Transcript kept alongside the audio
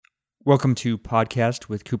Welcome to Podcast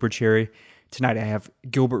with Cooper Cherry. Tonight I have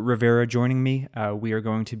Gilbert Rivera joining me. We are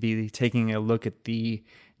going to be taking a look at the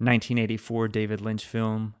 1984 David Lynch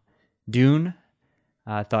film, Dune.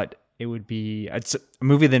 I thought it's a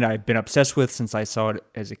movie that I've been obsessed with since I saw it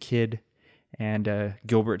as a kid. And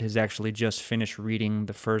Gilbert has actually just finished reading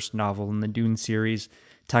the first novel in the Dune series,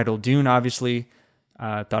 titled Dune, obviously.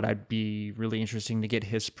 Thought I'd be really interesting to get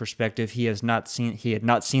his perspective. He had not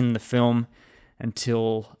seen the film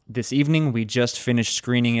until this evening. We just finished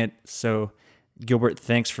screening it. So, Gilbert,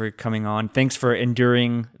 thanks for coming on. Thanks for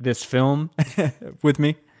enduring this film with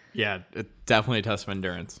me. Yeah, it definitely a test of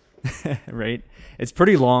endurance. Right? It's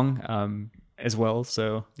pretty long as well.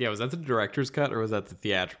 So yeah, was that the director's cut or was that the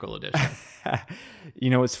theatrical edition? You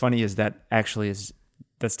know what's funny is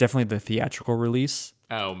that's definitely the theatrical release.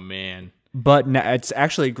 Oh, man. But it's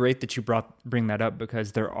actually great that you bring that up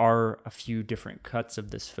because there are a few different cuts of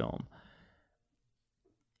this film.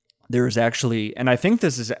 There is actually, and I think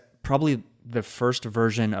this is probably the first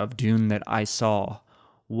version of Dune that I saw,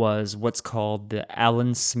 was what's called the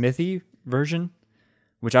Alan Smithy version,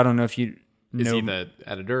 which I don't know if you know. Is he the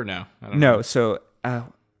editor? No. I don't No, know. so,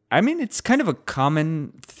 I mean, it's kind of a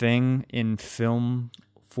common thing in film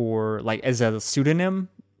for, like, as a pseudonym,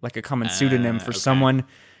 like a common pseudonym for someone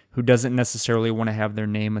who doesn't necessarily want to have their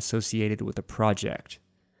name associated with a project.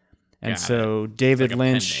 And so David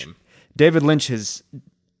Lynch has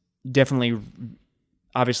definitely,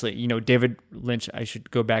 obviously, David Lynch, I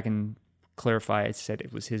should go back and clarify, I said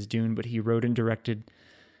it was his Dune, but he wrote and directed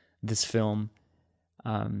this film.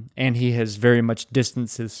 And he has very much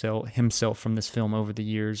distanced himself from this film over the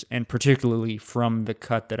years, and particularly from the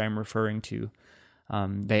cut that I'm referring to.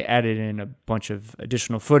 They added in a bunch of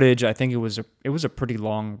additional footage. I think it was a pretty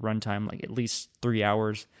long runtime, like at least 3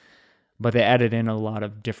 hours, but they added in a lot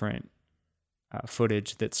of different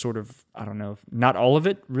footage that sort of, I don't know, not all of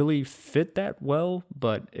it really fit that well,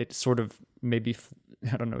 but it sort of maybe,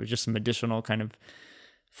 I don't know, just some additional kind of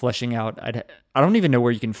fleshing out. I don't even know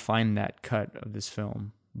where you can find that cut of this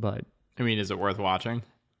film, but I mean, is it worth watching?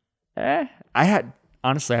 I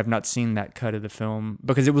have not seen that cut of the film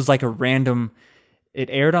because it was like it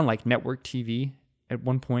aired on like network TV at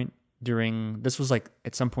one point this was like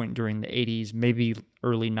at some point during the 80s, maybe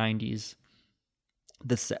early 90s.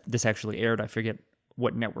 This actually aired. I forget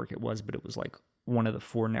what network it was, but it was like one of the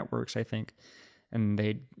 4 networks, I think. And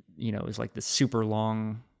it was like this super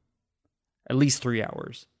long, at least 3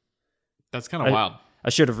 hours. That's kind of wild. I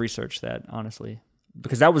should have researched that, honestly,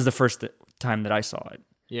 because that was the first time that I saw it.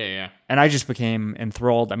 Yeah. And I just became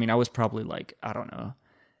enthralled. I mean, I was probably like, I don't know.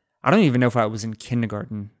 I don't even know if I was in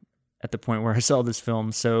kindergarten at the point where I saw this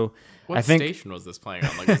film. So what station was this playing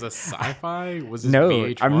on? Like, was this sci-fi? Was this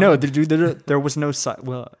VH1? No, there was no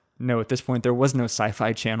no, at this point there was no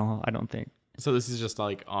sci-fi channel, I don't think. So this is just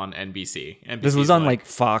like on NBC. This was on like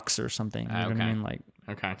Fox or something. You know what I mean?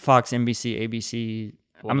 Like Fox, NBC, ABC.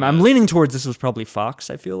 Well, I'm leaning towards this was probably Fox.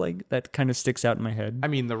 I feel like that kind of sticks out in my head. I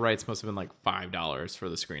mean, the rights must have been like $5 for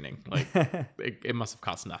the screening. Like, it must have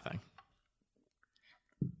cost nothing.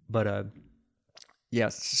 But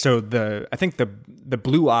yes. So I think the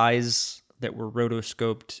blue eyes that were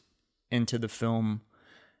rotoscoped into the film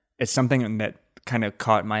is something that kind of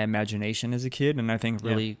caught my imagination as a kid, and I think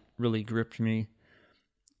really gripped me.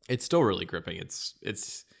 It's still really gripping.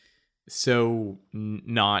 It's so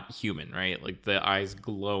not human, right? Like the eyes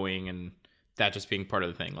glowing and that just being part of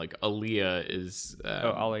the thing. Like Alia is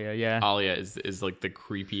Alia, yeah. Alia is like the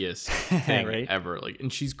creepiest thing right? ever. Like,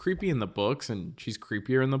 and she's creepy in the books, and she's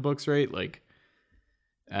creepier in the books, right? Like,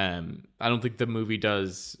 I don't think the movie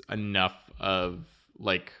does enough of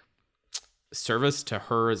like service to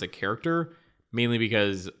her as a character, mainly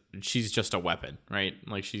because she's just a weapon, right?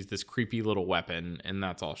 Like, she's this creepy little weapon, and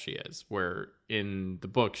that's all she is. Where in the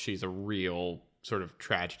book, she's a real sort of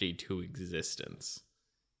tragedy to existence.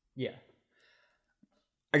 Yeah.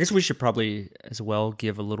 I guess we should probably as well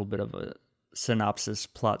give a little bit of a synopsis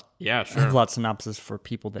plot. Yeah, sure. Plot synopsis for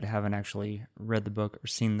people that haven't actually read the book or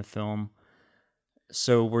seen the film.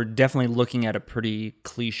 So we're definitely looking at a pretty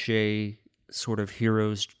cliche sort of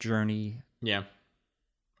hero's journey. Yeah,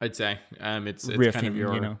 I'd say it's riffing, kind of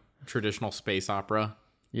your traditional space opera.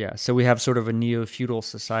 Yeah, so we have sort of a neo-feudal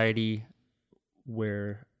society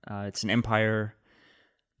where it's an empire.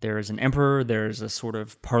 There is an emperor. There's a sort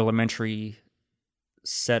of parliamentary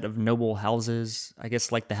set of noble houses, I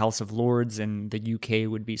guess like the House of Lords, and the UK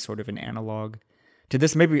would be sort of an analog to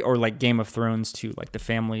this, maybe, or like Game of Thrones too, like the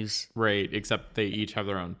families. Right, except they each have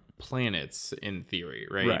their own planets in theory,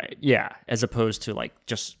 right? Right, yeah, as opposed to like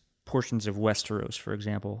just portions of Westeros, for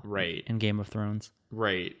example. Right. In Game of Thrones.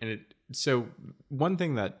 Right, and so one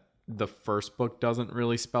thing that the first book doesn't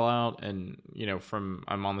really spell out, and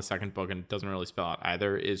I'm on the second book and it doesn't really spell out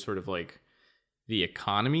either, is sort of like the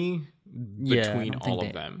economy between all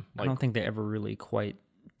of them. I don't think they ever really quite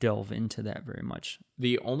delve into that very much.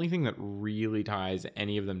 The only thing that really ties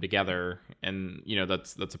any of them together, and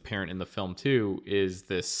that's apparent in the film too, is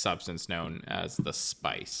this substance known as the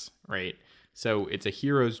spice, right? So it's a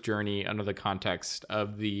hero's journey under the context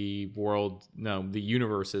of the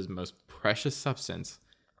universe's most precious substance,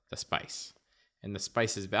 the spice. And the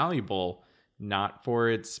spice is valuable not for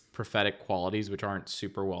its prophetic qualities, which aren't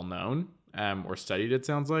super well known or studied, it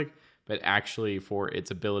sounds like, but actually for its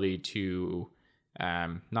ability to I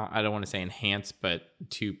don't want to say enhance, but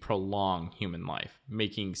to prolong human life,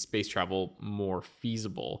 making space travel more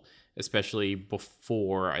feasible, especially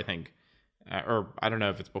before, I think, or I don't know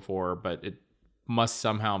if it's before, but it must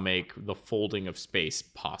somehow make the folding of space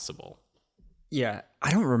possible. Yeah,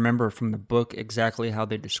 I don't remember from the book exactly how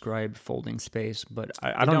they describe folding space, but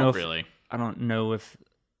I don't know really. I don't know if.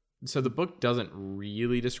 So the book doesn't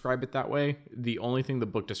really describe it that way. The only thing the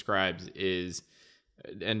book describes is,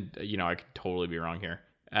 and I could totally be wrong here,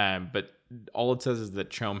 but all it says is that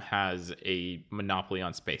CHOAM has a monopoly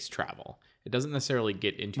on space travel. It doesn't necessarily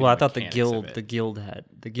get into. Well, I thought the guild had.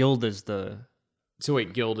 The guild is the. So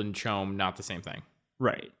wait, guild and CHOAM not the same thing,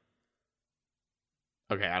 right?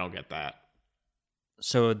 Okay, I don't get that.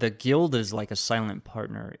 So the guild is like a silent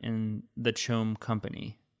partner in the CHOAM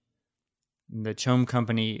company. The CHOAM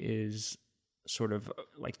company is sort of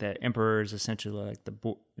like the emperor is essentially like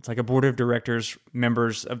it's like a board of directors,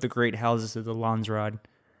 members of the great houses of the Landsraad,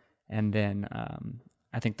 and then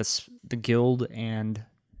I think the guild and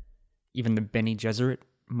even the Bene Gesserit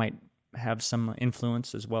might have some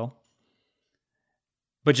influence as well.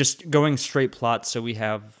 But just going straight plot, so we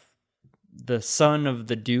have the son of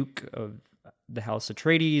the Duke of the House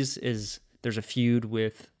Atreides there's a feud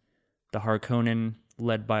with the Harkonnen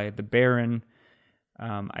led by the Baron.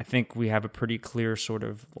 I think we have a pretty clear sort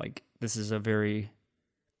of like, this is a very,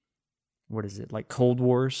 what is it, like Cold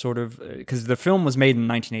War sort of, because the film was made in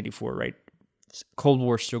 1984, right? Cold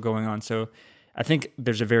War still going on. So I think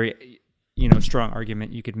there's a very, strong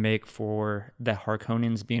argument you could make for the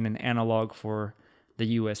Harkonnens being an analog for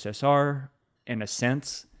the USSR in a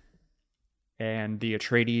sense, and the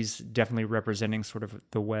Atreides definitely representing sort of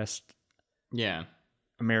the West,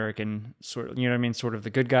 American sort of, sort of the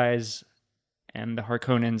good guys, and the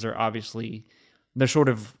Harkonnens are obviously the sort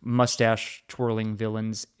of mustache twirling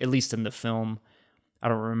villains, at least in the film. I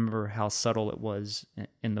don't remember how subtle it was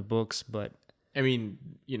in the books, but I mean,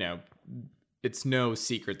 it's no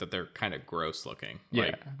secret that they're kind of gross looking.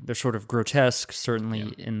 Yeah, they're sort of grotesque,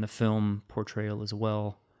 certainly in the film portrayal as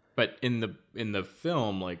well. But in the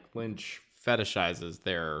film, like Lynch fetishizes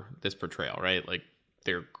this portrayal, right? Like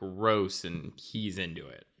they're gross and he's into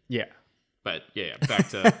it. Yeah. But back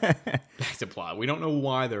to plot. We don't know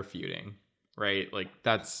why they're feuding, right? Like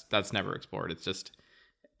that's never explored. It's just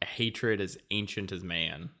a hatred as ancient as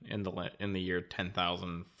man in the year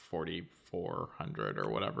 10,400 or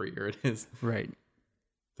whatever year it is. Right.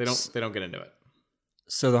 They don't get into it.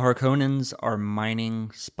 So the Harkonnens are mining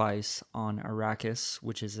spice on Arrakis,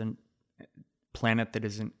 which is a planet that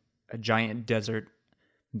isn't a giant desert.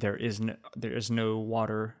 There is no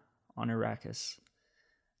water on Arrakis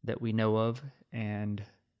that we know of, and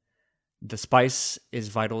the spice is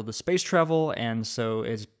vital to space travel, and so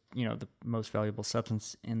is the most valuable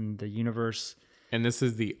substance in the universe. And this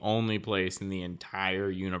is the only place in the entire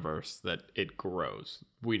universe that it grows.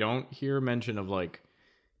 We don't hear mention of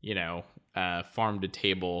farm to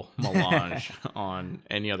table melange on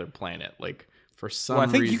any other planet. Like for some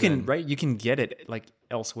reason, I think you can get it like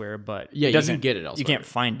elsewhere, but you can get it elsewhere. You can't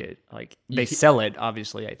find it. Like they sell it,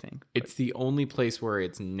 obviously. I think it's the only place where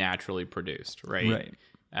it's naturally produced, right?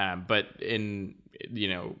 Right. But in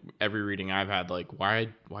every reading I've had, like why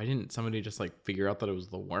didn't somebody just like figure out that it was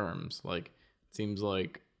the worms? Like it seems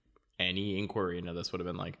like any inquiry into this would have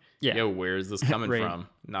been like, yo, where's this coming from?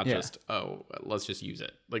 Not just, let's just use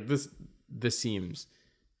it. Like this seems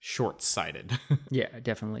short-sighted. Yeah,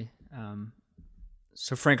 definitely.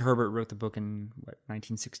 So Frank Herbert wrote the book in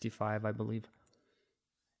 1965, I believe.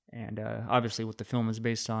 And obviously what the film is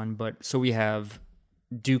based on. But so we have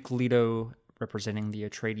Duke Leto representing the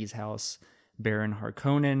Atreides house, Baron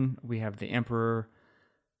Harkonnen. We have the Emperor.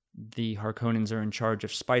 The Harkonnens are in charge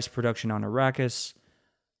of spice production on Arrakis.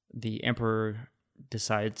 The Emperor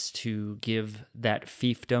decides to give that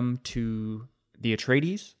fiefdom to the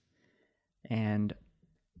Atreides. And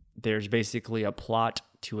there's basically a plot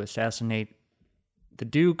to assassinate the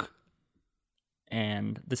Duke,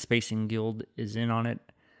 and the Spacing Guild is in on it.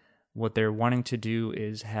 What they're wanting to do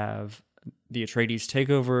is have the Atreides take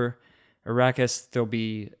over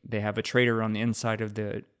Arrakis, they have a traitor on the inside of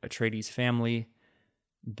the Atreides family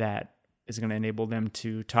that is going to enable them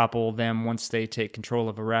to topple them once they take control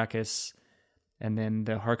of Arrakis. And then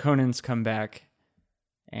the Harkonnens come back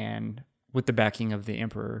and with the backing of the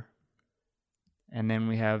Emperor. And then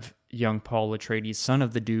we have young Paul Atreides, son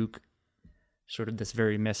of the Duke, sort of this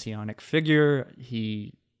very messianic figure.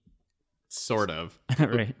 He sort of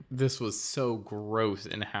right. This was so gross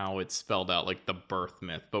in how it's spelled out, like the birth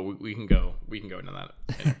myth. But we can go into that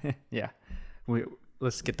later. Yeah,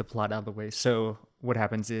 let's get the plot out of the way. So what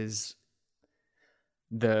happens is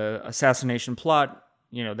the assassination plot,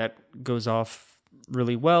 that goes off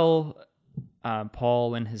really well.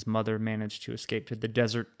 Paul and his mother manage to escape to the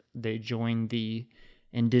desert. They join the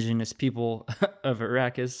indigenous people of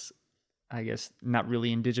Arrakis. I guess not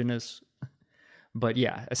really indigenous, but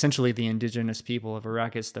yeah, essentially the indigenous people of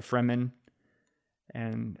Arrakis, the Fremen,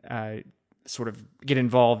 and sort of get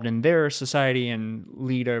involved in their society and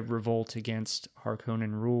lead a revolt against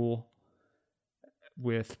Harkonnen rule,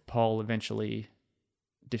 with Paul eventually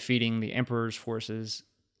defeating the Emperor's forces,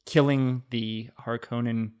 killing the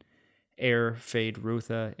Harkonnen heir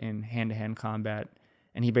Feyd-Rautha in hand-to-hand combat,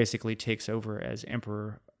 and he basically takes over as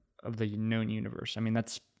Emperor of the known universe. I mean,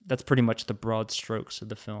 that's pretty much the broad strokes of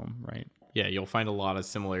the film, right? Yeah, you'll find a lot of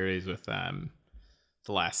similarities with The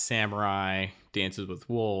Last Samurai, Dances with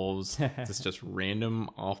Wolves. This just random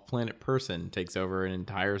off-planet person takes over an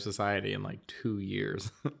entire society in like 2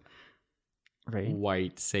 years. Right.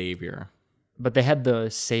 White savior. But they had the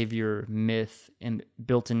savior myth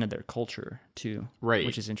built into their culture too, right?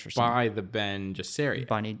 Which is interesting. By the Bene Gesserit.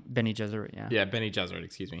 Bene Gesserit, yeah. Yeah, Bene Gesserit,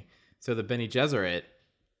 excuse me. So the Bene Gesserit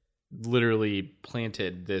literally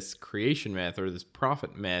planted this creation myth or this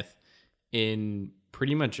prophet myth in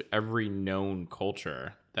pretty much every known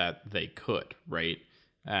culture that they could, right?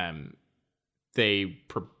 They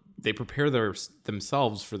prepare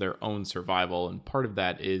themselves for their own survival, and part of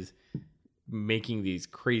that is making these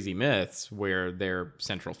crazy myths where they're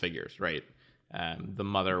central figures, right? The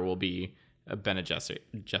mother will be a Bene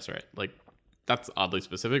Gesserit. Like, that's oddly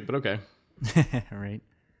specific, but okay. Right.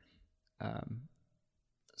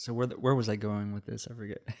 So where was I going with this? I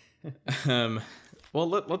forget. Well,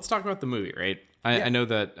 let's talk about the movie, right? I know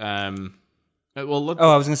that. I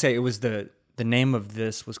was gonna say it was the name of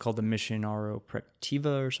this was called the Mission Aro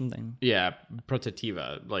Protectiva or something. Yeah,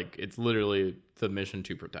 Protectiva. Like, it's literally the mission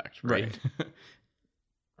to protect, right?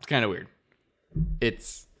 It's kind of weird.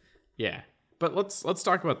 Yeah. But let's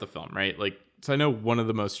talk about the film, right? Like, so I know one of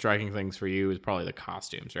the most striking things for you is probably the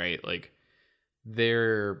costumes, right? Like,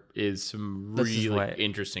 there is some really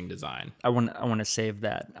interesting design. I want to save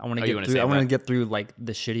that. I want to get through like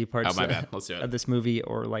the shitty parts. Oh, my bad. Let's do it. Of this movie,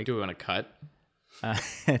 or like. Do we want to cut?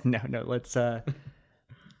 No. Let's. I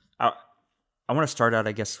want to start out,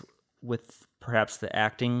 I guess, with perhaps the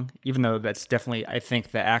acting, even though that's definitely. I think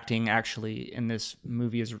the acting actually in this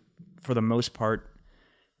movie is, for the most part,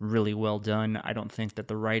 really well done. I don't think that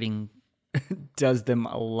the writing does them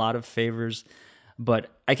a lot of favors.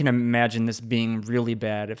 But I can imagine this being really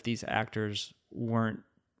bad if these actors weren't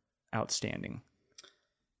outstanding.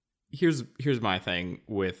 Here's my thing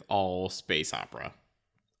with all space opera.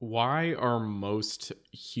 Why are most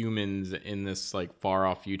humans in this like far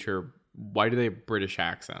off future, why do they have British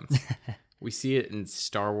accents? We see it in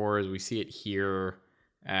Star Wars, we see it here,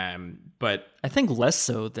 but I think less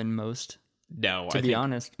so than most. No, to be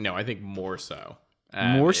honest. No, I think more so.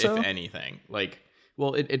 More so? If anything. Like,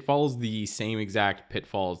 well, it follows the same exact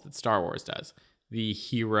pitfalls that Star Wars does. The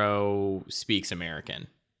hero speaks American.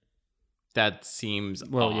 That seems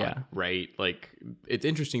odd, yeah. Right? Like, it's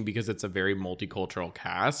interesting because it's a very multicultural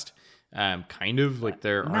cast. Kind of like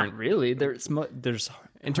there Not aren't really. There's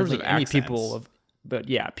in terms of any accents,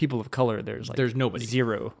 people of color. There's nobody.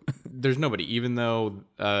 Zero. There's nobody. Even though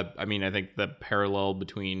I think the parallel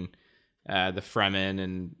between the Fremen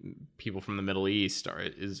and people from the Middle East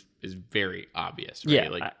is very obvious, right? Yeah,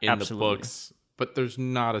 like in absolutely. the books, but there's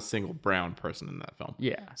not a single brown person in that film.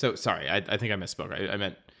 Yeah. So sorry, I think I misspoke. I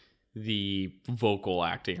meant the vocal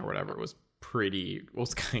acting or whatever was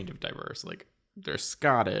kind of diverse. Like, there's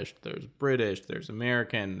Scottish, there's British, there's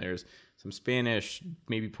American, there's some Spanish,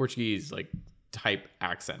 maybe Portuguese, like type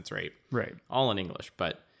accents, right? Right. All in English,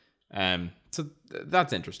 but so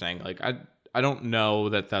that's interesting. Like, I don't know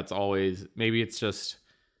that that's always, maybe it's just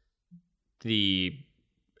the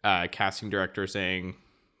casting director saying,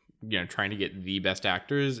 trying to get the best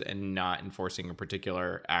actors and not enforcing a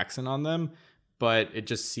particular accent on them, but it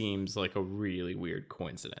just seems like a really weird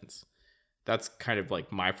coincidence. That's kind of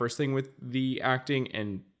like my first thing with the acting,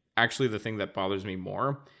 and actually the thing that bothers me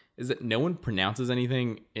more is that no one pronounces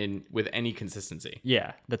anything with any consistency.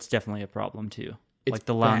 Yeah, that's definitely a problem too. It's like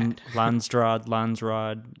the bad. Landsrod,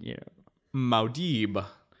 Muad'Dib.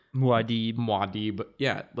 Muad'Dib.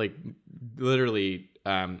 Yeah, like literally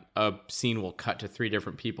a scene will cut to 3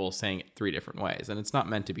 different people saying it 3 different ways, and it's not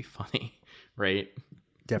meant to be funny, right?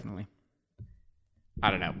 Definitely.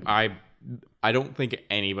 I don't know. I don't think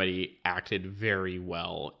anybody acted very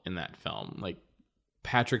well in that film. Like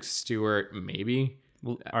Patrick Stewart, maybe.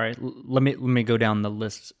 Well, all right, let me go down the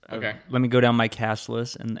list. Okay. Let me go down my cast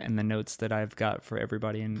list and the notes that I've got for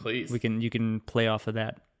everybody, and please, you can play off of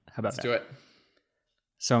that. How about Let's do it.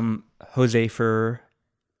 Some Jose Ferrer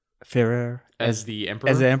as the emperor.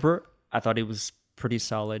 As the emperor, I thought he was pretty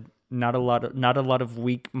solid. Not a lot of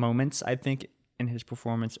weak moments, I think, in his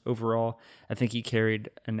performance overall. I think he carried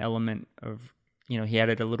an element of, he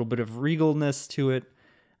added a little bit of regalness to it.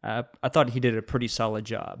 I thought he did a pretty solid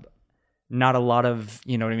job. Not a lot of,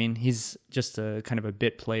 you know what I mean? He's just a kind of a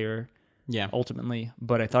bit player, ultimately.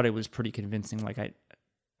 But I thought it was pretty convincing. Like,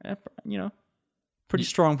 pretty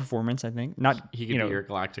strong performance, I think. Not he could be your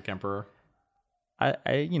galactic emperor.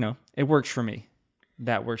 It works for me.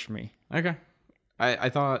 That works for me. Okay. I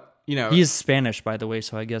thought, he is Spanish, by the way,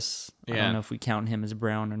 so I guess I don't know if we count him as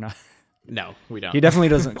brown or not. No, we don't. He definitely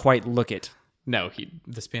doesn't quite look it. No,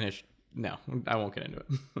 the Spanish. No, I won't get into it.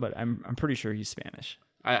 But I'm pretty sure he's Spanish.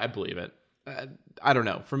 I believe it. I don't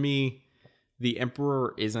know. For me, the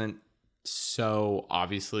emperor isn't so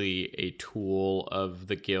obviously a tool of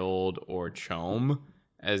the guild or CHOAM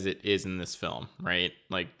as it is in this film, right?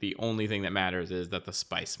 Like, the only thing that matters is that the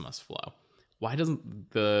spice must flow. Why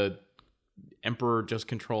doesn't the emperor just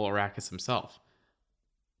control Arrakis himself?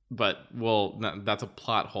 But, well, that's a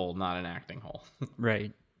plot hole, not an acting hole.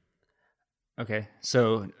 Right. Okay,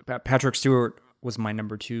 so Patrick Stewart was my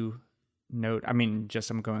number 2 note. I mean, just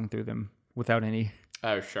I'm going through them without any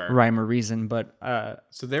rhyme or reason, but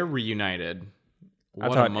so they're reunited.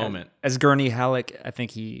 What a moment. As Gurney Halleck, I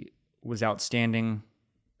think he was outstanding.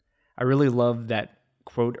 I really love that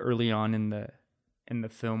quote early on in the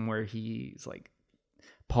film where he's like,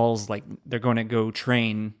 Paul's like, they're going to go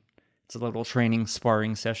train. It's a little training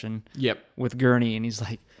sparring session. Yep. With Gurney, and he's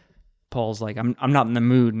like, Paul's like, I'm not in the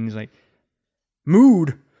mood, and he's like,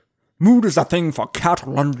 Mood is a thing for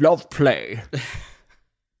cattle and love play.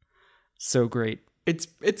 So great. It's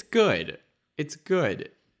good. It's good.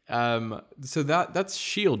 So that's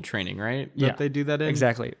SHIELD training, right? That they do that in?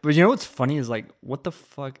 Exactly. But you know what's funny is, like, what the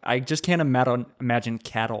fuck? I just can't imagine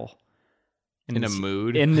cattle in a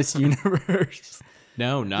mood in this universe.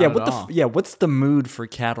 No, not at all. What's the mood for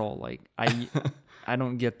cattle? Like, I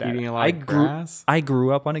don't get that. Eating a lot of grass? I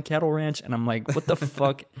grew up on a cattle ranch, and I'm like, what the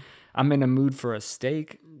fuck? I'm in a mood for a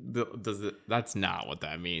steak. That's not what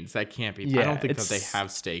that means. That can't be. I don't think that they have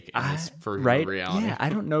steak in this version of reality. Yeah, I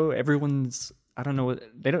don't know. I don't know what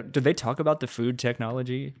they don't. Do they talk about the food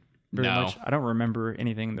technology very much? I don't remember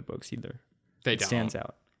anything in the books either. It stands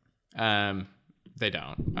out. They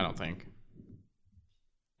don't. I don't think.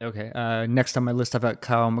 Okay. Next on my list, I've got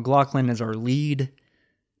Kyle MacLachlan as our lead.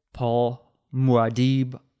 Paul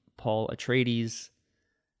Muad'Dib, Paul Atreides.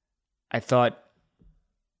 I thought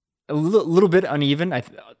a little bit uneven.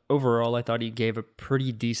 Overall, I thought he gave a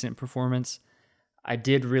pretty decent performance. I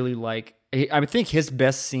did really like. I think his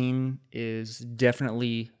best scene is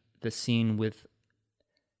definitely the scene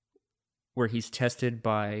where he's tested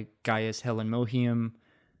by Gaius Helen Mohiam,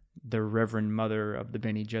 the Reverend Mother of the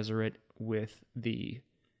Bene Gesserit, with the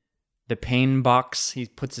pain box. He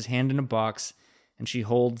puts his hand in a box, and she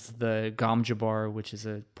holds the Gom Jabbar, which is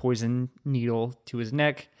a poison needle, to his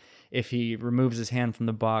neck. If he removes his hand from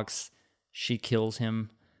the box, she kills him.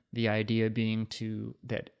 The idea being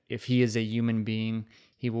that if he is a human being,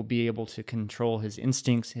 he will be able to control his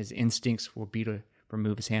instincts. His instincts will be to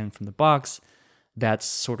remove his hand from the box. That's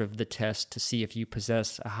sort of the test to see if you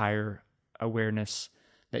possess a higher awareness,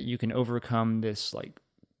 that you can overcome this, like,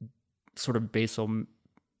 sort of basal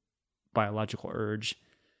biological urge.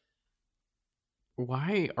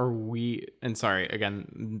 Why are we, and sorry,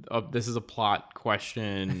 again, this is a plot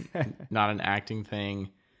question, not an acting thing.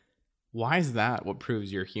 Why is that what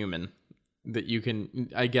proves you're human? That you can,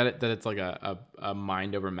 I get it that it's like a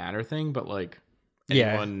mind over matter thing, but like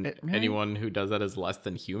anyone who does that is less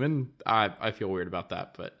than human. I feel weird about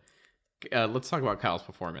that, but let's talk about Kyle's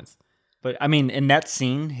performance. But I mean, in that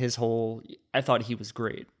scene, I thought he was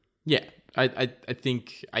great. Yeah, I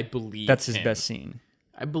think I believe that's his best scene.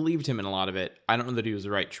 I believed him in a lot of it. I don't know that he was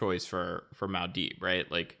the right choice for Muad'Dib,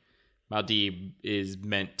 right? Like, Muad'Dib is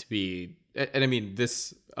meant to be, and I mean,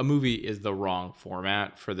 a movie is the wrong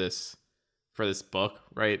format for this book,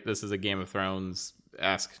 right? This is a Game of Thrones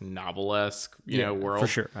esque, novel esque, world for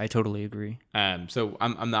sure. I totally agree. So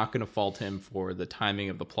I'm not going to fault him for the timing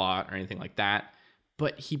of the plot or anything like that,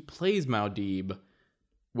 but he plays Muad'Dib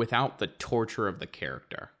without the torture of the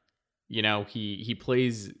character. He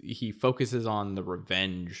focuses on the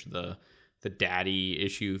revenge, the daddy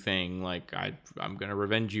issue thing. Like I'm going to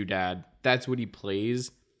revenge you, Dad. That's what he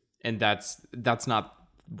plays, and that's not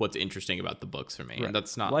what's interesting about the books for me. Right. And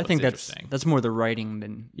that's not. Well, I think that's more the writing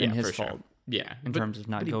than his fault. Sure. Yeah, in terms of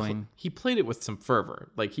not going. He played it with some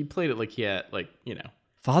fervor. Like he played it like he had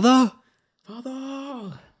Father.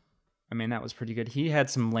 I mean, that was pretty good. He had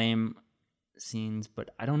some lame scenes, but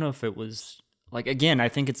I don't know if it was like, again, I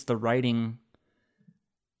think it's the writing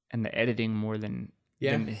and the editing more than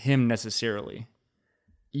him necessarily.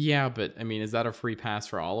 Yeah, but I mean, is that a free pass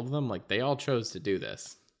for all of them? Like they all chose to do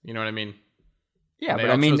this. You know what I mean? Yeah, but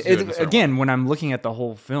I mean, again, when I'm looking at the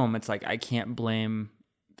whole film, it's like I can't blame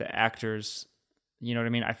the actors. You know what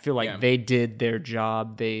I mean? I feel like they did their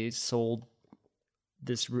job. They sold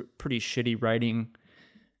this pretty shitty writing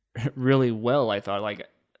really well, I thought. Like,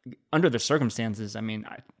 under the circumstances, I mean,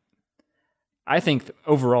 I think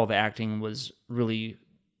overall the acting was really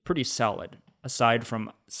pretty solid, aside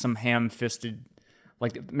from some ham-fisted,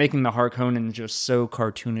 like making the Harkonnen just so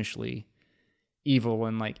cartoonishly evil.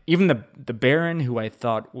 And like even the Baron, who I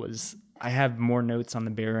thought was, I have more notes on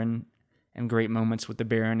the Baron and great moments with the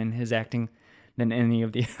Baron and his acting than any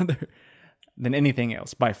of the than anything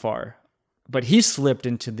else by far. But he slipped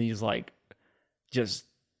into these like just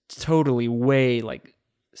totally way like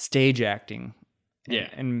stage acting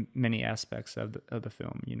in many aspects of the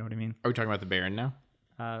film. You know what I mean? Are we talking about the Baron now?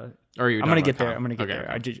 Or are you? I'm gonna get there.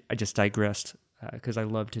 there. Okay. I just digressed because I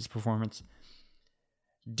loved his performance.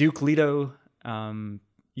 Duke Leto, Jurgen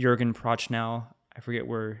Prochnow. I forget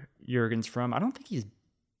where Jurgen's from. I don't think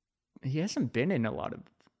he hasn't been in a lot of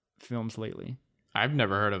films lately. I've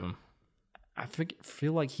never heard of him. I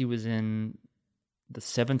feel like he was in The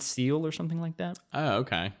Seventh Seal or something like that. Oh,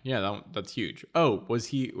 okay. Yeah, that's huge. Oh, was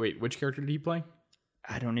he... Wait, which character did he play?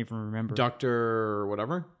 I don't even remember. Dr.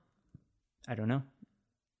 whatever? I don't know.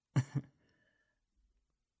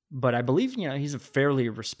 But I believe, he's a fairly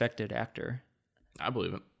respected actor. I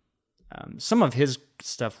believe it. Some of his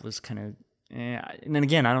stuff was kind of... and then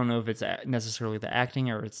again, I don't know if it's necessarily the acting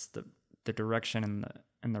or it's the direction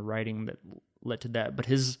and the writing that led to that. But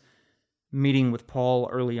his meeting with Paul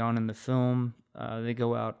early on in the film, they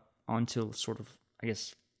go out onto sort of, I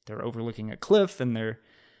guess they're overlooking a cliff and they're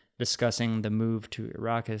discussing the move to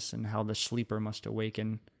Arrakis and how the sleeper must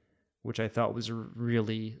awaken, which I thought was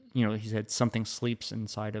really, he said something sleeps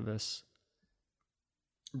inside of us.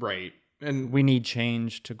 Right. And we need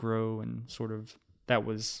change to grow, and sort of that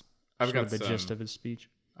was the gist of his speech.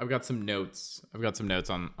 I've got some notes.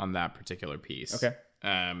 On that particular piece. Okay.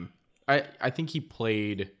 I think he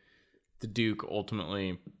played the Duke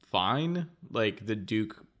ultimately fine. Like the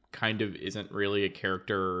Duke kind of isn't really a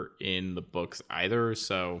character in the books either,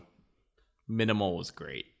 so Minimal was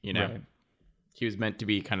great, Right. He was meant to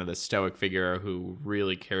be kind of the stoic figure who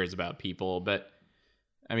really cares about people, but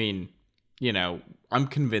I mean, I'm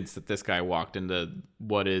convinced that this guy walked into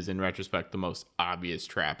what is, in retrospect, the most obvious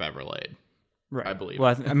trap ever laid. Right. I believe.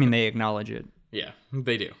 Well, I mean, they acknowledge it. Yeah,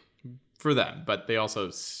 they do. For them, but they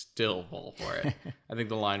also still fall for it. I think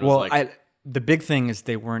the line was the big thing is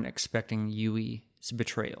they weren't expecting Yui's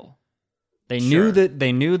betrayal. They knew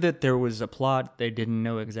that there was a plot. They didn't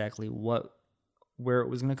know exactly where it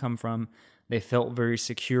was going to come from. They felt very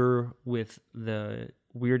secure with the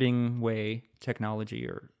Weirding Way technology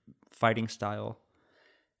or fighting style,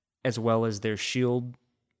 as well as their shield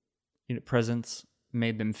presence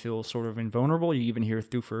made them feel sort of invulnerable. You even hear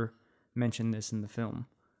Thufir mention this in the film.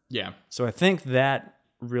 Yeah. So I think that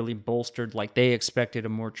really bolstered, like they expected a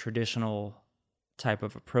more traditional type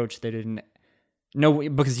of approach. They didn't know,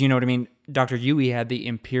 because you know what I mean? Dr. Yui had the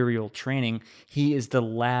Imperial training. He is the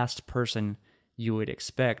last person you would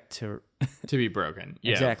expect to be broken.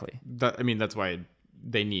 Yeah. Exactly. That's why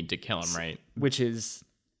they need to kill him, right? Which is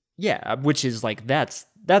like, that's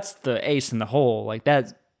the ace in the hole. Like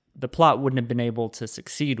that, the plot wouldn't have been able to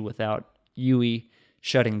succeed without Yui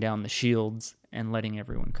shutting down the shields and letting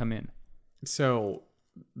everyone come in. So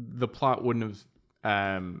the plot wouldn't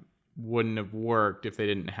have worked if they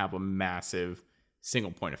didn't have a massive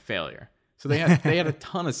single point of failure. So they had a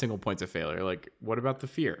ton of single points of failure. Like, what about the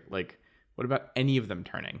fear? Like, what about any of them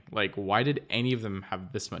turning? Like, why did any of them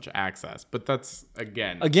have this much access? But that's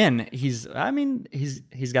again, he's got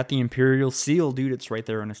the Imperial seal, dude. It's right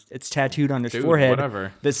there it's tattooed on his forehead.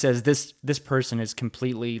 Whatever. That says this person is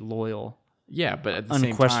completely loyal. Yeah, but at the same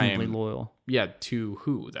time, unquestionably loyal. Yeah, to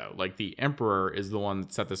who though? Like the Emperor is the one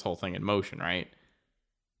that set this whole thing in motion, right?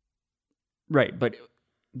 Right, but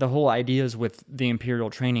the whole idea is with the Imperial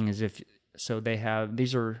training is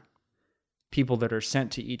these are people that are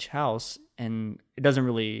sent to each house, and it doesn't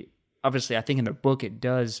really, obviously, I think in the book it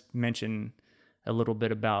does mention a little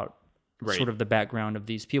bit about sort of the background of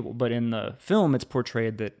these people, but in the film it's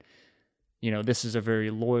portrayed that, this is a very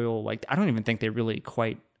loyal, like, I don't even think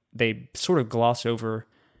they sort of gloss over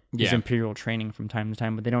his Imperial training from time to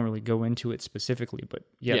time, but they don't really go into it specifically. But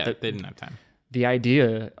they didn't have time. The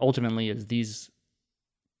idea ultimately is these,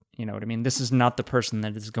 you know what I mean? This is not the person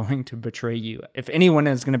that is going to betray you. If anyone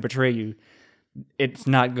is going to betray you, it's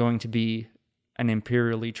not going to be an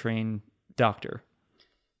imperially trained doctor.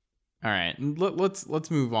 All right, let's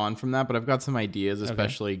move on from that. But I've got some ideas,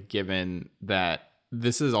 especially given that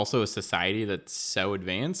this is also a society that's so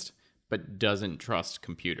advanced but doesn't trust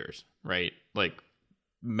computers, right? Like,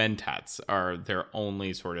 mentats are their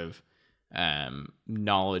only sort of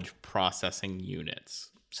knowledge processing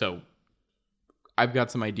units. So I've got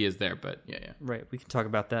some ideas there, but yeah. Right, we can talk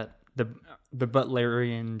about that. The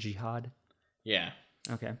Butlerian Jihad. Yeah.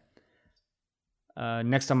 Okay.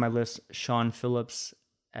 Next on my list, Sean Phillips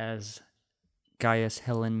as Gaius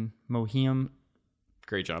Helen Mohiam.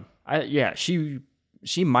 Great job.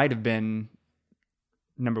 She might have been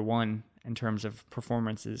number one in terms of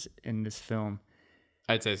performances in this film.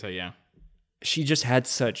 I'd say so, yeah. She just had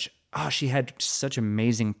such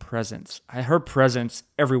amazing presence. Her presence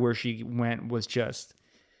everywhere she went was just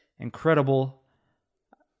incredible.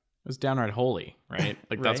 It was downright holy, right?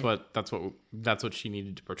 Like right. that's what she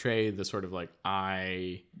needed to portray. The sort of like,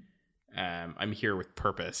 I'm here with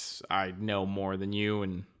purpose. I know more than you,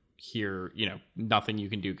 and here, nothing you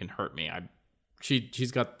can do can hurt me.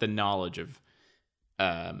 She's got the knowledge of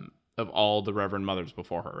all the Reverend Mothers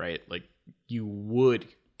before her, right? Like, you would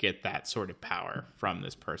get that sort of power from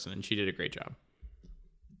this person, and she did a great job.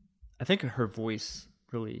 I think her voice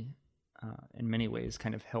really, in many ways,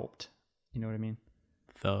 kind of helped. You know what I mean?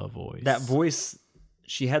 The voice. That voice,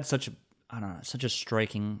 she had such a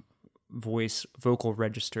striking vocal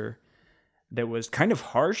register that was kind of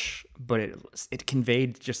harsh, but it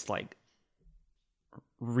conveyed just like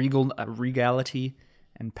regality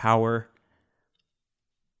and power.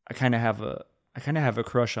 I kind of have a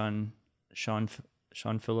crush on Sean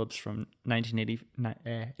Phillips from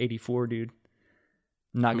 1984, dude.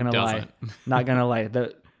 Not gonna lie.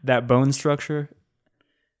 That bone structure.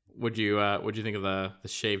 What'd you think of the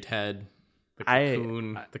shaved head,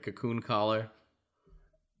 the cocoon collar?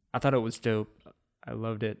 I thought it was dope. I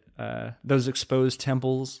loved it. Those exposed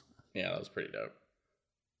temples. Yeah, that was pretty dope.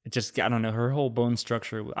 It just, I don't know, her whole bone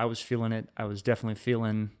structure. I was feeling it. I was definitely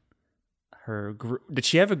feeling her. Did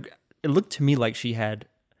she have it looked to me like she had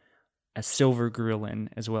a silver grill in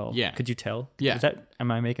as well. Yeah. Could you tell? Yeah.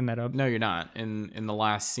 Am I making that up? No, you're not. In the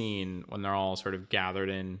last scene, when they're all sort of gathered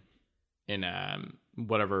in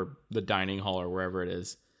whatever, the dining hall or wherever it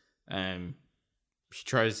is, she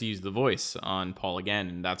tries to use the voice on Paul again,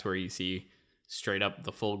 and that's where you see straight up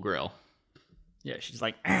the full grill. Yeah, she's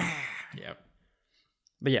like, ah. Yeah.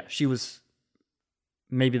 But yeah, she was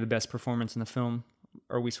maybe the best performance in the film.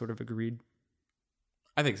 Are we sort of agreed?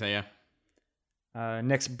 I think so, yeah.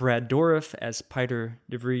 Next, Brad Dourif as Piter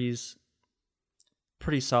De Vries.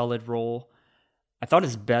 Pretty solid role. I thought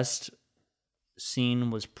his best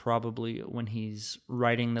scene was probably when he's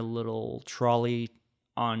riding the little trolley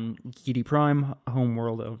on Giedi Prime,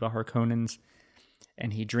 homeworld of the Harkonnens,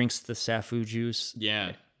 and he drinks the Safu juice.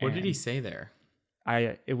 Yeah. What did he say there?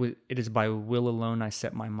 It is by will alone I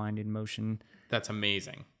set my mind in motion. That's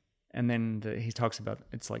amazing. And then he talks about,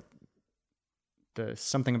 it's like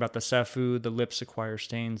something about the Safu, the lips acquire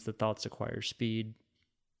stains, the thoughts acquire speed, ...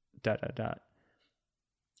 I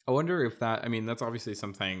wonder if that's obviously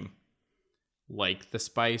something like the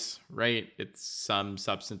spice, right? It's some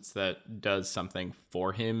substance that does something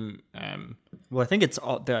for him. Well, I think it's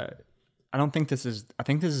all I think this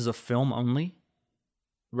is a film only.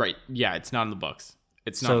 Right. Yeah, it's not in the books.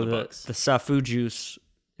 It's not in the books. The Safu juice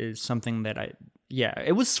is something that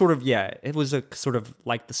it was sort of a sort of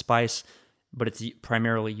like the spice, but it's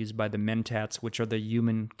primarily used by the mentats, which are the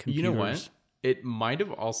human computers. You know what? It might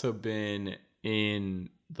have also been in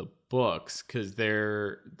the books, because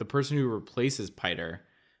the person who replaces Piter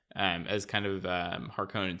as kind of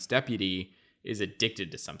Harkonnen's deputy is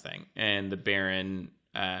addicted to something, and the Baron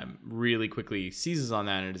really quickly seizes on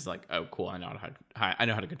that and is like, oh, cool, I know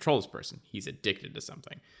how to control this person. He's addicted to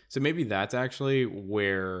something. So maybe that's actually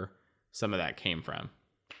where some of that came from.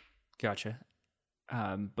 Gotcha.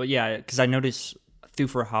 But yeah, because I noticed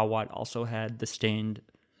Thufir Hawat also had the stained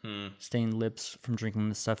lips from drinking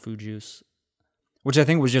the Safu juice, which I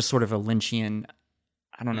think was just sort of a Lynchian,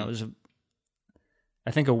 I don't know, it was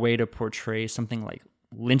I think, a way to portray something like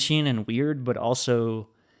Lynchian and weird, but also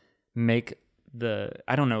make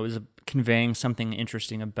I don't know, is conveying something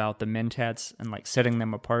interesting about the Mentats and like setting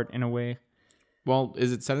them apart in a way. Well,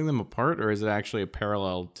 is it setting them apart, or is it actually a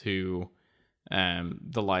parallel to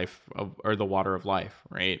the life of, or the water of life,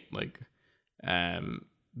 right? Like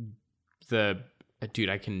the dude,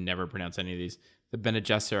 I can never pronounce any of these. The Bene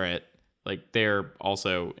Gesserit, like they're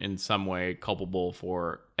also in some way culpable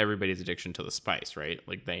for everybody's addiction to the spice, right?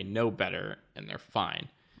 Like they know better and they're fine.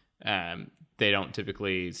 They don't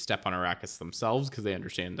typically step on Arrakis themselves because they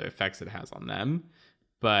understand the effects it has on them.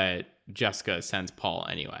 But Jessica sends Paul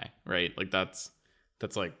anyway, right? Like that's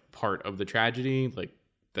like part of the tragedy, like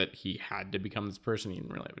that he had to become this person. He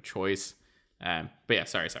didn't really have a choice. But yeah,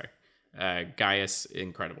 sorry. Gaius,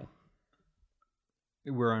 incredible.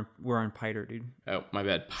 We're on Piter, dude. Oh, my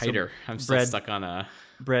bad. Piter. So I'm still stuck on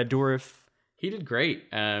Brad Dourif. He did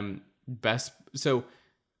great. Best. So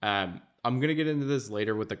I'm gonna get into this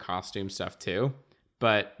later with the costume stuff too.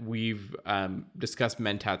 But we've discussed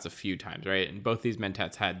Mentats a few times, right? And both these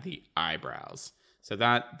Mentats had the eyebrows. So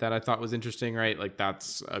that I thought was interesting, right? Like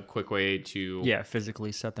that's a quick way to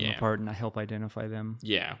physically set them apart and help identify them.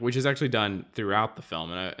 Yeah, which is actually done throughout the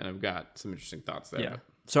film, and I've got some interesting thoughts there. Yeah.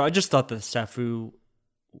 So I just thought the Safu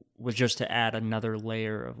was just to add another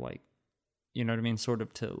layer of like, you know what I mean, sort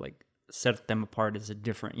of to like set them apart as a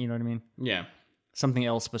different, you know what I mean? Yeah. Something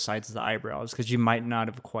else besides the eyebrows, because you might not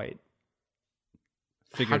have quite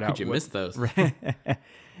figured out. How could you miss those?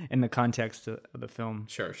 In the context of the film.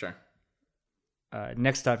 Sure.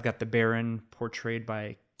 Next, I've got the Baron, portrayed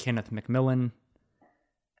by Kenneth McMillan.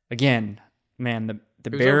 Again, man, the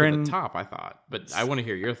Baron over the top, I thought, but I want to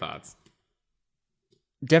hear your thoughts.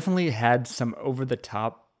 Definitely had some over the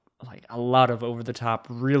top, like a lot of over the top,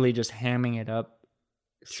 really just hamming it up.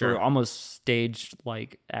 Sure, almost staged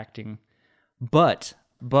like acting. But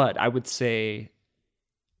I would say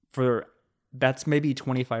that's maybe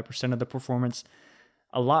 25% of the performance.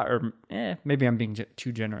 A lot, or maybe I'm being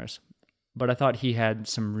too generous. But I thought he had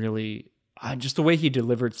some really, just the way he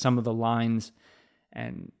delivered some of the lines,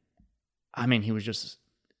 and I mean, he was just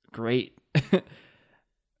great.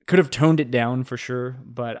 Could have toned it down for sure,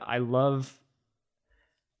 but I love,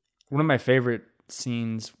 one of my favorite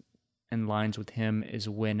scenes and lines with him is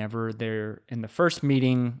whenever they're in the first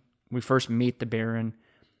meeting, we first meet the Baron,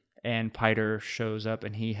 and Piter shows up,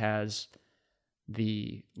 and he has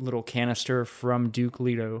the little canister from Duke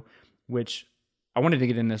Leto, which I wanted to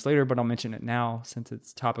get in this later, but I'll mention it now since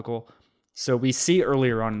it's topical. So we see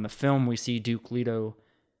earlier on in the film, we see Duke Leto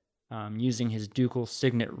using his ducal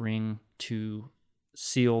signet ring to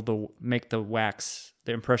make the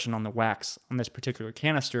impression on the wax on this particular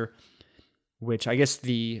canister, which I guess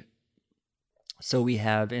so we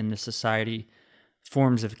have in the society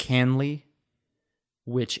forms of Canly,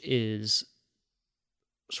 which is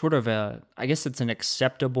sort of I guess it's an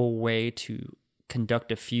acceptable way to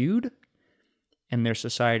conduct a feud in their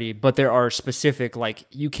society, but there are specific, like,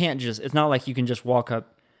 it's not like you can just walk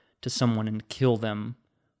up to someone and kill them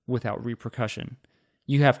without repercussion.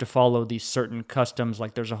 You have to follow these certain customs,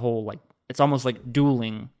 like there's a whole, like, it's almost like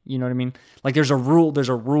dueling, you know what I mean? Like there's a rule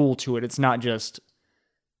to it. It's not just,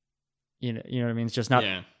 you know what I mean? It's just not,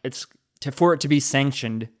 for it to be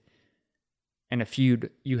sanctioned in a feud,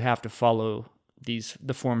 you have to follow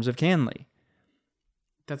the forms of Canly.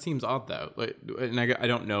 That seems odd, though. Like, and I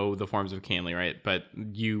don't know the forms of Canly, right? But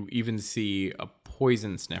you even see a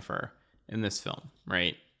poison sniffer in this film,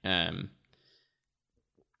 right?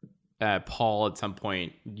 Paul at some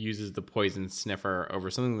point uses the poison sniffer over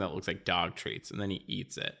something that looks like dog treats, and then he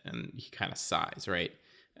eats it, and he kind of sighs, right?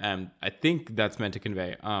 I think that's meant to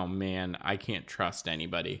convey, oh man, I can't trust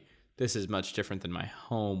anybody. This is much different than my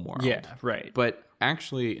home world. Yeah, right. But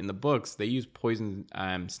actually, in the books, they use poison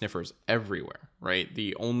sniffers everywhere, right?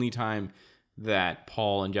 The only time that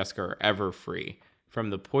Paul and Jessica are ever free from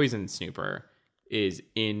the poison snooper is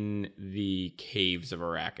in the caves of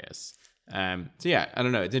Arrakis. So yeah, I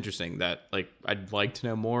don't know. It's interesting that, like, I'd like to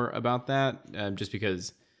know more about that, just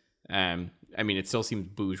because, I mean, it still seems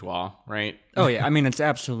bourgeois, right? Oh yeah, I mean, it's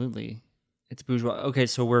bourgeois. Okay,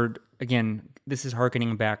 so this is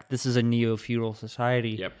harkening back. This is a neo-feudal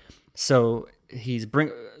society. Yep. So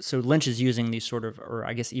so Lynch is using these sort of, or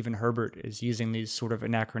I guess even Herbert is using these sort of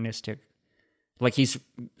anachronistic, like he's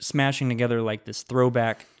smashing together like this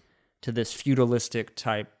throwback to this feudalistic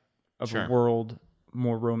type of a world,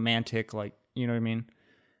 more romantic, like, you know what I mean,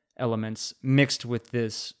 elements mixed with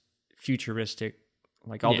this futuristic,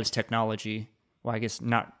 like all this technology. Well, I guess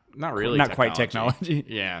not really, not quite technology.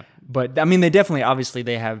 Yeah, but I mean, they definitely, obviously,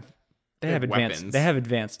 they have weapons.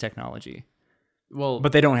 advanced technology. Well,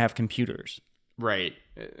 but they don't have computers. Right.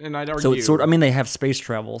 And I'd argue. So it's sort. I mean, they have space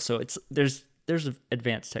travel, so there's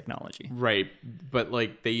advanced technology. Right, but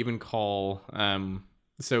like they even call.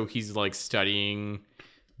 So he's like studying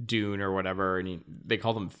Dune or whatever, and they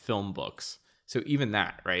call them film books. So even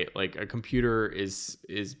that, right? Like a computer is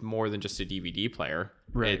more than just a DVD player.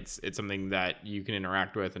 Right. It's something that you can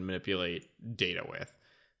interact with and manipulate data with.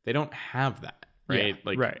 They don't have that, right?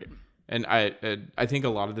 Yeah, right. And I think a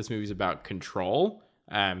lot of this movie is about control.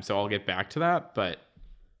 So I'll get back to that, but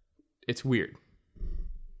it's weird.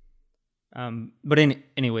 But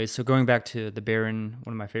anyway, so going back to the Baron,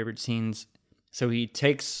 one of my favorite scenes. So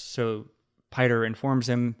Piter informs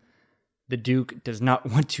him the Duke does not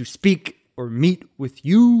want to speak or meet with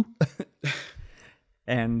you.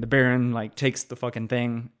 And the Baron like takes the fucking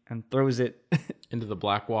thing and throws it into the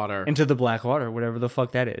black water. Into the black water, whatever the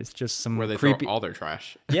fuck that is. Just some where they creepy... throw all their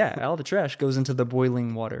trash. Yeah, all the trash goes into the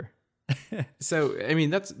boiling water. So, I mean,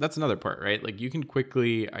 that's another part, right? Like you can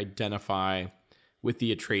quickly identify with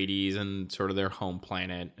the Atreides and sort of their home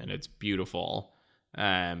planet, and it's beautiful.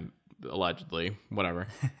 Allegedly, whatever.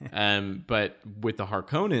 But with the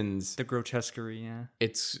Harkonnens, the grotesquerie, yeah,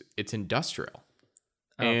 it's industrial.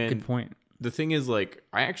 Oh, and good point. The thing is, like,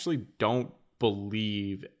 I actually don't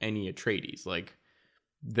believe any Atreides. Like,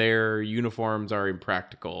 their uniforms are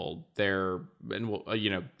impractical. Let's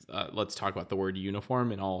talk about the word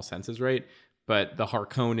uniform in all senses, right? But the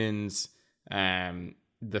Harkonnens,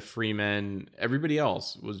 the Freemen, everybody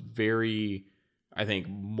else was very, I think,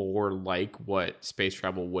 more like what space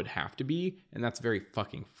travel would have to be, and that's very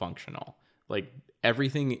fucking functional. Like,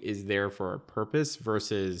 everything is there for a purpose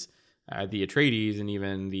versus the Atreides and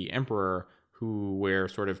even the Emperor, who wear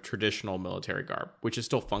sort of traditional military garb, which is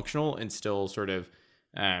still functional and still sort of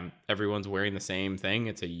everyone's wearing the same thing.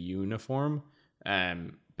 It's a uniform.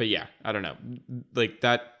 But yeah, I don't know. Like,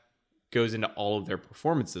 that goes into all of their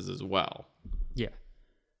performances as well. Yeah.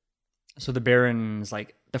 So the Baron's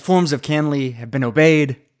like, the forms of Canley have been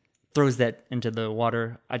obeyed, throws that into the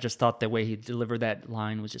water. I just thought the way he delivered that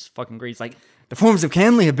line was just fucking great. He's like, the forms of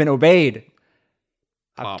Canley have been obeyed.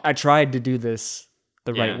 I tried to do this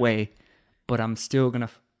the right way, but I'm still going to...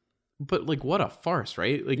 But, like, what a farce,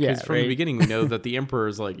 right? Like, because from the beginning, we know that the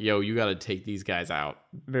Emperor's like, yo, you got to take these guys out.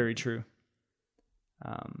 Very true.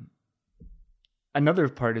 Another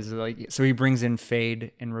part is, like, so he brings in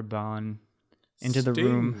Fade and Raban into the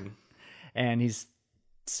room, and he's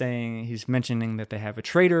mentioning that they have a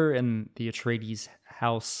traitor in the Atreides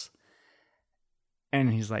house,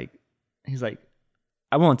 and he's like,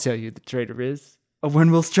 I won't tell you who the traitor is, or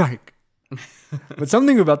when we'll strike. But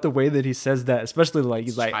something about the way that he says that, especially like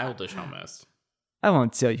he's like childish almost. I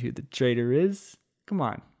won't tell you who the traitor is. Come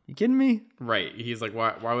on, you kidding me? Right. He's like,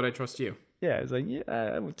 why would I trust you? Yeah, he's like, yeah,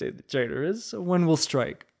 I won't tell you who the traitor is. So when we'll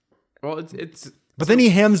strike. Well, it's. But then he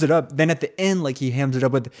hams it up. Then at the end, like he hams it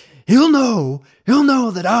up with, he'll know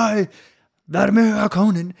that I, Vladimir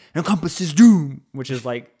Harkonnen, encompass his doom, which is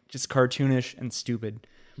like just cartoonish and stupid.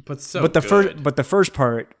 But the first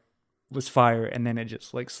part was fire, and then it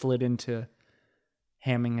just like slid into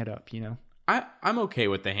hamming it up, you know? I'm okay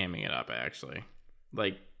with the hamming it up, actually.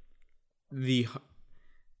 Like,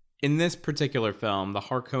 in this particular film, the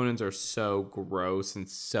Harkonnens are so gross and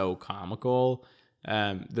so comical.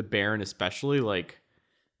 The Baron especially, like,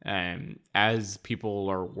 as people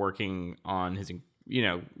are working on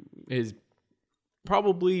his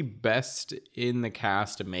probably best in the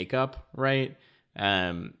cast of makeup, right?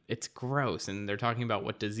 It's gross, and they're talking about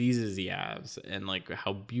what diseases he has and like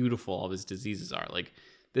how beautiful all of his diseases are. Like,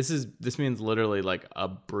 this means literally like a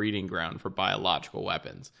breeding ground for biological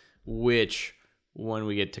weapons, which when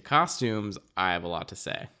we get to costumes, I have a lot to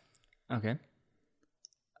say. Okay,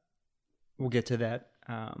 we'll get to that.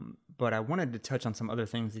 But I wanted to touch on some other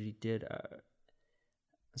things that he did.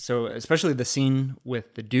 So especially the scene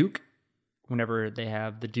with the Duke, whenever they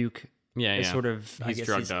have the Duke. Yeah. Sort of, he's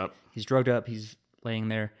drugged up. He's drugged up. He's laying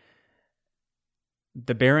there.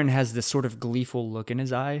 The Baron has this sort of gleeful look in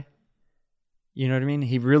his eye. You know what I mean?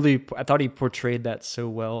 I thought he portrayed that so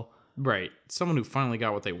well. Right. Someone who finally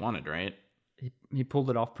got what they wanted, right? He pulled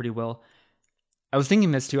it off pretty well. I was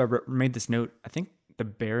thinking this too. I made this note. I think the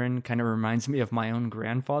Baron kind of reminds me of my own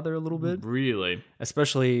grandfather a little bit. Really?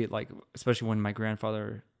 Especially when my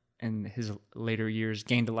grandfather in his later years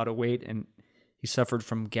gained a lot of weight, and he suffered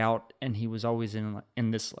from gout, and he was always in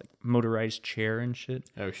this like motorized chair and shit.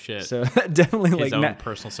 Oh shit! So definitely his own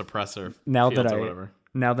personal suppressor. Now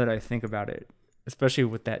that I think about it, especially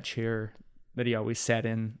with that chair that he always sat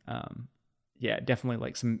in, definitely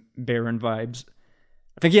like some Baron vibes.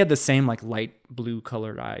 I think he had the same like light blue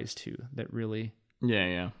colored eyes too. That really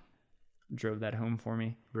drove that home for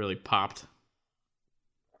me. Really popped.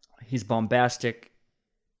 He's bombastic.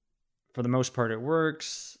 for the most part, it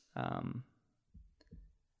works.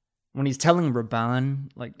 When he's telling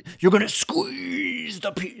Raban, like, you're going to squeeze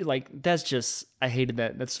the like, that's just, I hated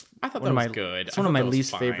that. I thought that was good. It's one of my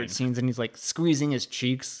least favorite scenes. And he's like squeezing his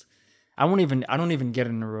cheeks. I don't even get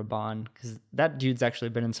into Raban because that dude's actually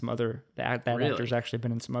been in some other, that actor's actually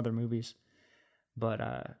been in some other movies. But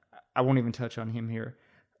I won't even touch on him here.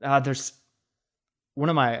 There's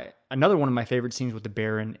another one of my favorite scenes with the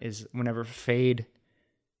Baron is whenever Feyd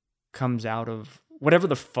comes out of whatever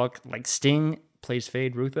the fuck, like Sting plays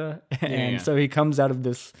Feyd Rautha, and so he comes out of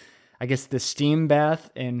this, I guess, the steam bath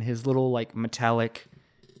in his little like metallic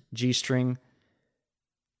G-string.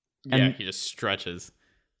 And he just stretches.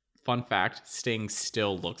 Fun fact, Sting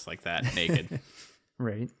still looks like that naked.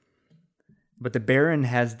 Right. But the Baron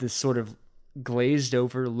has this sort of glazed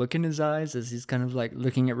over look in his eyes as he's kind of like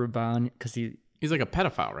looking at Raban because he's like a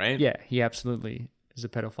pedophile, right? Yeah, he absolutely is a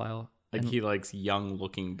pedophile. Like he likes young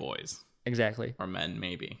looking boys. Exactly. Or men,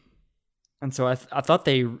 maybe. And so I thought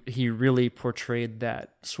he really portrayed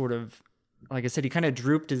that sort of, like I said, he kind of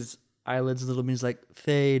drooped his eyelids a little bit. He's like,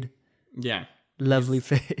 Feyd. Yeah. Lovely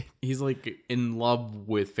Feyd. He's like in love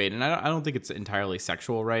with Feyd. And I don't think it's entirely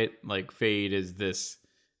sexual, right? Like Feyd is this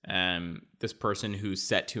person who's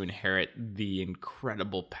set to inherit the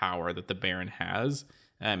incredible power that the Baron has,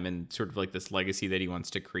 and sort of like this legacy that he wants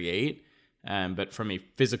to create. But from a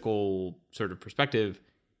physical sort of perspective,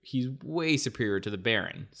 he's way superior to the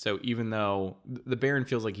Baron. So even though the Baron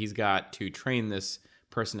feels like he's got to train this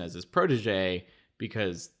person as his protege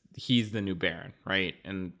because he's the new Baron, right?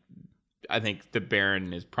 And I think the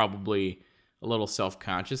Baron is probably a little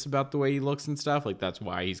self-conscious about the way he looks and stuff. Like that's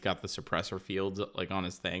why he's got the suppressor fields like on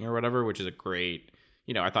his thing or whatever, which is a great,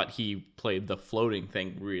 I thought he played the floating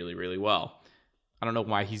thing really, really well. I don't know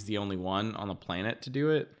why he's the only one on the planet to do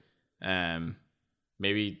it.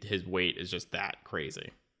 Maybe his weight is just that crazy.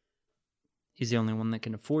 He's the only one that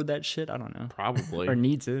can afford that shit. I don't know. Probably. Or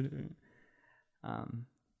needs it. But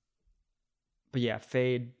yeah,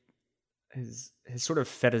 Feyd, his sort of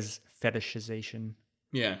fetishization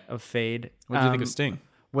of Feyd. What do you think of Sting?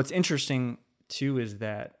 What's interesting, too, is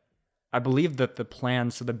that I believe that the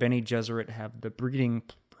plan, so the Bene Gesserit have the breeding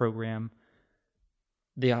program,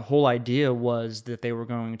 the whole idea was that they were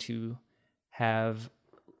going to have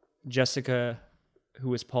Jessica, who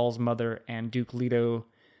was Paul's mother, and Duke Leto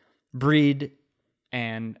breed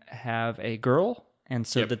and have a girl, and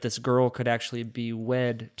so that this girl could actually be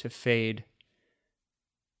wed to Feyd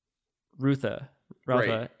Rautha,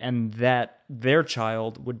 right. And that their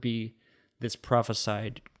child would be this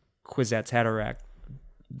prophesied Kwisatz Haderach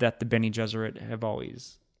that the Bene Gesserit have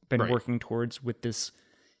always been working towards with this,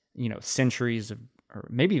 centuries of, or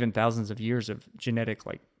maybe even thousands of years of genetic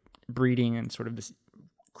like breeding and sort of this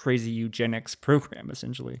crazy eugenics program,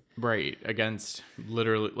 essentially. Right. Against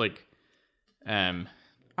literally like, I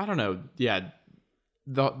don't know. Yeah.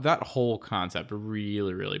 That whole concept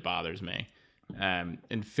really, really bothers me. And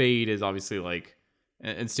Feyd is obviously like,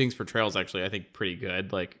 and Sting's portrayal is actually, I think, pretty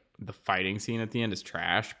good. Like the fighting scene at the end is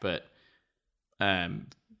trash, but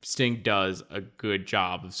Sting does a good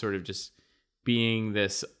job of sort of just being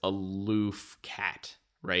this aloof cat,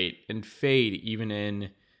 right? And Feyd, even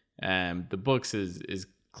in the books, is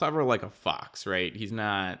clever like a fox, right? He's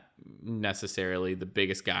not necessarily the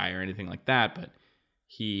biggest guy or anything like that, but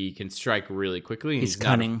he can strike really quickly. And he's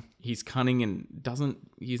cunning. He's cunning and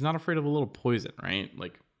he's not afraid of a little poison, right?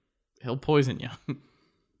 Like he'll poison you.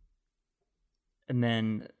 And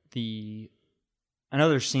then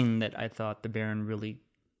another scene that I thought the Baron really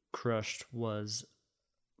crushed was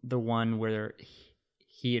the one where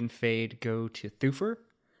he and Feyd go to Thufir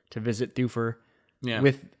to visit Thufir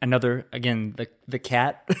with another, again, the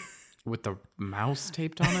cat. With the mouse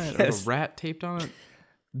taped on it? Or the rat taped on it?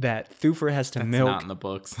 That Thufir has to That's milk. Not in the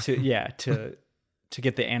books. to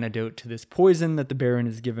get the antidote to this poison that the Baron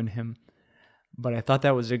has given him. But I thought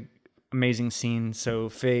that was an amazing scene. So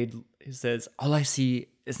Feyd says, all I see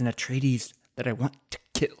is an Atreides that I want to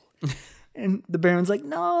kill. And the Baron's like,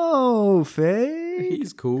 no, Feyd.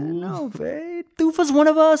 He's cool. No, Feyd. Thufir's one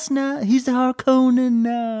of us now. He's the Harkonnen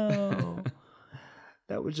now.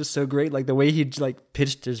 That was just so great. Like the way he like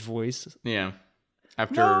pitched his voice. Yeah.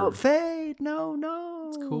 No, Feyd. No.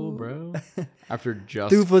 It's cool, bro. After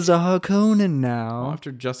just Thufir's a Harkonnen now. Well,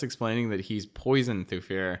 after just explaining that he's poisoned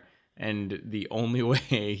Thufir, and the only way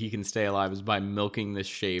he can stay alive is by milking this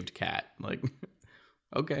shaved cat. Like,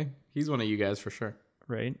 okay, he's one of you guys for sure.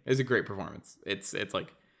 Right? It's a great performance. It's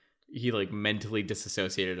like he like mentally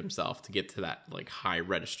disassociated himself to get to that like high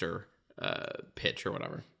register pitch or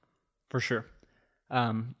whatever. For sure.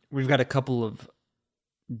 We've got a couple of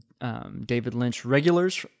David Lynch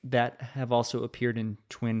regulars that have also appeared in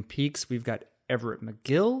Twin Peaks. We've got Everett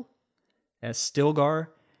McGill as Stilgar,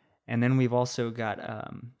 and then we've also got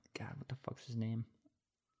God, what the fuck's his name?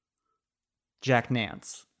 Jack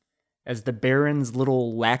Nance as the Baron's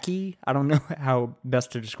little lackey. I don't know how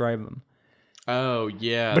best to describe him. Oh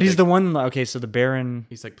yeah, but he's the one. Okay, so the Baron.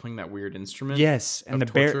 He's like playing that weird instrument. Yes, and the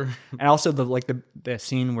Baron, and also the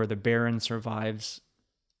scene where the Baron survives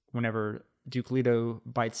whenever Duke Leto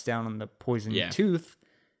bites down on the poisoned tooth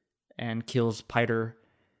and kills Piter.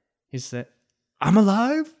 He said, "I'm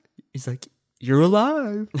alive." He's like, "You're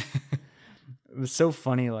alive." It was so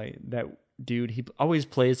funny, like that dude. He always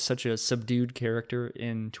plays such a subdued character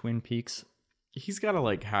in Twin Peaks. He's got to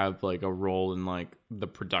like have like a role in like the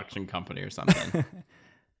production company or something.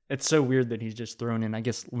 It's so weird that he's just thrown in. I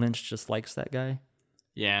guess Lynch just likes that guy.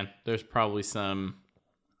 Yeah, there's probably some.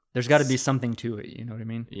 There's got to be something to it. You know what I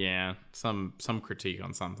mean? Yeah, some critique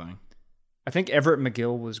on something. I think Everett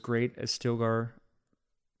McGill was great as Stilgar,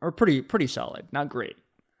 or pretty solid. Not great.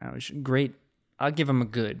 I was great. I'll give him a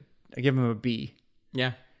good. I give him a B.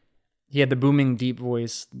 Yeah. He had the booming deep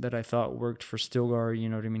voice that I thought worked for Stilgar. You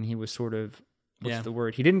know what I mean? He was sort of. What's the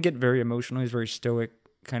word? He didn't get very emotional. He was very stoic,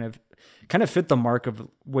 kind of fit the mark of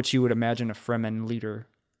what you would imagine a Fremen leader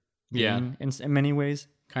being in many ways.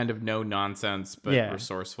 Kind of no nonsense, but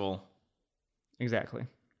resourceful. Exactly.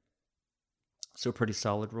 So pretty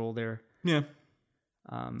solid role there. Yeah.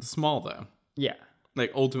 Small though. Yeah.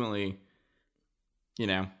 Like ultimately, you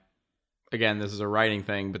know, again, this is a writing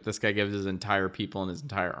thing, but this guy gives his entire people and his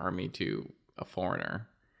entire army to a foreigner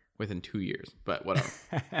within 2 years, but whatever.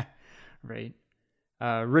 Right.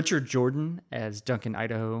 Richard Jordan as Duncan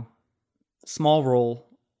Idaho. Small role.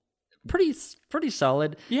 Pretty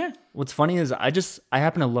solid. Yeah. What's funny is I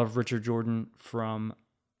happen to love Richard Jordan from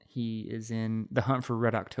he is in The Hunt for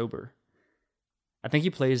Red October. I think he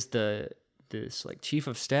plays this like chief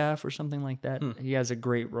of staff or something like that. He has a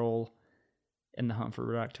great role in The Hunt for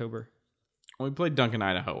Red October. Well, he played Duncan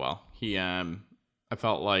Idaho well. He I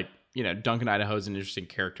felt like, you know, Duncan Idaho is an interesting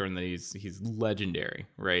character in that he's legendary,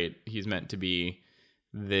 right? He's meant to be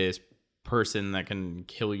this person that can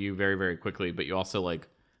kill you very, very quickly, but you also like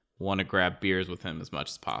want to grab beers with him as much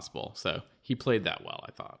as possible. So he played that well,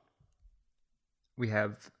 I thought. We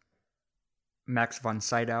have Max von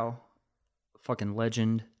Sydow, fucking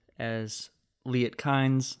legend, as Liet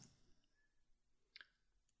Kynes.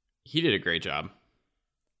 He did a great job.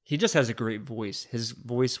 He just has a great voice. His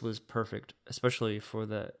voice was perfect, especially for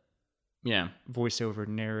the voiceover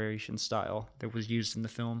narration style that was used in the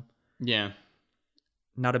film. Yeah.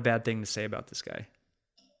 Not a bad thing to say about this guy.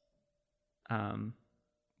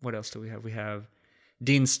 What else do we have? We have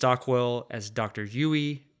Dean Stockwell as Dr.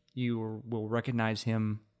 Yui. You will recognize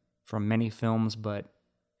him from many films, but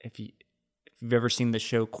if you've ever seen the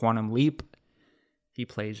show Quantum Leap, he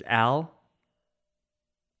plays Al.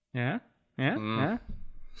 Yeah? No?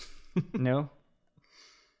 No.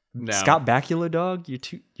 Scott Bakula, dog?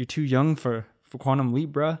 You're too young for Quantum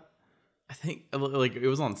Leap, bruh. I think like it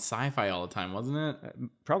was on Sci-Fi all the time, wasn't it?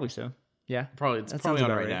 Probably so. Yeah. It's probably on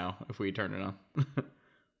right now if we turn it on.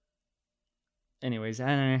 Anyways,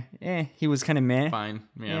 he was kind of meh. Fine.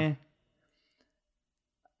 Yeah.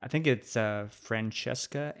 I think it's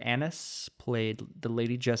Francesca Annis played the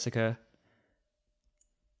Lady Jessica.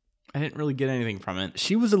 I didn't really get anything from it.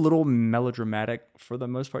 She was a little melodramatic for the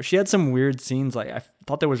most part. She had some weird scenes. Like I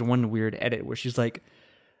thought there was one weird edit where she's like,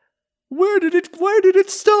 where did it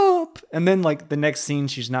stop? And then like the next scene,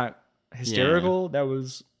 she's not hysterical. Yeah. That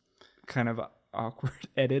was kind of an awkward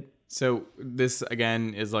edit. So this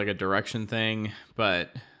again is like a direction thing,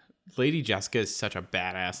 but Lady Jessica is such a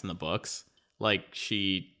badass in the books. Like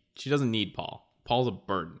she doesn't need Paul. Paul's a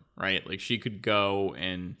burden, right? Like she could go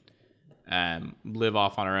and live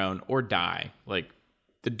off on her own or die. Like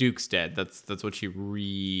the Duke's dead. That's what she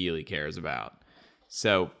really cares about.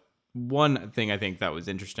 So one thing I think that was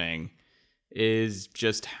interesting is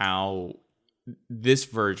just how this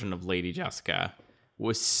version of Lady Jessica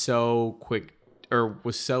was so quick or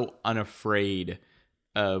was so unafraid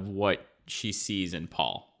of what she sees in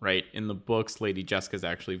Paul, right? In the books, Lady Jessica is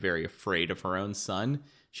actually very afraid of her own son.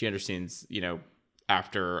 She understands, you know,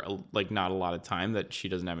 after like not a lot of time that she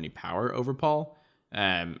doesn't have any power over Paul,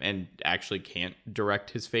 and actually can't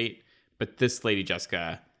direct his fate. But this Lady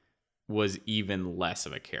Jessica was even less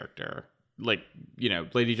of a character. Like, you know,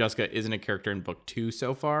 Lady Jessica isn't a character in book 2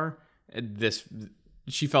 so far.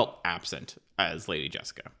 She felt absent as Lady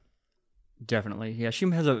Jessica. Definitely. Yeah, she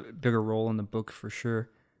has a bigger role in the book for sure.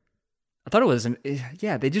 I thought it was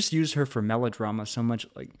they just used her for melodrama so much.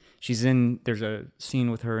 Like there's a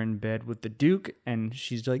scene with her in bed with the Duke, and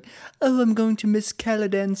she's like, "Oh, I'm going to miss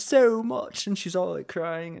Caladan so much," and she's all like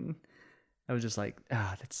crying, and I was just like,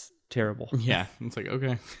 that's terrible. Yeah, it's like,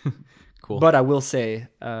 okay, cool. But I will say,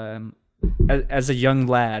 as a young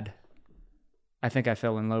lad, I think I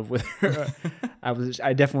fell in love with her.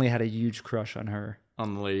 I definitely had a huge crush on her.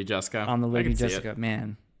 On the Lady Jessica. On the Lady Jessica,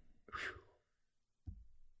 man.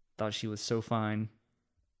 Thought she was so fine.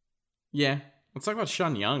 Yeah. Let's talk about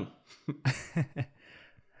Sean Young.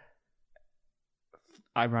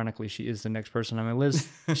 Ironically, she is the next person on my list.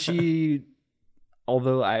 She,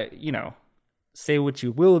 although say what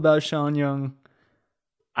you will about Sean Young,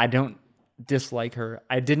 I don't dislike her.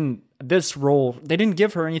 This role, they didn't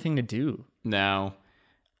give her anything to do. No.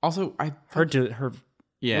 Also,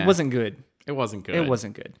 it wasn't good. It wasn't good. It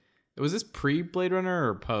wasn't good. Was this pre-Blade Runner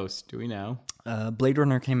or post? Do we know? Blade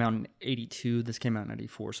Runner came out in 82. This came out in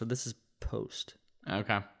 84. So this is post.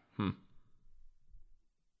 Okay.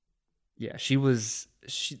 Yeah,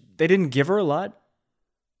 they didn't give her a lot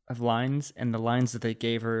of lines, and the lines that they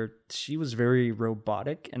gave her, she was very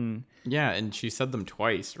robotic. And yeah, and she said them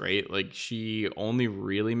twice, right? Like, she only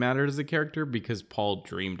really mattered as a character because Paul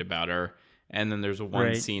dreamed about her. And then there's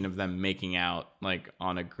one scene of them making out like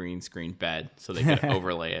on a green screen bed so they could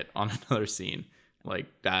overlay it on another scene. Like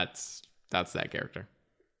that's that character.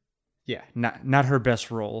 Yeah, not her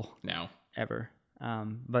best role. No. Ever.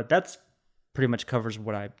 But that's pretty much covers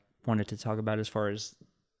what I wanted to talk about as far as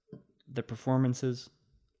the performances.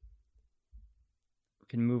 We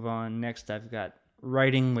can move on. Next, I've got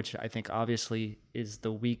writing, which I think obviously is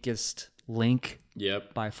the weakest link.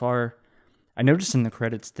 Yep. By far. I noticed in the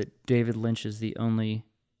credits that David Lynch is the only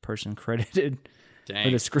person credited for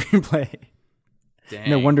the screenplay. Dang.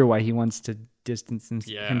 No wonder why he wants to distance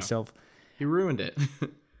himself. He ruined it.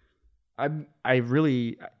 I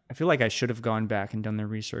feel like I should have gone back and done the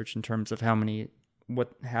research in terms of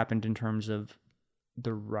what happened in terms of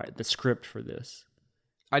the script for this.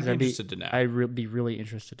 I'd be interested to know. I'd be really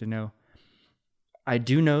interested to know. I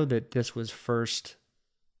do know that this was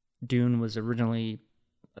Dune was originally,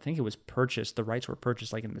 I think it was purchased, the rights were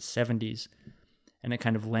purchased like in the 70s, and it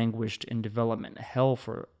kind of languished in development hell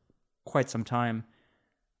for quite some time.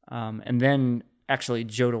 And then actually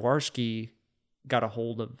Joe Dworsky got a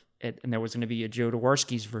hold of it, and there was going to be a Joe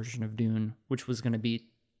Dworsky's version of Dune, which was going to be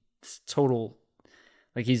total,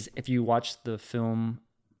 like if you watch the film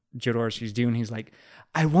Joe Dworsky's Dune, he's like,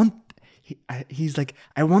 I want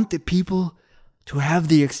the people to have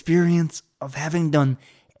the experience of having done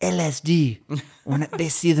LSD when they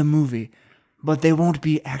see the movie, but they won't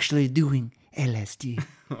be actually doing LSD.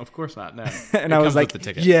 Of course not, no. And I was like,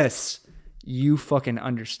 yes, you fucking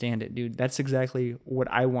understand it, dude. That's exactly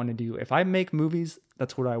what I want to do. If I make movies,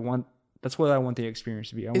 that's what I want. That's what I want the experience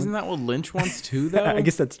to be. Isn't that what Lynch wants too, though? I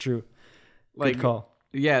guess that's true. Like, good call.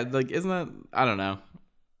 Yeah, like, isn't that, I don't know.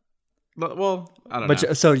 Well, I don't know.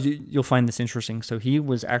 But so you'll find this interesting. So he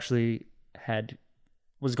was actually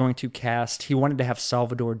was going to cast, he wanted to have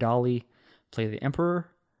Salvador Dali play the Emperor.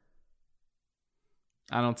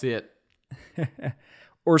 I don't see it.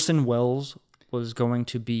 Orson Welles was going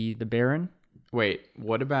to be the Baron. Wait,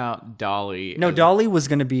 what about Dali? No, Dali was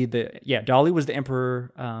going to be Dali was the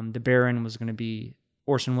Emperor. The Baron was going to be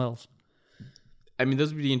Orson Welles. I mean,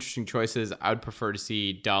 those would be interesting choices. I would prefer to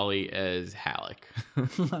see Dali as Halleck.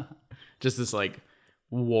 Just this like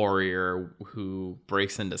warrior who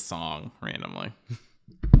breaks into song randomly.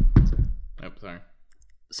 Oh, sorry.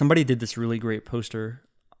 Somebody did this really great poster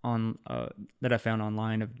on that I found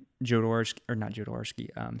online of Dali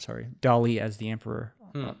as the Emperor.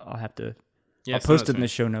 I'll have to. Yeah, I'll post it in the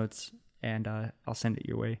show notes, and I'll send it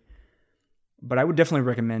your way. But I would definitely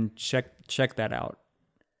recommend check that out.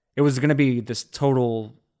 It was going to be this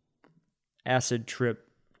total acid trip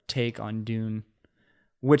take on Dune,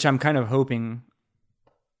 which I'm kind of hoping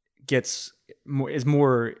is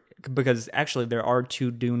more, because actually there are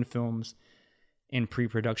 2 Dune films in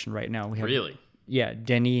pre-production right now. Really? Yeah,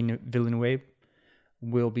 Denis Villeneuve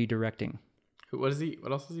will be directing. What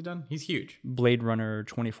else has he done? He's huge. Blade Runner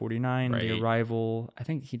 2049, right. The Arrival. I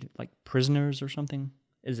think he did like Prisoners or something.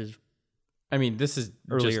 This is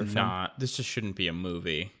just not. This just shouldn't be a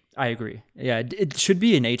movie. I agree. Yeah, it should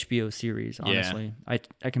be an HBO series. Honestly, yeah.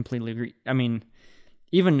 I completely agree. I mean,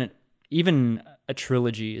 even a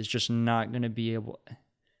trilogy is just not going to be able.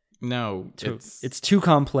 No, it's too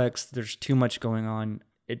complex. There's too much going on.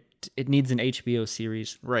 It needs an HBO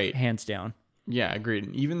series, right? Hands down. Yeah,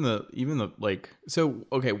 agreed. Even the like. So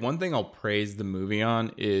okay, one thing I'll praise the movie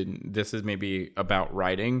on, this is maybe about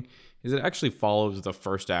writing, is it actually follows the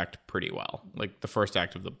first act pretty well, like the first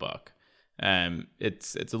act of the book.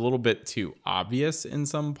 It's a little bit too obvious in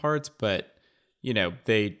some parts, but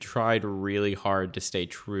they tried really hard to stay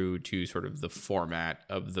true to sort of the format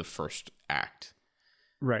of the first act.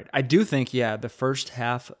 Right. I do think, the first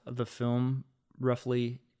half of the film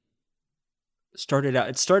roughly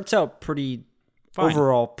it starts out pretty fine.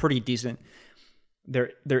 Overall pretty decent.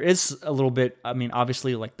 There is a little bit, I mean,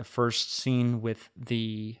 obviously, like the first scene with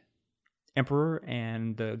the Emperor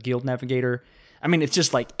and the Guild Navigator. I mean, it's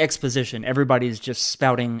just like exposition. Everybody's just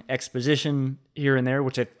spouting exposition here and there,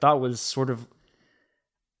 which I thought was sort of,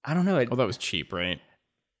 I don't know. That was cheap, right?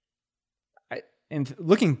 And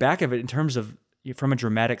looking back at it in terms of, from a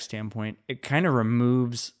dramatic standpoint, it kind of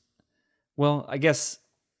removes, well, I guess.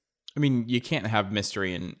 I mean, you can't have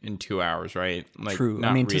mystery in 2 hours, right? Like, true.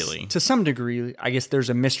 Not I mean, really. To some degree, I guess there's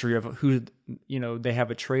a mystery of who, they have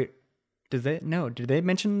a trait. Did they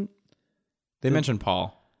mention? They mentioned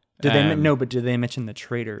Paul. Did they mention the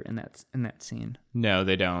traitor in that scene? No,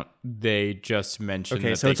 they don't. They just mentioned.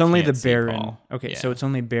 Okay, so it's only the Baron. Okay, so it's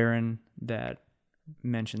only Baron that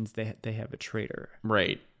mentions they have a traitor.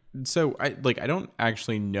 Right. So I don't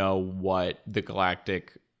actually know what the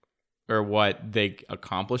Galactic or what they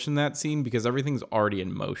accomplish in that scene because everything's already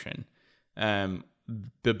in motion.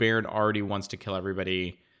 The Baron already wants to kill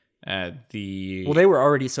everybody. They were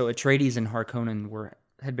already, so Atreides and Harkonnen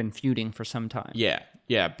had been feuding for some time. Yeah,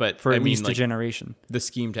 but for at least a generation. The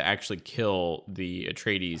scheme to actually kill the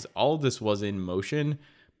Atreides, all of this was in motion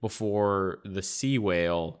before the sea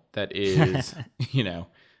whale that is,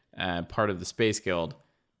 part of the Space Guild.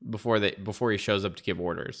 Before he shows up to give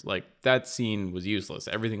orders. Like, that scene was useless.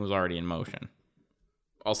 Everything was already in motion.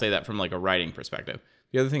 I'll say that from like a writing perspective.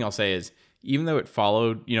 The other thing I'll say is, even though it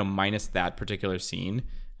followed, minus that particular scene,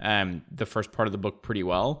 the first part of the book pretty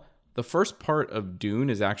well, the first part of Dune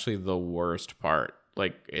is actually the worst part.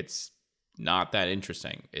 Like, it's not that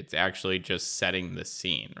interesting. It's actually just setting the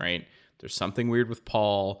scene, right? There's something weird with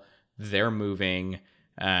Paul. They're moving.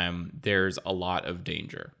 There's a lot of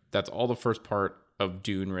danger. That's all the first part of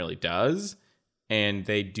Dune really does, and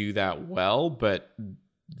they do that well, but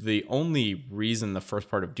the only reason the first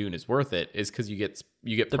part of Dune is worth it is because you get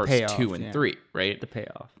parts payoff, 2 and 3, right? The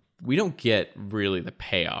payoff. We don't get really the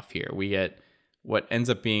payoff here. We get what ends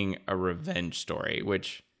up being a revenge story,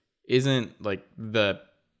 which isn't like the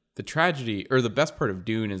tragedy, or the best part of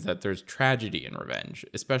Dune is that there's tragedy in revenge,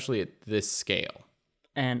 especially at this scale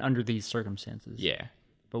and under these circumstances. Yeah,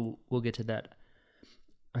 but we'll get to that.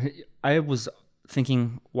 I was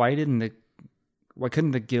thinking, why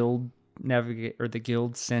couldn't the guild navigate, or the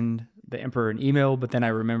guild send the Emperor an email? But then I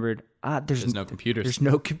remembered, there's no computers. There's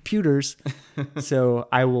no computers, so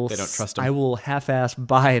I will. They don't trust him. I will half-ass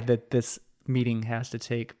buy that this meeting has to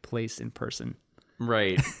take place in person.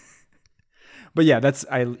 Right. But yeah,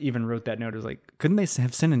 I even wrote that note. I was like, couldn't they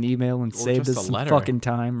have sent an email and saved us some fucking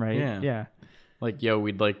time, right? Yeah. Like, yo,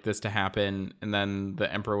 we'd like this to happen, and then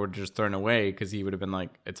the Emperor would have just thrown away because he would have been like,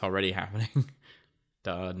 it's already happening.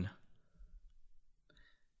 Done.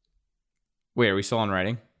 Wait, are we still on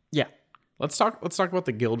writing? Yeah. Let's talk about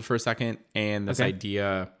the guild for a second and this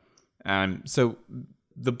idea. So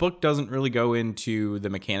the book doesn't really go into the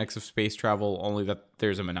mechanics of space travel, only that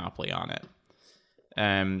there's a monopoly on it.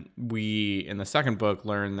 We, in the second book,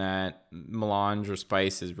 learn that melange or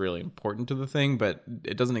spice is really important to the thing, but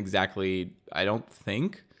it doesn't exactly, I don't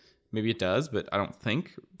think, maybe it does, but I don't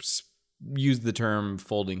think, use the term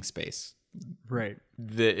folding space. Right.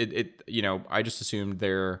 I just assumed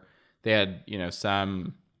they had,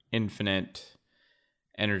 some infinite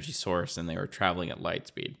energy source and they were traveling at light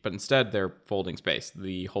speed, but instead they're folding space.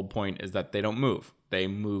 The whole point is that they don't move. They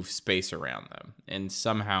move space around them, and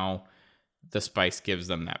somehow the spice gives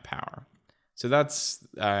them that power. So that's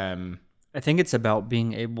I think it's about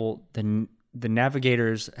being able, the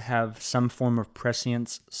navigators have some form of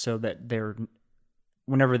prescience, so that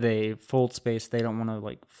whenever they fold space, they don't want to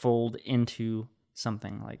like fold into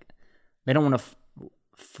something. Like, they don't want to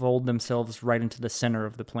fold themselves right into the center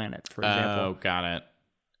of the planet, for example. Oh, got it.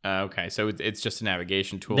 Okay, so it's just a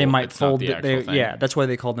navigation tool. They might it's fold the actual thing. Yeah, that's why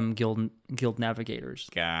they call them guild navigators.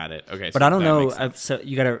 Got it. Okay, but I don't know. So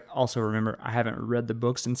you got to also remember, I haven't read the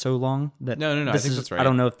books in so long that no. I think that's right. I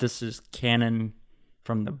don't know if this is canon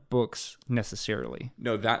from the books necessarily.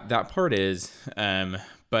 No, that part is,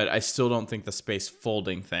 but I still don't think the space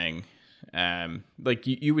folding thing. Like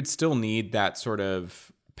you would still need that sort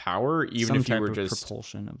of power, even some if you type were of just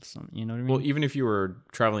propulsion of some, you know what I mean? Well, even if you were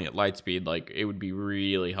traveling at light speed, like, it would be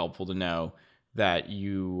really helpful to know that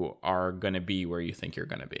you are going to be where you think you're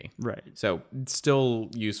going to be. Right. So it's still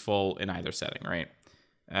useful in either setting, right?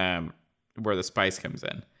 Where the spice comes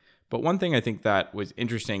in. But one thing I think that was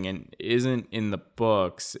interesting and isn't in the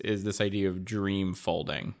books is this idea of dream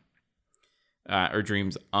folding, or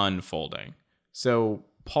dreams unfolding. So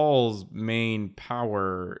Paul's main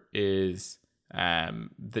power is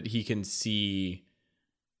that he can see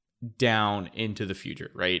down into the future,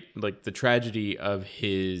 right? Like the tragedy of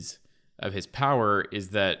his power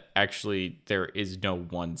is that actually there is no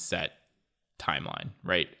one set timeline,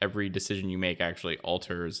 right? Every decision you make actually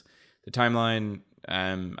alters the timeline.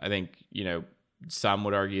 I think, some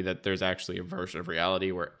would argue that there's actually a version of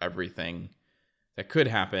reality where everything that could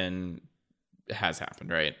happen has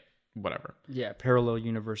happened, right? Whatever. Yeah, parallel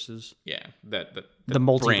universes. Yeah, that the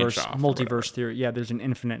multiverse theory. Yeah, there's an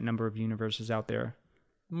infinite number of universes out there.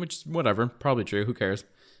 Which, whatever, probably true. Who cares?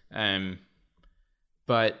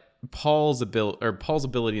 But Paul's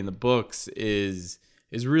ability in the books is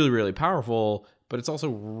really, really powerful. But it's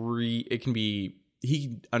also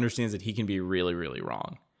he understands that he can be really, really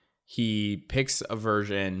wrong. He picks a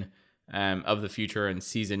version of the future and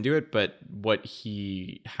sees into it. But what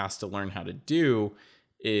he has to learn how to do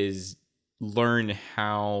is learn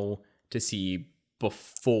how to see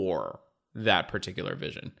before that particular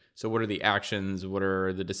vision. So what are the actions? What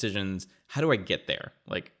are the decisions? How do I get there?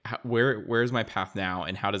 Like, where's my path now?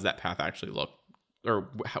 And how does that path actually look? Or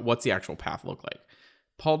what's the actual path look like?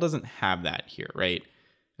 Paul doesn't have that here, right?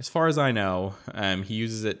 As far as I know, he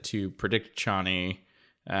uses it to predict Sean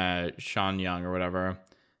Young or whatever.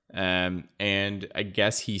 And I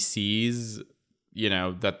guess he sees,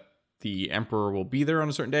 that the emperor will be there on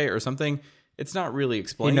a certain day or something. It's not really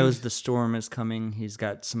explained. He knows the storm is coming. He's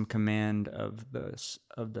got some command of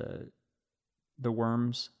the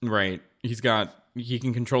worms. Right. He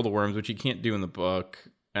can control the worms, which he can't do in the book.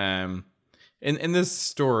 In this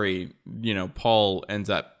story, Paul ends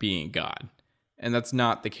up being God. And that's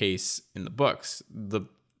not the case in the books. The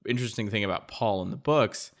interesting thing about Paul in the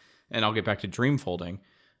books, and I'll get back to dream folding,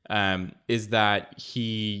 is that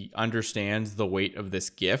he understands the weight of this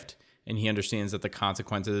gift, and he understands that the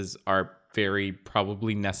consequences are very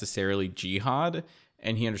probably necessarily jihad,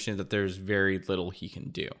 and he understands that there's very little he can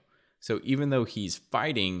do. So even though he's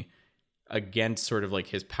fighting against sort of like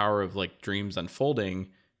his power of like dreams unfolding,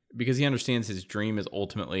 because he understands his dream is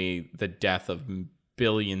ultimately the death of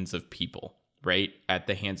billions of people, right? At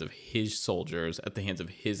the hands of his soldiers, at the hands of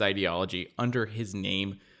his ideology, under his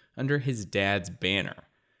name, under his dad's banner.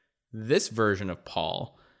 This version of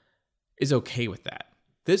Paul is okay with that.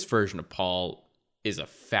 This version of Paul is a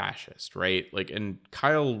fascist, right? Like, and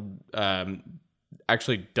Kyle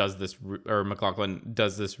actually does this, or MacLachlan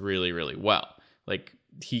does this really, really well. Like,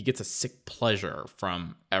 he gets a sick pleasure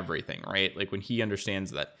from everything, right? Like, when he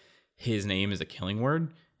understands that his name is a killing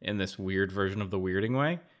word in this weird version of the weirding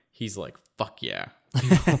way, he's like, fuck yeah.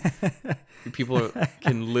 People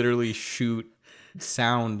can literally shoot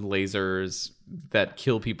sound lasers that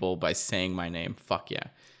kill people by saying my name. Fuck yeah.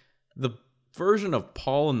 The version of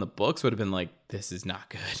Paul in the books would have been like, this is not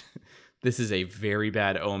good. This is a very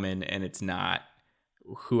bad omen, and it's not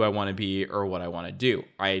who I want to be or what I want to do.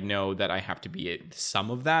 I know that I have to be some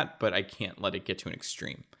of that, but I can't let it get to an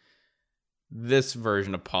extreme. This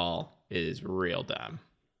version of Paul is real dumb.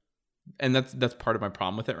 And that's part of my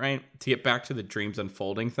problem with it, right? To get back to the dreams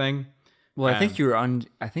unfolding thing. Well, I think you're on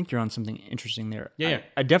something interesting there. Yeah.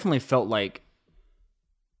 I definitely felt like,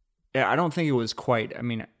 I don't think it was quite,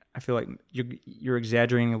 I feel like you're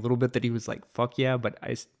exaggerating a little bit that he was like, fuck yeah, but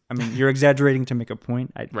I mean, you're exaggerating to make a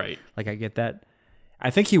point. Right. Like, I get that. I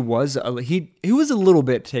think he was a little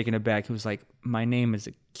bit taken aback. He was like, my name is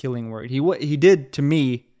a killing word. He did, to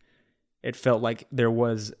me, it felt like there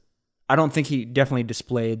was, I don't think he definitely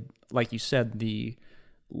displayed, like you said, the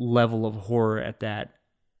level of horror at that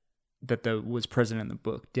was present in the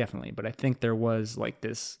book, definitely. But I think there was like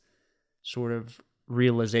this sort of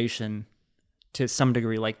realization to some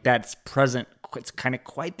degree, like that's present. It's kind of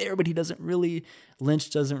quite there, but Lynch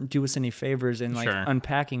doesn't do us any favors in like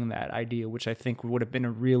unpacking that idea, which I think would have been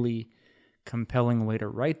a really compelling way to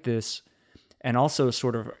write this. And also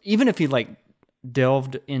sort of, even if he like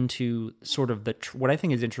delved into sort of what I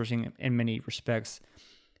think is interesting in many respects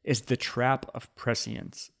is the trap of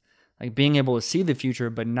prescience. Like being able to see the future,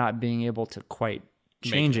 but not being able to quite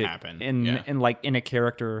change it happen. And like in a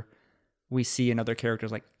character we see in other characters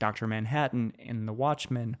like Dr. Manhattan in The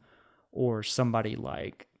Watchmen, or somebody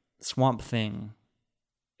like Swamp Thing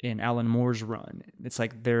in Alan Moore's run. It's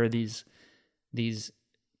like there are these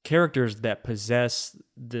characters that possess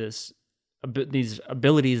these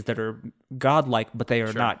abilities that are godlike, but they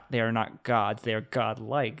are not. They are not gods. They are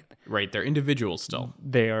godlike. Right. They're individuals still.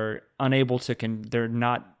 They are unable to. They're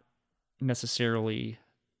not necessarily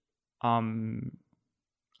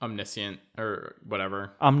omniscient or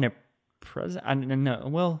whatever. Omnipresent. I don't know.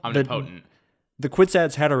 Well, omnipotent. The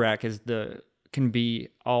Kwisatz Haderach can be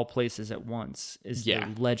all places at once. Is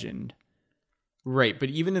the legend. Right, but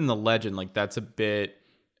even in the legend, like that's a bit,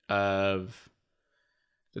 he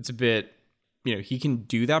can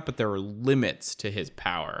do that, but there are limits to his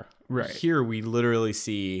power. Right. Here we literally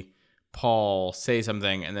see Paul say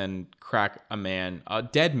something and then crack a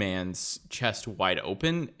dead man's chest wide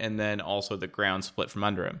open, and then also the ground split from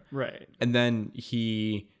under him. Right. And then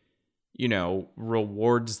he,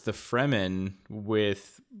 rewards the Fremen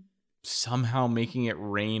with somehow making it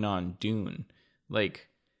rain on Dune. Like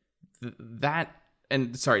that.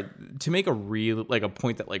 And sorry, to make a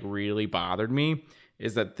point that like really bothered me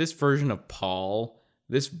is that this version of Paul,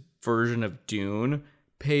 this version of Dune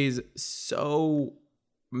pays so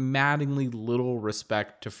maddeningly little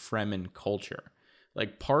respect to Fremen culture.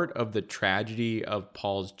 Like part of the tragedy of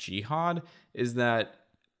Paul's jihad is that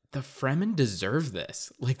the Fremen deserve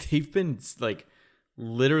this. Like they've been like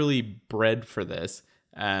literally bred for this.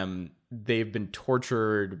 They've been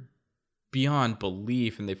tortured beyond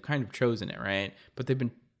belief, and they've kind of chosen it, right? But they've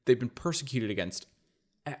been persecuted against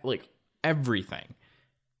like everything.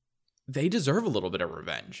 They deserve a little bit of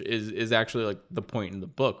revenge. Is actually like the point in the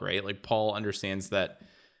book, right? Like Paul understands that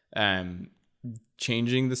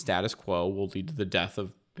changing the status quo will lead to the death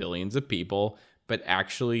of billions of people, but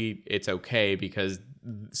actually it's okay because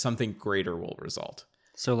something greater will result.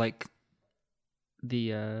 So like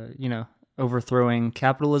the overthrowing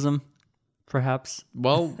capitalism, perhaps.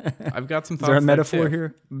 Well, I've got some thoughts. Is there a metaphor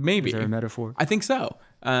here? Maybe. Is there a metaphor? I think so.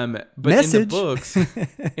 But Message. in the books,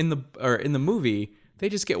 in the movie, they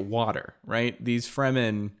just get water, right? These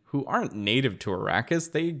Fremen who aren't native to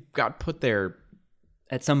Arrakis, they got put there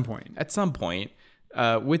at some point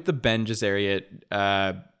with the Bene Gesserit,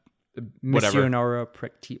 Missionara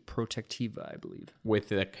Protectiva, I believe, with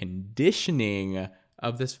the conditioning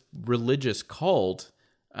of this religious cult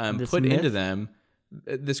put myth? into them,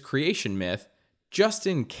 this creation myth, just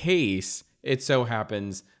in case it so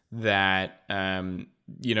happens that a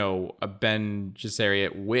Bene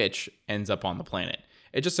Gesserit witch ends up on the planet.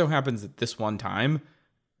 It just so happens that this one time,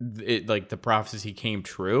 the prophecy came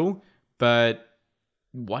true, but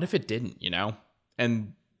what if it didn't?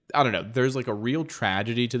 And I don't know. There's like a real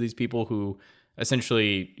tragedy to these people who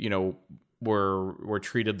essentially, were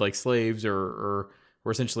treated like slaves or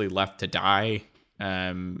were essentially left to die.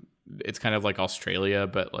 It's kind of like Australia,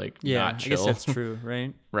 but like not chill. I guess that's true,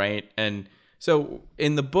 right? Right. And so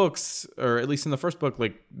in the books, or at least in the first book,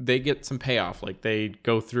 like they get some payoff. Like they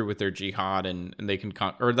go through with their jihad and they can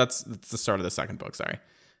or that's the start of the second book. Sorry.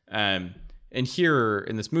 And here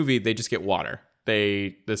in this movie, they just get water.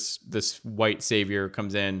 This white savior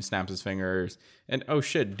comes in, snaps his fingers, and oh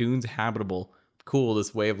shit, Dune's habitable. Cool.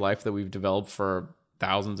 This way of life that we've developed for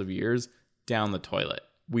thousands of years, down the toilet.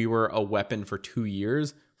 We were a weapon for 2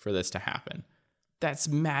 years for this to happen. That's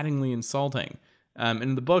maddeningly insulting.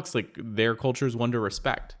 In the books, like their culture is one to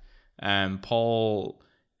respect. Paul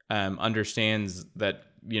understands that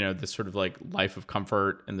this sort of like life of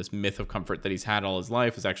comfort and this myth of comfort that he's had all his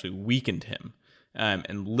life has actually weakened him.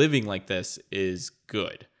 And living like this is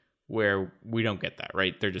good, where we don't get that,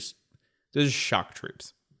 right? They're just shock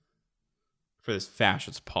troops for this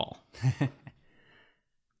fascist Paul.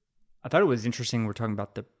 I thought it was interesting. We're talking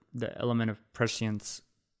about the element of prescience.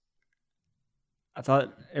 I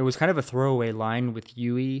thought it was kind of a throwaway line with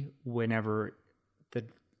Yui whenever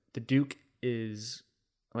the Duke is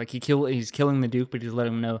like he's killing the Duke, but he's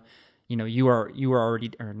letting him know, you are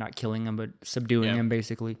already, or not killing him, but subduing him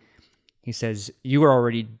basically. He says,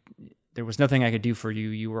 there was nothing I could do for you.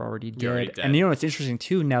 You were already dead. And what's interesting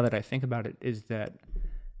too, now that I think about it, is that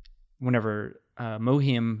whenever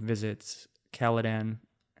Mohim visits Caladan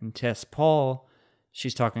and tests Paul,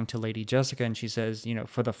 she's talking to Lady Jessica and she says,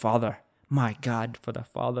 for the Father, my God, for the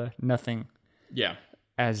Father, nothing. Yeah.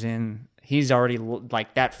 As in, he's already,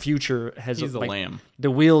 like, that future has... He's the lamb.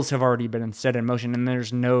 The wheels have already been set in motion, and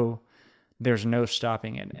there's no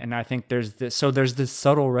stopping it. And I think there's this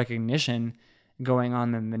subtle recognition going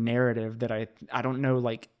on in the narrative that I don't know,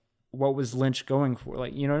 like, what was Lynch going for?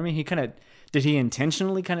 Like, you know what I mean? Did he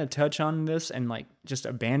intentionally kind of touch on this and, like, just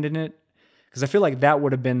abandon it? Because I feel like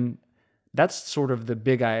that's sort of the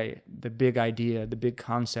big idea, the big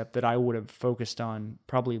concept that I would have focused on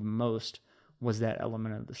probably most, was that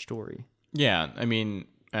element of the story. Yeah, I mean,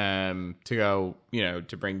 to go,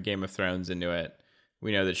 to bring Game of Thrones into it,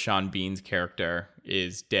 we know that Sean Bean's character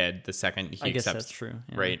is dead the second he accepts. That's true.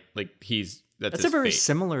 Yeah. Right? Like that's a very fate.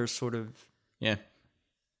 similar sort of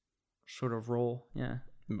sort of role. Yeah.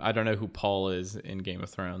 I don't know who Paul is in Game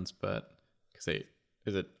of Thrones, but because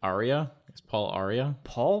Is it Arya? Is Paul Arya?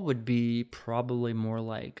 Paul would be probably more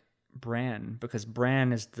like Bran, because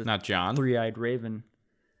Bran is the Not John? three-eyed raven.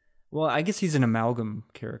 Well, I guess he's an amalgam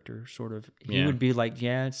character, sort of. He would be like,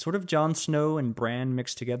 sort of Jon Snow and Bran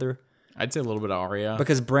mixed together. I'd say a little bit of Arya.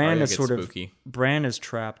 Because Bran Arya is sort spooky. of... Bran is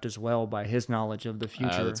trapped as well by his knowledge of the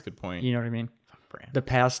future. That's a good point. You know what I mean? Fuck Bran. The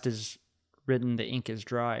past is written, the ink is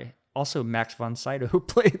dry. Also, Max von Sydow, who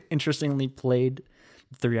interestingly played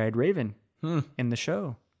the Three-Eyed Raven in the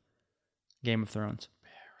show Game of Thrones.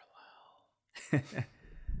 Parallel.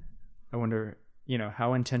 I wonder,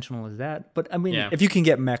 how intentional is that? But I mean, if you can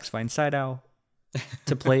get Max von Sydow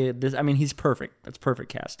to play this, I mean, he's perfect. That's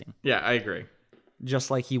perfect casting. Yeah, I agree. Just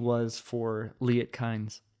like he was for Liet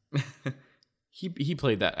Kynes. He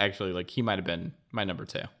played that actually. Like, he might have been my number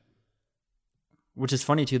 2. Which is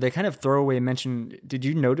funny too. They kind of throwaway mention. Did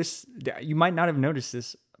you notice? You might not have noticed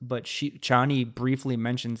this, but Chani briefly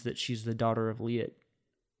mentions that she's the daughter of Liet.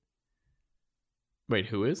 Wait,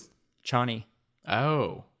 who is? Chani.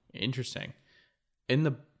 Oh, interesting. In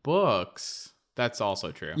the books, that's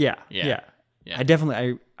also true. Yeah.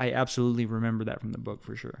 I absolutely remember that from the book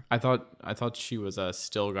for sure. I thought she was a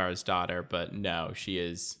Stilgar's daughter, but no, she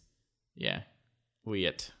is.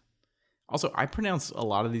 Liet. Also, I pronounce a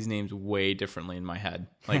lot of these names way differently in my head.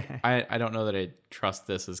 Like, I don't know that I trust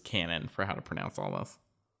this as canon for how to pronounce all this.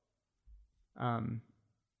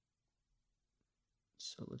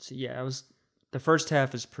 So let's see. Yeah, the first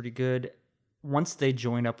half is pretty good. Once they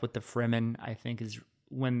join up with the Fremen, I think is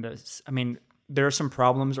when there are some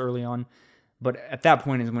problems early on, but at that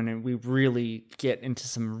point is when we really get into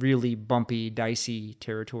some really bumpy, dicey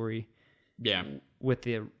territory. Yeah. With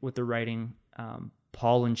the writing.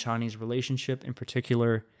 Paul and Chani's relationship in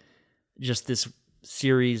particular, just this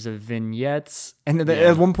series of vignettes. And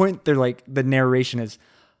at one point, they're like, the narration is,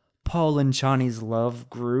 Paul and Chani's love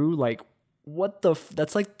grew. Like, what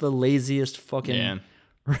that's like the laziest fucking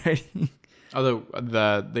writing. Although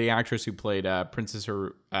the actress who played Princess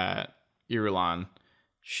Irulan,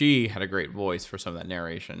 she had a great voice for some of that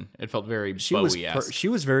narration. It felt very Bowie-esque. She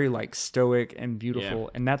was very like stoic and beautiful,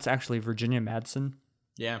 and that's actually Virginia Madsen.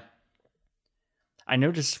 Yeah. I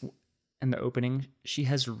noticed in the opening, she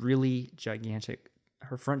has really gigantic...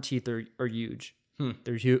 Her front teeth are huge.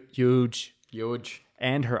 They're huge. Huge.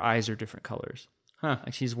 And her eyes are different colors. Huh.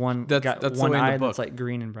 Like she's got one eye that's like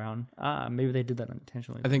green and brown. Maybe they did that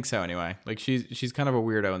intentionally. I think so anyway. Like she's kind of a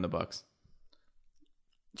weirdo in the books.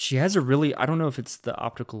 She has a really... I don't know if it's the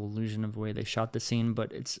optical illusion of the way they shot the scene,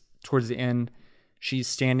 but it's towards the end. She's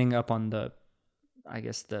standing up on the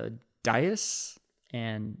dais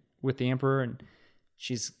and with the Emperor, and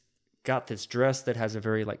she's got this dress that has a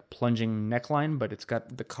very like plunging neckline, but it's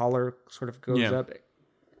got the collar sort of goes up,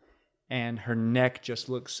 and her neck just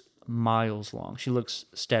looks miles long. She looks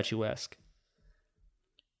statuesque.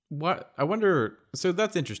 What I wonder. So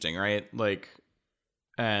that's interesting, right? Like,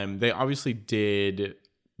 they obviously did.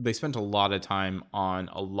 They spent a lot of time on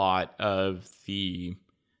a lot of the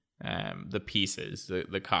pieces,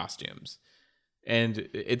 the costumes, and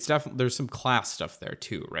it's definitely there's some class stuff there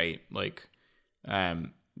too, right? Like,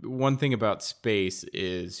 one thing about space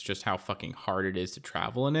is just how fucking hard it is to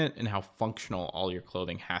travel in it and how functional all your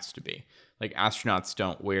clothing has to be. Like, astronauts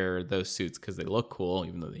don't wear those suits because they look cool,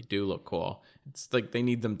 even though they do look cool. It's like they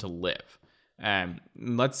need them to live.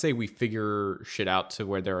 Let's say we figure shit out to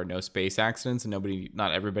where there are no space accidents and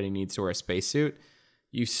not everybody needs to wear a spacesuit.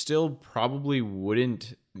 You still probably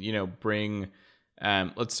wouldn't, bring.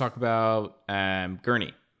 Let's talk about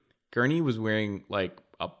Gurney. Gurney was wearing like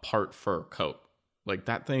a part fur coat. Like,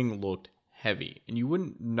 that thing looked heavy, and you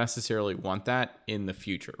wouldn't necessarily want that in the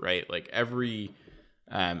future, right? Like, every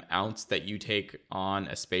ounce that you take on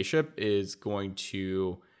a spaceship is going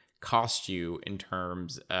to cost you in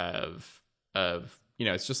terms of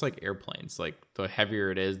it's just like airplanes. Like, the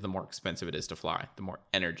heavier it is, the more expensive it is to fly, the more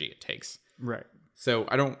energy it takes. Right. So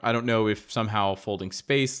I don't know if somehow folding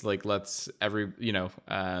space like lets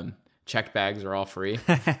checked bags are all free.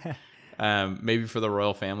 Maybe for the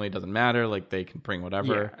royal family it doesn't matter. Like, they can bring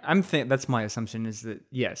whatever. Yeah, that's my assumption is that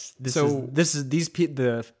yes,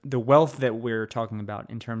 the wealth that we're talking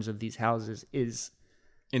about in terms of these houses is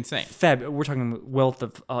insane. We're talking wealth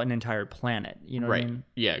of an entire planet. You know what I mean?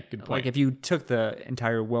 Yeah, good point. Like, if you took the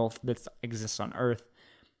entire wealth that exists on Earth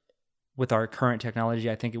with our current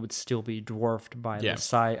technology, I think it would still be dwarfed by the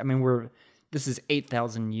size. I mean, this is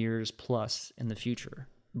 8,000 years plus in the future.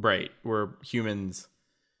 Right, where humans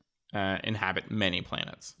inhabit many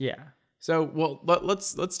planets. Yeah. So, well,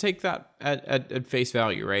 let's take that at face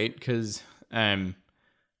value, right? Because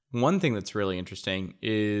one thing that's really interesting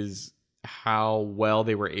is how well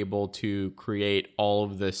they were able to create all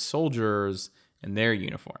of the soldiers and their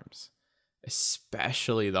uniforms,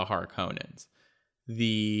 especially the Harkonnens.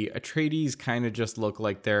 The Atreides kind of just look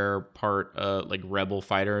like they're part like rebel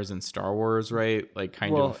fighters in Star Wars, right? Like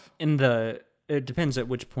it depends at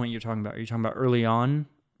which point you're talking about. Are you talking about early on?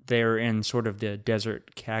 They're in sort of the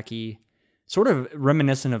desert khaki, sort of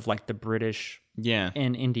reminiscent of like the British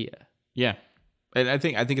in India. Yeah. And I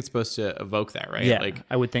think it's supposed to evoke that, right? Yeah, like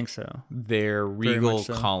I would think so. They're regal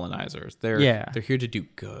colonizers. They're here to do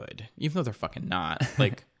good, even though they're fucking not.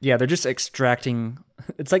 Like yeah, they're just extracting.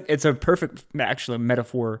 It's a perfect actually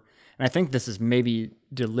metaphor, and I think this is maybe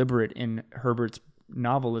deliberate in Herbert's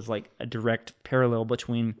novel. Is like a direct parallel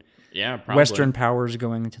between Western powers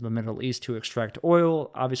going to the Middle East to extract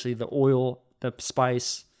oil. Obviously, the oil, the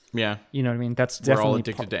spice. Yeah, you know what I mean. That's we're definitely all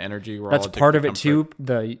addicted to energy. That's part of it too.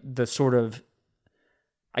 The sort of,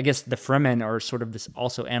 I guess the Fremen are sort of this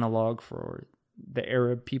also analog for the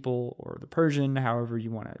Arab people or the Persian, however you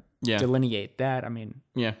want to delineate that. I mean,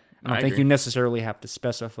 I don't think you necessarily have to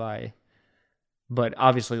specify, but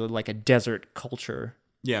obviously like a desert culture.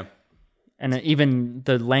 Yeah. And even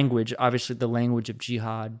the language, obviously the language of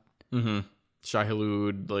jihad. Mm-hmm.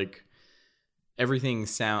 Shahilud, like everything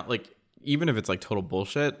sound like, even if it's like total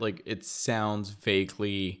bullshit, like it sounds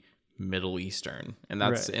vaguely Middle Eastern, and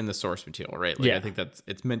that's in the source material, right? Like I think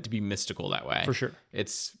it's meant to be mystical that way. For sure.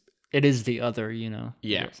 It is the other, you know.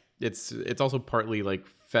 Yeah. It's also partly like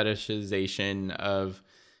fetishization of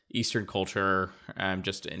Eastern culture,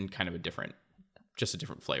 just in kind of a different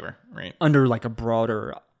flavor, right? Under like a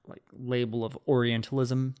broader like label of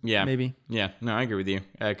Orientalism, maybe. Yeah. No, I agree with you.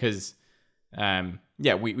 Because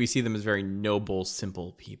we see them as very noble,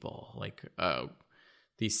 simple people. Like,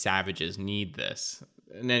 these savages need this.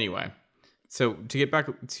 And anyway, so to get back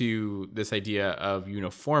to this idea of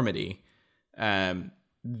uniformity, the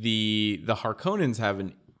Harkonnens have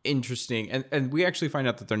an interesting, and we actually find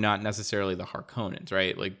out that they're not necessarily the Harkonnens,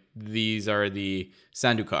 right? Like these are the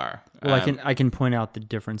Sandukar. Well, I can point out the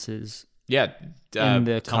differences. Yeah, in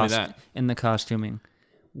the costuming,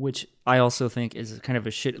 which I also think is kind of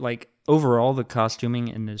a shit. Like overall, the costuming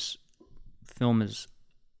in this film is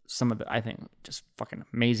some of the, I think, just fucking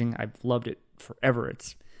amazing. I've loved it forever.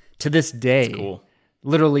 It's to this day, it's cool.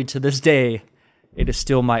 Literally to this day, it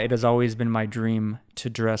has always been my dream to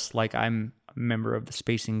dress like I'm a member of the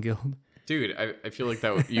Spacing Guild. Dude, I feel like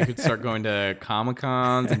that you could start going to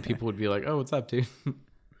Comic-Cons and people would be like, "Oh, what's up, dude?"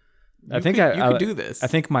 I think you could do this. I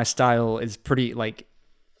think my style is pretty like,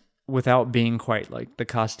 without being quite like the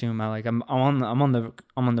costume. I'm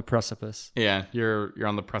on the precipice. Yeah, you're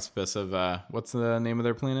on the precipice of what's the name of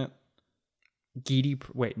their planet?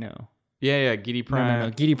 Wait, no. Yeah, Giedi Prime.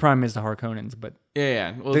 No. Giedi Prime is the Harkonnens, but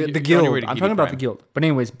yeah. Well, the guild. I'm talking about the guild. But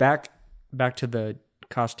anyways, back to the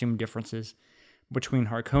costume differences between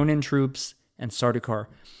Harkonnen troops and Sardaukar.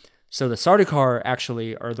 So the Sardaukar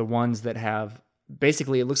actually are the ones that have,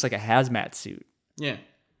 basically it looks like a hazmat suit. Yeah.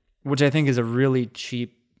 Which I think is a really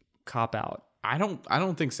cheap cop out. I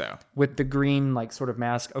don't think so. With the green like sort of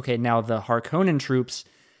mask. Okay, now the Harkonnen troops,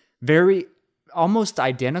 very almost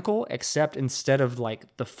identical, except instead of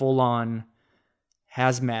like the full on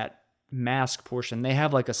hazmat mask portion, they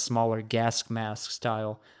have like a smaller gas mask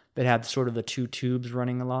style that had sort of the two tubes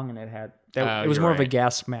running along, and it was more of a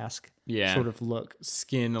gas mask sort of look.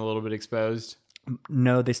 Skin a little bit exposed.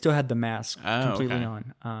 No, they still had the mask completely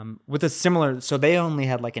on. With a similar, so they only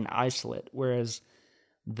had like an eye slit, whereas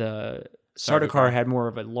the Sardaukar had more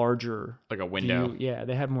of a larger, like a window. view. Yeah,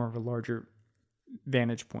 they had more of a larger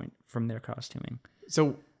vantage point from their costuming.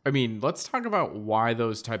 So, I mean, let's talk about why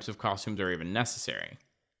those types of costumes are even necessary.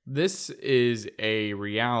 This is a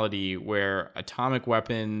reality where atomic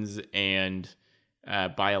weapons and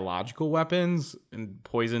biological weapons, and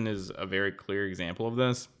poison is a very clear example of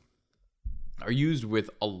this, are used with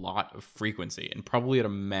a lot of frequency and probably at a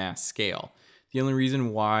mass scale. The only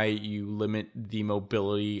reason why you limit the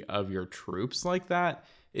mobility of your troops like that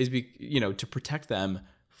is to protect them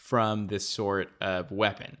from this sort of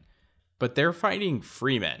weapon. But they're fighting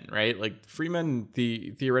freemen, right? Like freemen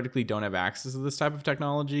theoretically don't have access to this type of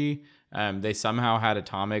technology. They somehow had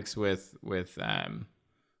atomics with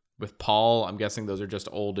Paul. I'm guessing those are just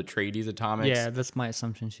old Atreides atomics. Yeah, that's my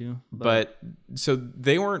assumption too. But so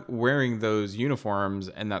they weren't wearing those uniforms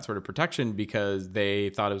and that sort of protection because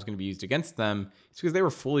they thought it was going to be used against them. It's because they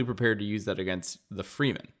were fully prepared to use that against the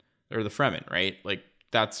Fremen or the Fremen, right? Like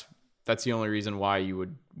that's the only reason why you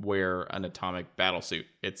would wear an atomic battle suit.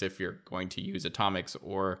 It's if you're going to use atomics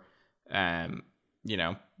or bioweapons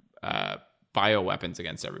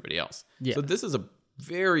against everybody else. Yeah. So this is a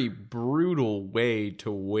very brutal way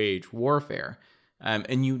to wage warfare.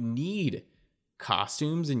 And you need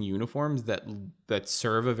costumes and uniforms that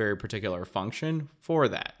serve a very particular function for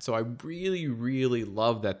that. So I really, really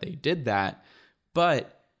love that they did that.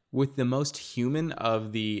 But with the most human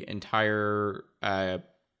of the entire,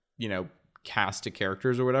 cast of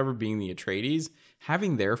characters or whatever being the Atreides,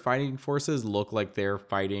 having their fighting forces look like they're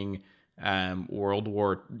fighting World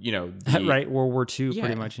War, right, World War II,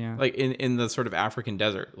 pretty much, yeah. Like in the sort of African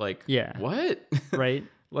desert, like, yeah, what? Right.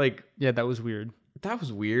 Like, yeah, that was weird. That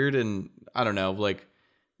was weird, and I don't know, like,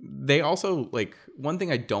 they also, like, one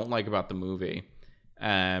thing I don't like about the movie,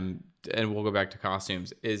 and we'll go back to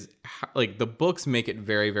costumes, is like the books make it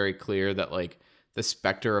very, very clear that like the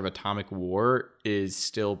specter of atomic war is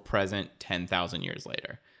still present 10,000 years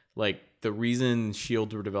later. Like, the reason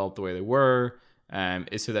shields were developed the way they were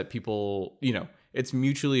is so that people, it's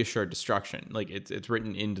mutually assured destruction. Like, it's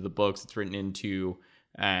written into the books, it's written into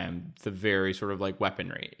the very sort of like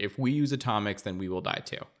weaponry. If we use atomics, then we will die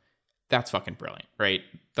too. That's fucking brilliant, right?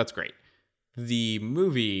 That's great. The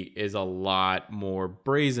movie is a lot more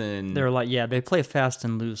brazen. They're like, yeah, they play fast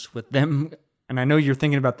and loose with them. And I know you're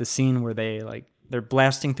thinking about the scene where they're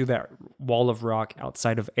blasting through that wall of rock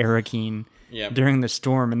outside of Arrakeen during the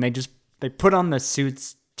storm, and they put on the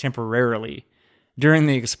suits temporarily during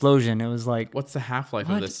the explosion. It was like, what's the half-life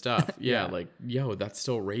of this stuff? Yeah, like, yo, that's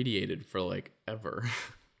still radiated for like ever.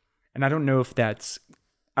 And I don't know if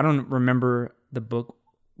I don't remember the book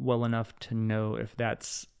well enough to know if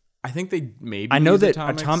that's. I think they maybe. I know that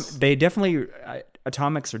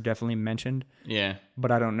atomics are definitely mentioned. Yeah,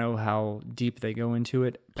 but I don't know how deep they go into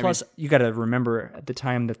it. Plus, you got to remember at the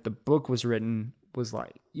time that the book was written was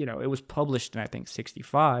like, it was published in I think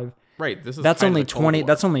 65. Right. That's only 20.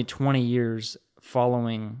 That's only 20 years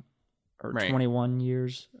following, or 21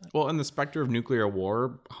 years. Well, and the specter of nuclear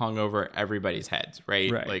war hung over everybody's heads,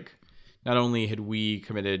 right? Like, not only had we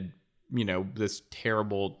committed, this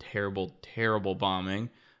terrible, terrible, terrible bombing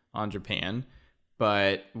on Japan,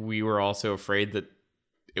 but we were also afraid that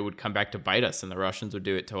it would come back to bite us and the Russians would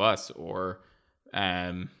do it to us, or,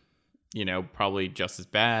 probably just as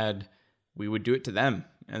bad, we would do it to them.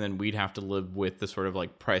 And then we'd have to live with the sort of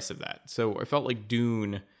like price of that. So I felt like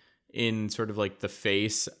Dune, in sort of like the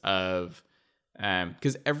face of,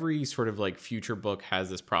 because every sort of like future book has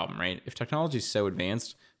this problem, right? If technology is so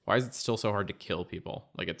advanced, why is it still so hard to kill people?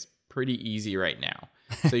 Like, it's pretty easy right now.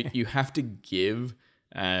 So you have to give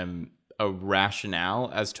a rationale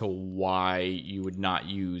as to why you would not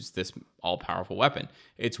use this all-powerful weapon.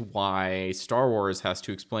 It's why Star Wars has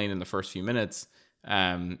to explain in the first few minutes,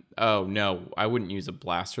 oh no, I wouldn't use a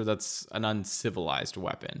blaster. That's an uncivilized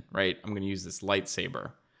weapon, right? I'm going to use this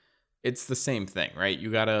lightsaber. It's the same thing, right? You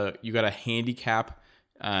gotta handicap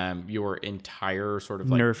your entire sort of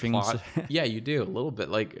like nerfing plot. Yeah, you do a little bit,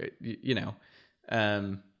 like,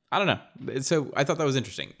 I don't know. So I thought that was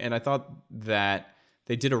interesting, and I thought that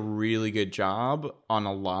they did a really good job on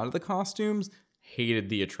a lot of the costumes. Hated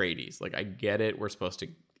the Atreides. Like, I get it. We're supposed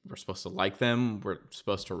to like them. We're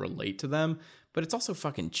supposed to relate to them, but it's also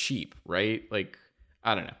fucking cheap, right? Like,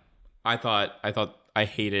 I don't know. I thought I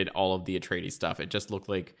hated all of the Atreides stuff. It just looked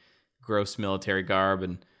like gross military garb,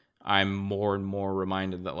 and I'm more and more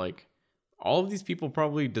reminded that like all of these people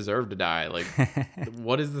probably deserve to die. Like,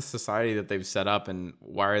 what is the society that they've set up, and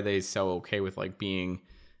why are they so okay with like being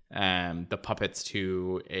the puppets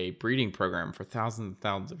to a breeding program for thousands and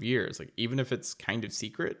thousands of years? Like, even if it's kind of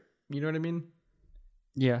secret, you know what I mean?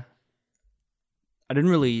 Yeah. I didn't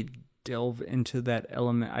really delve into that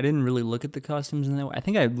element. I didn't really look at the costumes in that way. I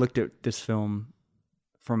think I looked at this film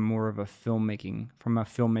from more of a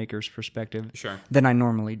filmmaker's perspective than I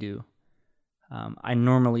normally do. I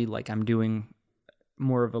normally, like, I'm doing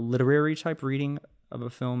more of a literary type reading of a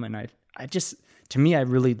film, and I just, to me, I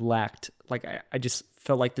really lacked, like, I just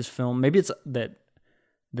felt like this film, maybe it's that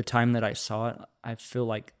the time that I saw it, I feel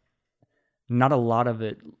like not a lot of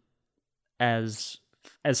it as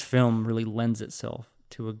film really lends itself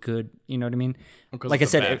to a good, you know what I mean? Like I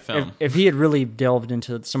said, if he had really delved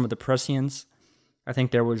into some of the prescience, I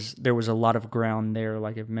think there was a lot of ground there,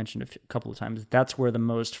 like I've mentioned a couple of times. That's where the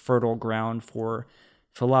most fertile ground for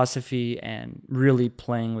philosophy and really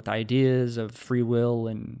playing with ideas of free will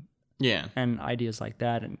and ideas like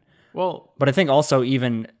that. And but I think also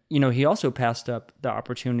even, he also passed up the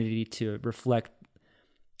opportunity to reflect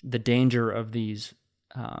the danger of these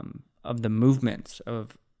of the movements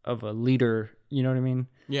of a leader. You know what I mean?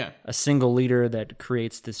 Yeah, a single leader that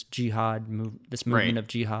creates this movement of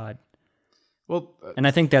jihad. Well, and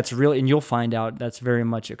I think that's really, and you'll find out that's very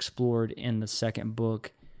much explored in the second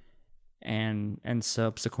book, and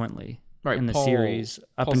subsequently in the series.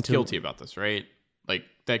 Paul's guilty about this, right? Like,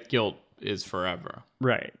 that guilt is forever,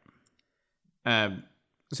 right?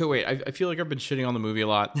 So wait, I feel like I've been shitting on the movie a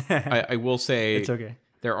lot. I will say it's okay.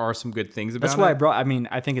 There are some good things about it. That's why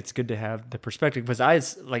I think it's good to have the perspective, because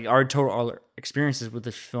our experiences with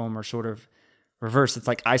this film are sort of reversed. It's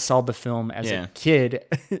like I saw the film as a kid.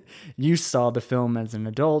 You saw the film as an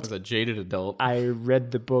adult. As a jaded adult. I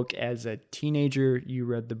read the book as a teenager. You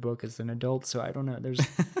read the book as an adult. So I don't know.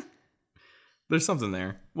 There's something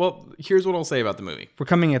there. Well, here's what I'll say about the movie. We're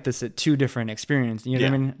coming at this at two different experiences. You know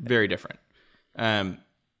what I mean? Very different. And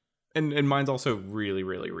mine's also really,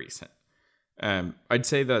 really recent. I'd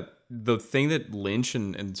say that the thing that Lynch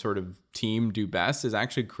and sort of team do best is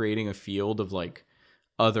actually creating a field of like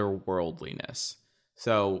otherworldliness.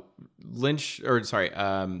 So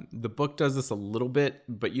the book does this a little bit,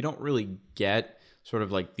 but you don't really get sort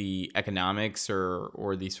of like the economics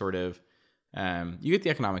or the sort of you get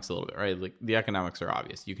the economics a little bit, right? Like the economics are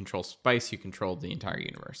obvious. You control spice, you control the entire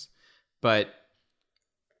universe, but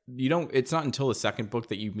it's not until the second book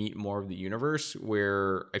that you meet more of the universe,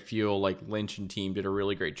 where I feel like Lynch and team did a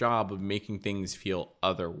really great job of making things feel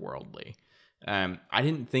otherworldly. I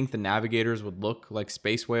didn't think the navigators would look like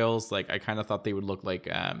space whales. Like I kind of thought they would look like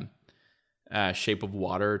Shape of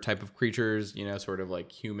Water type of creatures, sort of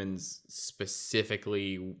like humans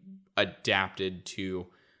specifically adapted to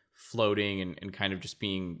floating and kind of just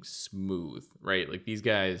being smooth, right? Like these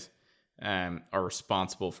guys are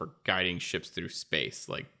responsible for guiding ships through space.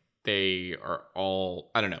 Like they are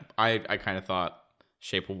all, I don't know. I kind of thought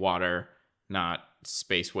Shape of Water, not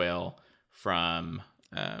space whale from...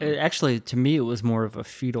 actually, to me, it was more of a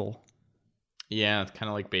fetal. Yeah, it's kind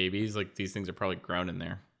of like babies. Like these things are probably grown in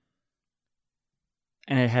there.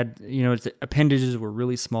 And it had, its appendages were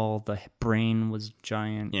really small. The brain was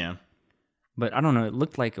giant. Yeah. But I don't know. It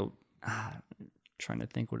looked like trying to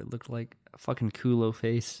think what it looked like. A fucking culo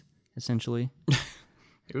face, essentially.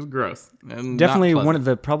 It was gross. And definitely one of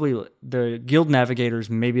the Guild Navigators,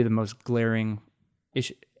 maybe the most glaring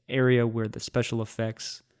area where the special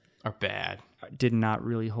effects are bad. Did not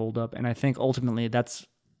really hold up. And I think ultimately that's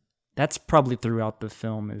probably throughout the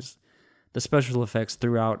film, is the special effects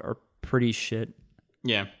throughout are pretty shit.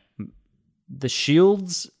 Yeah. The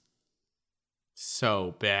shields.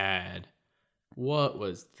 So bad. What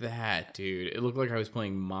was that, dude? It looked like I was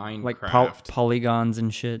playing Minecraft. Like polygons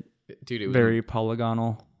and shit. Dude, it was very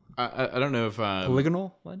polygonal. I don't know if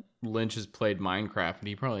polygonal? What? Lynch has played Minecraft, and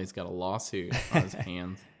he probably has got a lawsuit on his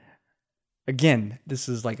hands. Again, this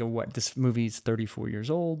is like this movie's 34 years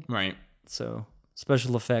old. Right. So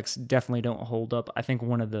special effects definitely don't hold up. I think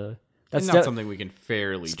that's not something we can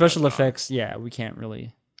fairly special effects, yeah, we can't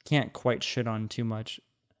quite shit on too much.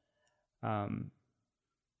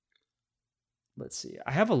 Let's see.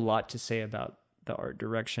 I have a lot to say about the art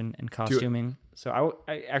direction and costuming. So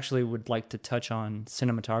I actually would like to touch on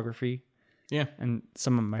cinematography. Yeah. And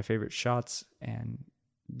some of my favorite shots and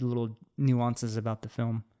little nuances about the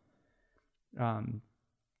film.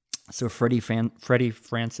 So Freddie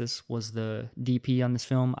Francis was the DP on this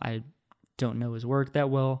film. I don't know his work that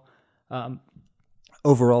well.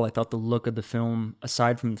 Overall, I thought the look of the film,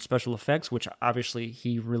 aside from the special effects, which obviously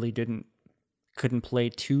he really couldn't play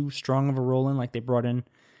too strong of a role in, like they brought in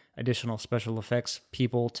additional special effects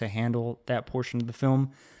people to handle that portion of the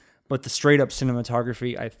film. But the straight up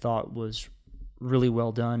cinematography I thought was really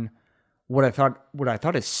well done. What I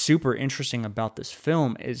thought is super interesting about this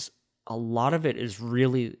film is a lot of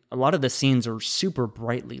the scenes are super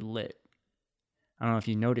brightly lit. I don't know if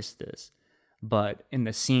you noticed this, but in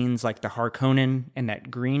the scenes like the Harkonnen in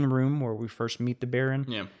that green room where we first meet the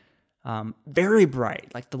Baron, very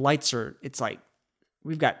bright. Like the lights it's like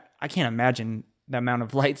I can't imagine the amount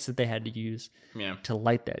of lights that they had to use to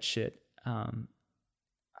light that shit.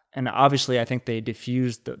 And obviously I think they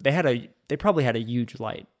diffused they probably had a huge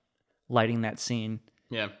light lighting that scene.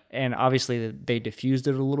 Yeah. And obviously they diffused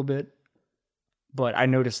it a little bit, but I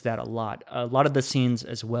noticed that a lot. A lot of the scenes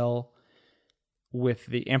as well with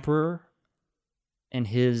the Emperor and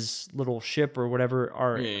his little ship or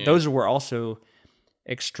whatever those were also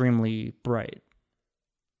extremely bright.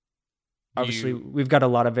 Obviously, we've got a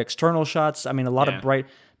lot of external shots. I mean, a lot of bright.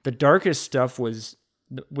 The darkest stuff was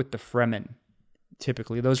with the Fremen,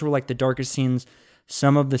 typically. Those were like the darkest scenes.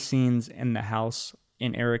 Some of the scenes in the house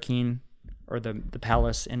in Arrakeen, or the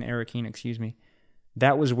palace in Arrakeen, excuse me,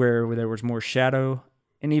 that was where there was more shadow.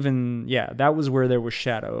 And even, that was where there was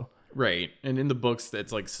shadow. Right. And in the books,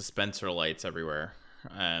 it's like suspensor lights everywhere.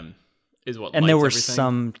 Is what. And there were everything.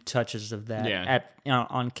 Some touches of that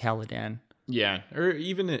on Caladan. Yeah, or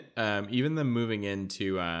even them moving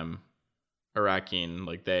into Arrakeen,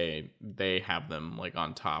 like they have them like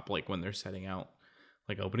on top, like when they're setting out,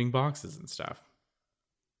 like opening boxes and stuff,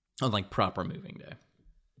 on like proper moving day.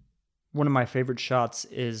 one of my favorite shots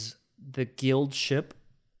is the guild ship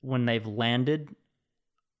when they've landed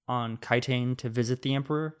on Kaitane to visit the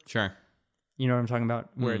Emperor. Sure. You know what I'm talking about?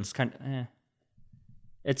 Where it's kind of,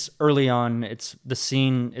 it's early on. It's the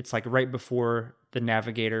scene. It's like right before the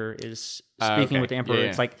navigator is speaking with the Emperor. Yeah.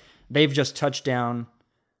 It's like they've just touched down,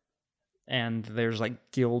 and there's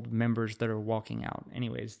like guild members that are walking out.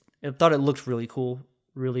 Anyways, I thought it looked really cool.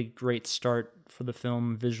 Really great start for the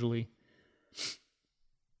film visually.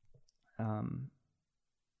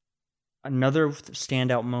 Another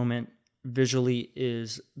standout moment visually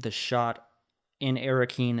is the shot in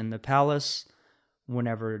Arrakeen in the palace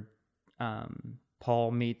whenever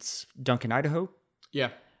Paul meets Duncan Idaho. Yeah.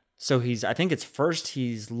 So I think it's first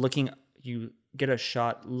he's looking, you get a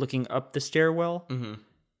shot looking up the stairwell,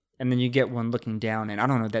 and then you get one looking down. And I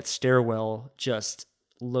don't know, that stairwell just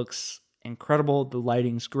looks incredible. The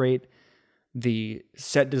lighting's great. The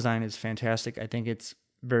set design is fantastic. I think it's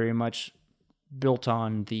very much built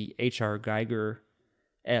on the H.R.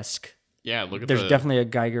 Geiger-esque. Yeah, There's definitely a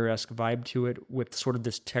Geiger-esque vibe to it with sort of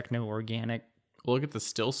this techno-organic. Look at the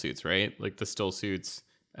still suits, right? Like the still suits,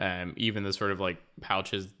 even the sort of like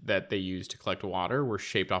pouches that they use to collect water were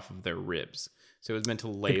shaped off of their ribs. So it was meant to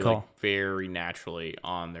lay like very naturally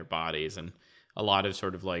on their bodies. And a lot of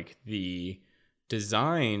sort of like the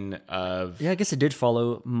design of... Yeah, I guess it did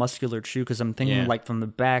follow muscular too, because I'm thinking like from the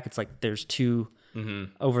back, it's like there's two...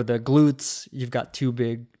 Over the glutes, you've got two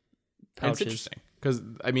big pouches. It's interesting because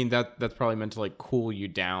I mean that's probably meant to like cool you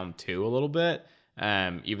down too a little bit,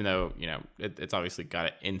 even though you know it's obviously got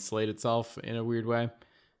to insulate itself in a weird way,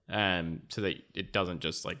 so that it doesn't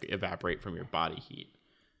just like evaporate from your body heat.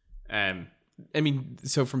 I mean,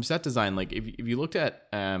 so from set design, like if you looked at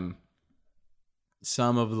some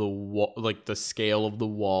of the like the scale of the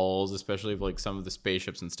walls, especially of like some of the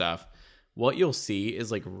spaceships and stuff. What you'll see is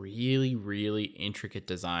like really, really intricate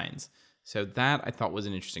designs. So that I thought was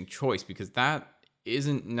an interesting choice because that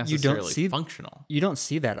isn't necessarily functional. You don't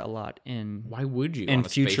see that a lot in... Why would you? In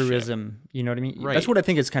futurism, spaceship? You know what I mean? Right. That's what I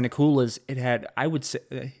think is kind of cool is it had, I would say,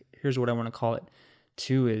 here's what I want to call it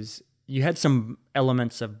too, is you had some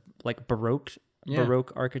elements of like Baroque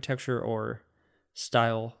architecture or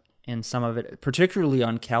style in some of it, particularly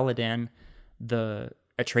on Caladan. The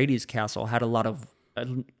Atreides castle had a lot of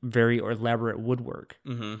very elaborate woodwork,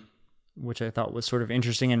 which I thought was sort of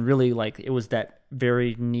interesting and really like it was that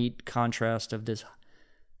very neat contrast of this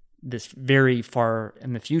very far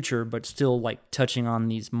in the future, but still like touching on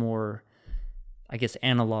these more, I guess,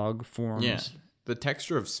 analog forms. Yeah, the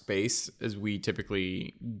texture of space as we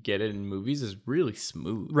typically get it in movies is really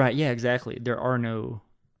smooth. Right. Yeah. Exactly. There are no.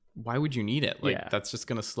 Why would you need it? Like that's just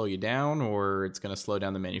going to slow you down, or it's going to slow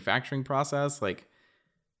down the manufacturing process. Like.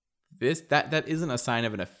 That isn't a sign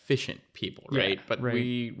of an efficient people, right? Yeah, but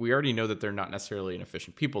we already know that they're not necessarily an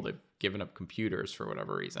efficient people. They've given up computers for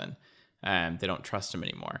whatever reason, and they don't trust them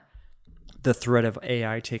anymore. The threat of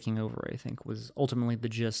AI taking over, I think, was ultimately the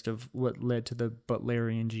gist of what led to the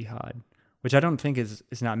Butlerian Jihad, which I don't think is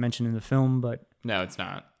not mentioned in the film, but no, it's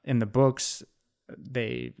not. In the books,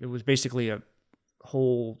 it was basically a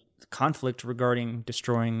whole conflict regarding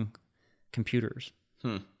destroying computers.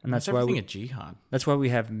 And that's why we a jihad. That's why we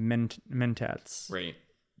have mentats, right?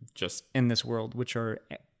 Just in this world, which are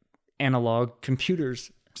analog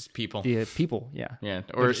computers, just people. Yeah, people. Yeah, yeah,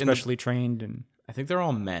 or they're specially trained, and I think they're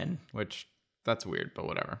all men, which that's weird, but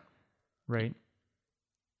whatever. Right.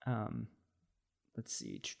 Let's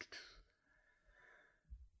see.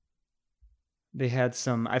 They had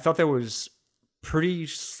some. I thought there was pretty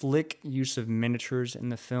slick use of miniatures in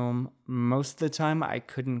the film. Most of the time, I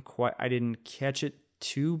didn't catch it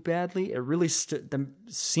too badly. It really the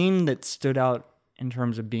scene that stood out in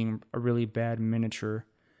terms of being a really bad miniature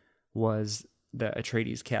was the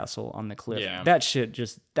Atreides castle on the cliff. Yeah.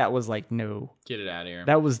 That was like, no. Get it out of here.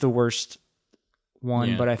 That was the worst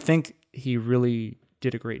one, but I think he really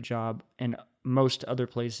did a great job in most other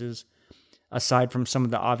places, aside from some of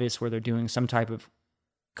the obvious where they're doing some type of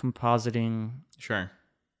compositing. Sure.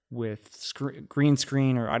 With green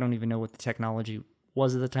screen, or I don't even know what the technology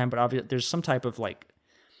was at the time, but there's some type of like,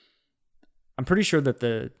 I'm pretty sure that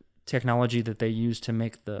the technology that they used to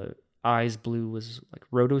make the eyes blue was like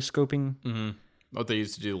rotoscoping. Mm-hmm. What they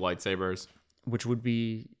used to do lightsabers. Which would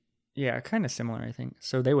be, kind of similar, I think.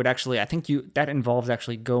 So they would actually, I think that involves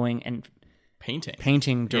actually going and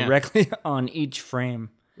painting directly on each frame.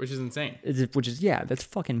 Which is insane. That's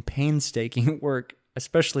fucking painstaking work.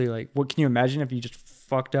 Especially like, what can you imagine if you just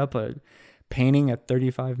fucked up a painting a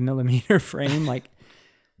 35 millimeter frame? Like,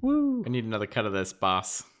 woo. I need another cut of this,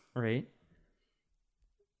 boss. Right.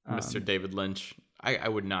 Mr. David Lynch. I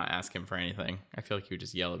would not ask him for anything. I feel like he would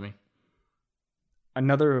just yell at me.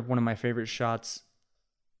 another one of my favorite shots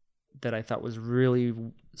that I thought was really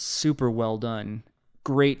super well done,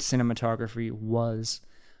 great cinematography, was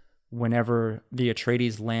whenever the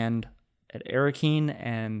Atreides land at Arrakeen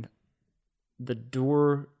and the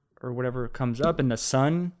door or whatever comes up and the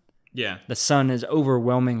sun is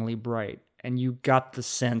overwhelmingly bright. And you got the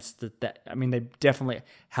sense that I mean, they definitely,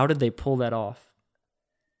 how did they pull that off?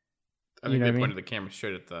 I think they pointed the camera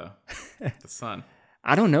straight at the sun.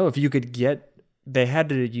 I don't know if you could they had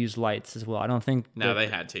to use lights as well. I don't think. No, they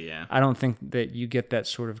had to, yeah. I don't think that you get that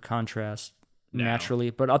sort of contrast naturally.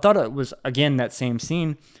 But I thought it was, again, that same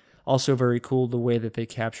scene, also very cool the way that they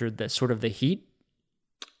captured that sort of the heat.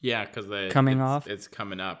 Yeah, because it's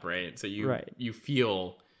coming up, right? So you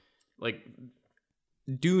feel like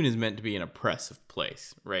Dune is meant to be an oppressive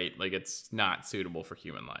place, right? Like it's not suitable for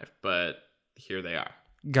human life, but here they are.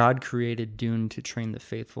 God created Dune to train the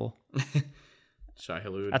faithful.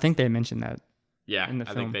 Shai-Hulud. I think they mentioned that. Yeah, in the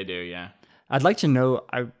film. I think they do, yeah. I'd like to know,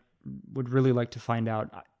 I would really like to find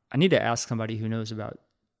out. I need to ask somebody who knows about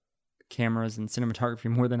cameras and cinematography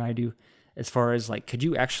more than I do, as far as like, could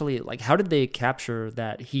you actually, like, how did they capture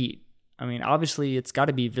that heat? I mean, obviously it's got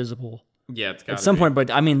to be visible. Yeah, it's got at some point,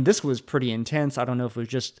 but I mean, this was pretty intense. I don't know if it was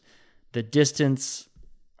just the distance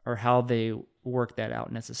or how they worked that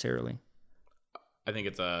out necessarily. I think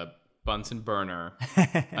it's a Bunsen burner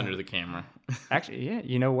under the camera. Actually, yeah,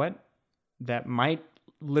 you know what? That might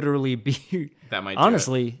literally be. That might.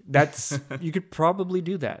 Honestly, that's you could probably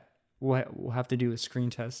do that. We'll have to do a screen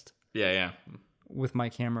test. Yeah. With my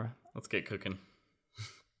camera. Let's get cooking.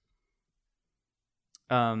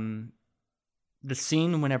 The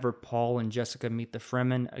scene whenever Paul and Jessica meet the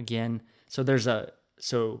Fremen again.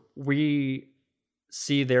 So we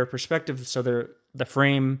see their perspective. So the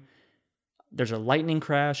frame. There's a lightning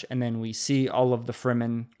crash, and then we see all of the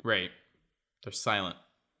Fremen. Right. They're silent.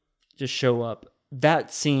 Just show up.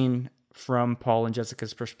 That scene from Paul and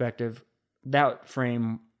Jessica's perspective, that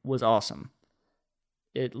frame was awesome.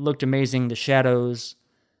 It looked amazing. The shadows,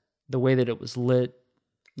 the way that it was lit.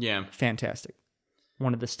 Yeah. Fantastic.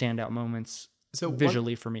 One of the standout moments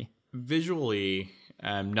visually for me. Visually,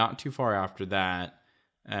 not too far after that,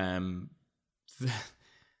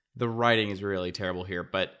 the writing is really terrible here,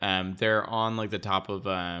 but they're on like the top of,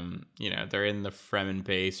 they're in the Fremen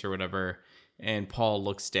base or whatever, and Paul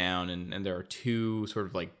looks down and there are two sort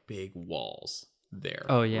of like big walls there.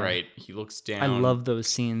 Oh, yeah. Right? He looks down. I love those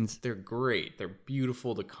scenes. They're great. They're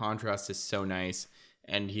beautiful. The contrast is so nice.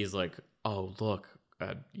 And he's like, oh, look,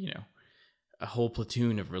 a whole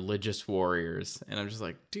platoon of religious warriors. And I'm just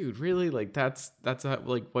like, dude, really? Like that's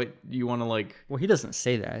like what you want to like. Well, he doesn't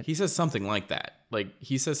say that. He says something like that. Like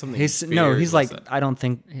he says something. He's like,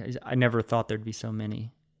 I never thought there'd be so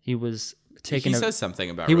many. He was taken. He says something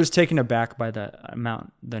about. He was taken aback by the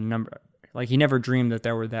number. Like he never dreamed that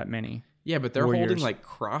there were that many. Yeah, but they're holding like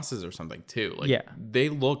crosses or something too. Like, yeah, they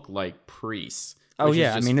look like priests. Oh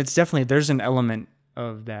yeah, I mean it's definitely, there's an element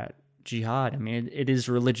of that jihad. I mean it is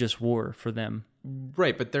religious war for them.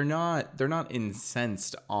 Right, but they're not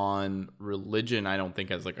incensed on religion, I don't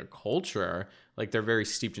think, as like a culture. Like they're very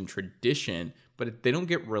steeped in tradition, but they don't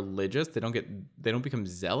get religious. They don't become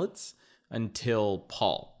zealots until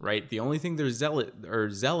Paul, right? The only thing they're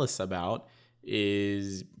zealous about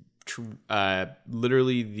is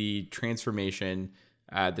literally the transformation,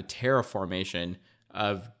 the terraformation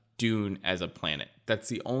of Dune as a planet. That's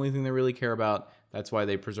the only thing they really care about. That's why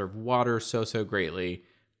they preserve water so greatly.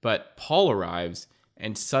 But Paul arrives,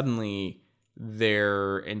 and suddenly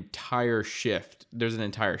there's an entire shift,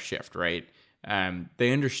 right?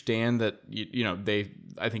 They understand that,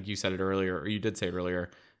 I think you said it earlier, or you did say it earlier,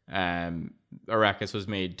 Arrakis was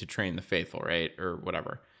made to train the faithful, right? Or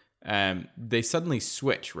whatever. They suddenly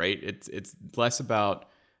switch, right? It's less about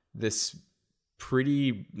this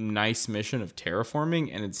pretty nice mission of terraforming,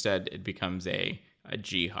 and instead it becomes a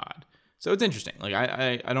jihad. So it's interesting. Like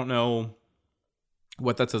I don't know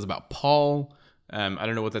what that says about Paul. I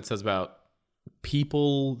don't know what that says about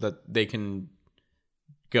people, that they can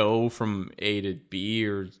go from A to B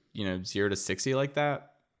or 0 to 60 like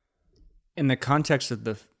that. In the context of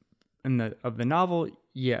the novel,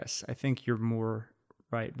 yes, I think you're more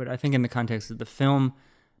right. But I think in the context of the film,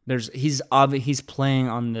 he's playing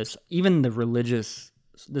on this, even the religious,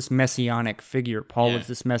 this messianic figure. Paul is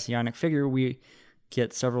this messianic figure. We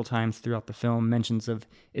get several times throughout the film mentions of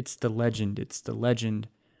it's the legend,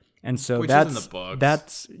 and so which that's is in the books.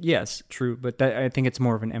 That's yes, true, but I think it's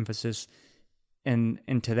more of an emphasis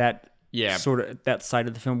into that sort of that side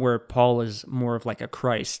of the film where Paul is more of like a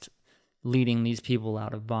Christ leading these people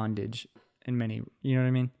out of bondage in many, you know what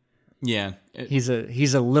I mean? Yeah, he's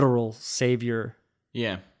a literal savior.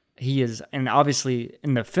 Yeah, he is, and obviously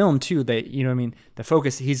in the film too, that, you know what I mean, the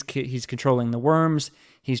focus, he's controlling the worms,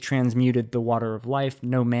 he's transmuted the water of life.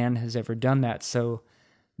 No man has ever done that. So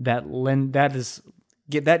that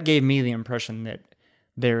gave me the impression that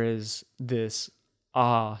there is this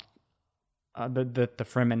that the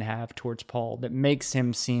Fremen have towards Paul that makes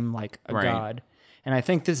him seem like a god. And I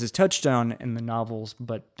think this is touched on in the novels,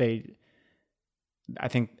 but I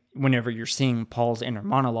think whenever you're seeing Paul's inner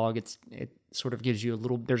monologue, it sort of gives you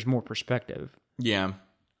there's more perspective. Yeah.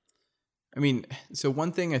 I mean, so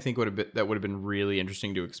one thing I think would have been really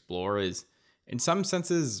interesting to explore is, in some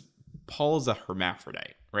senses, Paul is a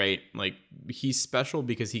hermaphrodite, right? Like, he's special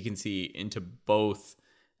because he can see into both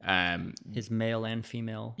his male and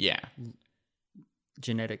female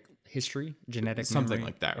genetic history, something memory.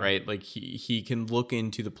 Like that, right? Like he can look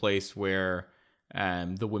into the place where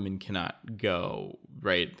the women cannot go,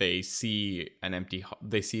 right? They see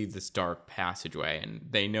they see this dark passageway and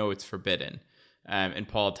they know it's forbidden. And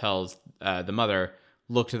Paul tells the mother,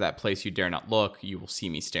 "Look to that place you dare not look. You will see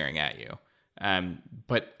me staring at you."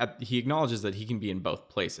 But he acknowledges that he can be in both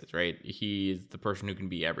places, right? He is the person who can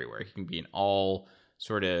be everywhere. He can be in all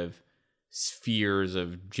sort of spheres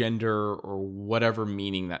of gender or whatever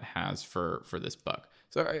meaning that has for this book.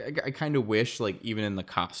 So I kind of wish, like, even in the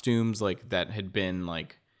costumes, like, that had been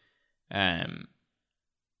like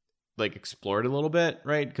explored a little bit,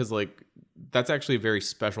 right? Because, like, that's actually a very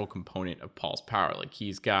special component of Paul's power. Like,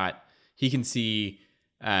 he can see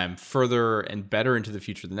further and better into the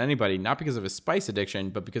future than anybody, not because of his spice addiction,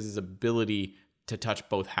 but because his ability to touch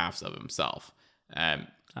both halves of himself.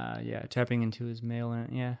 Tapping into his male. All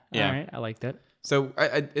right, I like that. So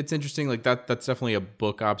it's interesting. Like, that's definitely a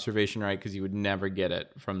book observation, right? Because you would never get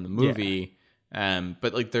it from the movie. Yeah.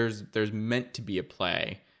 But like, there's meant to be a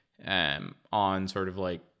play on sort of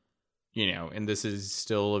like, you know, and this is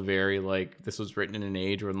still a very, like, this was written in an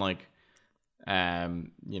age when, like,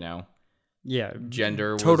 you know,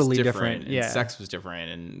 gender was totally different and sex was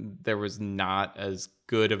different, and there was not as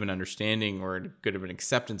good of an understanding or good of an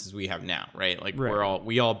acceptance as we have now, right? Like,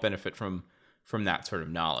 we all benefit from that sort of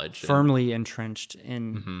knowledge, firmly entrenched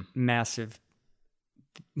in massive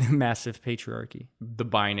patriarchy. The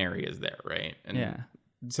binary is there, right? And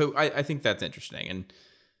so I think that's interesting. And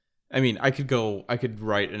I mean, I could do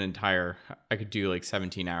like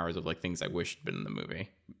 17 hours of like things I wish had been in the movie.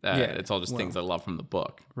 It's all just things I love from the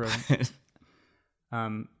book. Right.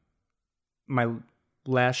 My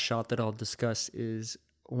last shot that I'll discuss is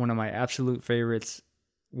one of my absolute favorites.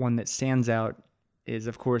 One that stands out is,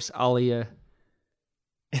 of course, Alia.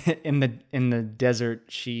 In the desert,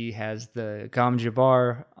 she has the Gom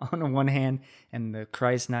Jabbar on one hand and the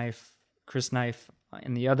Chris knife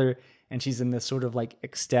in the other, and she's in this sort of like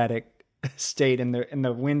ecstatic state, and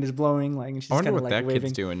the wind is blowing, like, and she's kind of like that waving.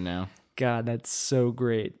 Kid's doing now. God, that's so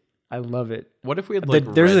great. I love it. What if we had read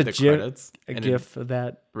the credits? A GIF of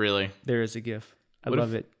that. Really? There is a GIF. I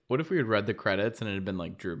love it. What if we had read the credits and it had been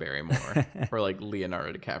like Drew Barrymore or like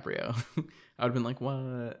Leonardo DiCaprio? I would have been like,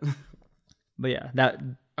 what? But yeah,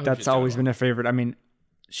 that's always been a favorite. I mean,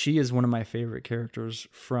 she is one of my favorite characters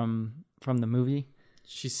from the movie.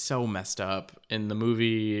 She's so messed up in the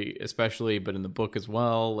movie, especially, but in the book as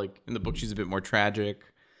well. Like, in the book, she's a bit more tragic.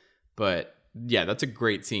 But yeah, that's a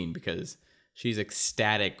great scene because she's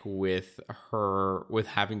ecstatic with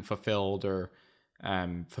having fulfilled or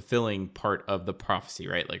fulfilling part of the prophecy,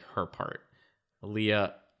 right? Like, her part.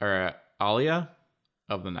 Alia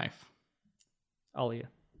of the knife. Alia.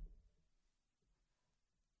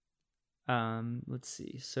 Let's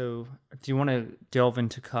see. So, do you want to delve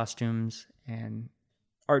into costumes and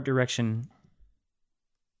art direction?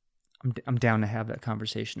 I'm down to have that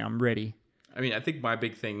conversation. I'm ready. I mean, I think my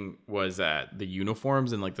big thing was the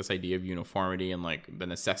uniforms and like this idea of uniformity and like the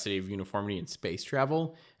necessity of uniformity in space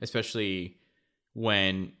travel, especially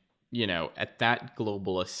when, you know, at that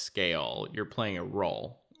globalist scale, you're playing a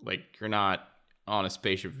role. Like, you're not on a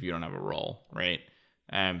spaceship if you don't have a role, right?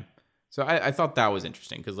 So I thought that was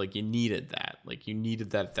interesting because, like, you needed that. Like, you needed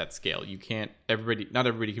that at that scale. You can't, not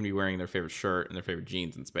everybody can be wearing their favorite shirt and their favorite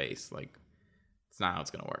jeans in space. Like, it's not how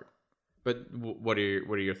it's going to work. But what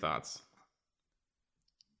are your thoughts?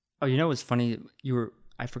 Oh, you know what's funny?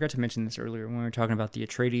 I forgot to mention this earlier when we were talking about the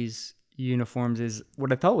Atreides uniforms. Is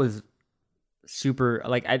what I thought was super,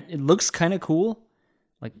 like, it looks kind of cool.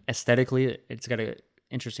 Like, aesthetically, it's got an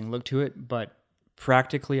interesting look to it. But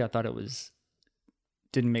practically, I thought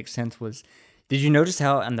didn't make sense. Did you notice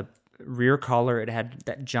how on the rear collar it had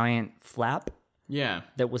that giant flap? Yeah.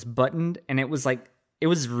 That was buttoned, and it was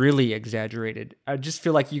really exaggerated. I just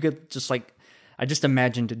feel like you could just I just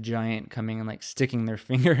imagined a giant coming and like sticking their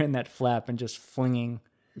finger in that flap and just flinging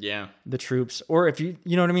the troops, or if you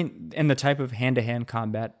know what I mean, and the type of hand-to-hand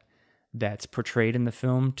combat that's portrayed in the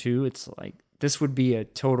film too. It's like this would be a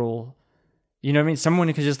total, you know what I mean? Someone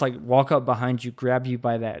who could just like walk up behind you, grab you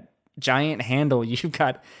by that giant handle you've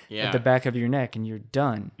got at the back of your neck, and you're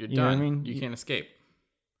done. You're you done. Know what I mean? You can't escape.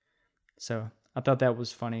 So I thought that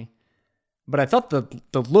was funny, but I thought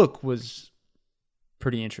the look was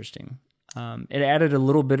pretty interesting. It added a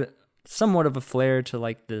little bit, somewhat of a flair to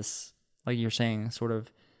like this, like you're saying, sort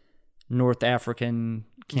of North African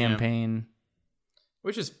campaign,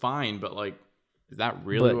 which is fine, but like, is that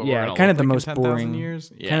really? What yeah, we're kind of the like most 10, boring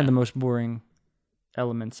years? Yeah. kind of the most boring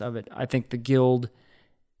elements of it. I think the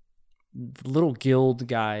little guild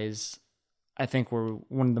guys, I think were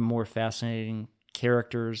one of the more fascinating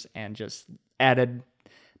characters, and just added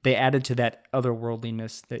to that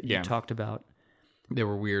otherworldliness that you talked about. They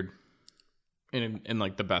were weird in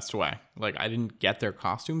like the best way. Like, I didn't get their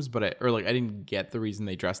costumes, but I didn't get the reason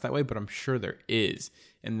they dressed that way, but I'm sure there is.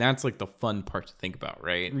 And that's like the fun part to think about,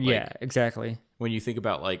 right? Like, yeah, exactly. When you think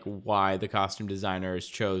about like why the costume designers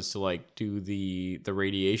chose to like do the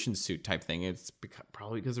radiation suit type thing, it's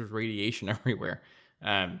probably because there's radiation everywhere.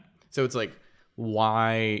 So it's like,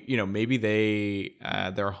 why, you know, maybe they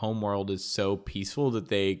their home world is so peaceful that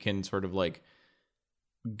they can sort of like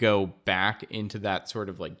go back into that sort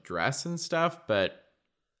of like dress and stuff. But,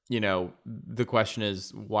 you know, the question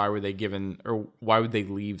is, why were they given, or why would they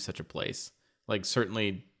leave such a place? Like,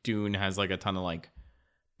 certainly Dune has like a ton of like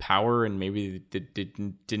power, and maybe they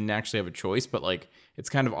didn't actually have a choice, but like, it's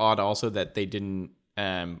kind of odd also that they didn't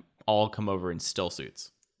all come over in still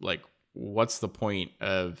suits. Like, what's the point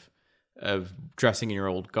of dressing in your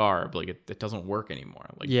old garb? Like, it doesn't work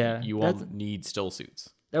anymore. Like, you all need still suits.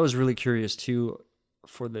 That was really curious too,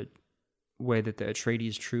 for the way that the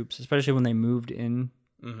Atreides troops, especially when they moved in.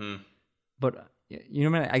 Mm-hmm. But you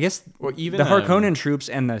know, I guess even the Harkonnen troops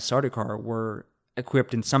and the Sardaukar were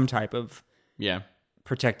equipped in some type of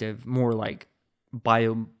protective, more like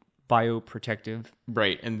bio protective.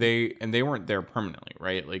 Right, and they weren't there permanently,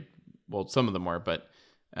 right? Like, well, some of them were, but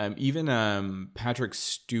even Patrick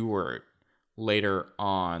Stewart later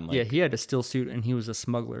on, like, he had a still suit and he was a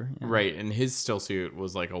smuggler, right? And his still suit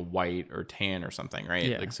was like a white or tan or something,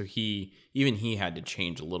 right? Like, so he had to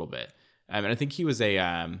change a little bit. And I think he was a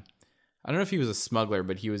I don't know if he was a smuggler,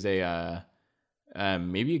 but he was a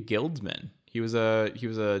maybe a guildsman. He was a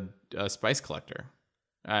spice collector,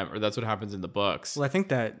 or that's what happens in the books. Well, I think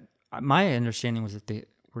that my understanding was that they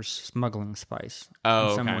were smuggling spice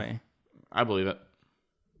in some way. I believe it.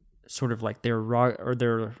 Sort of like they're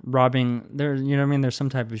robbing. You know what I mean? There's some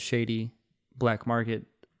type of shady black market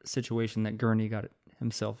situation that Gurney got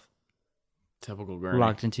himself typical Gurney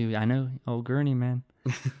locked into. I know, old Gurney, man.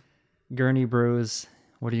 Gurney bros.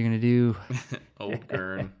 What are you gonna do? Old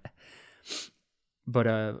Gurn.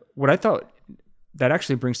 But what I thought that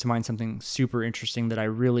actually brings to mind something super interesting that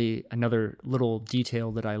another little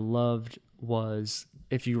detail that I loved was,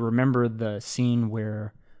 if you remember the scene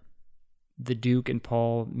where the Duke and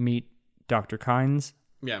Paul meet Dr. Kynes.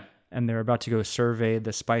 Yeah. And they're about to go survey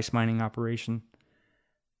the spice mining operation.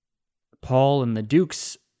 Paul and the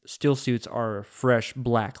Duke's still suits are fresh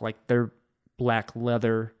black, like they're black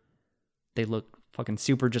leather. They look fucking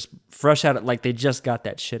super, just fresh out of, like they just got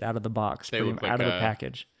that shit out of the box, they look like, out of the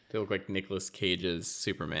package. They look like Nicolas Cage's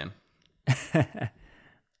Superman. I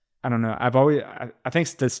don't know. I think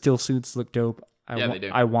the still suits look dope. They do.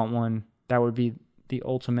 I want one. That would be the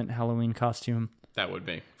ultimate Halloween costume. That would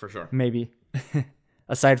be, for sure. Maybe.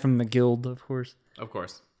 Aside from the guild, of course. Of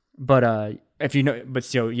course. But if you know, but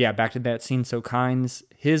so yeah, back to that scene. So Kynes,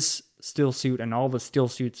 his still suit and all the still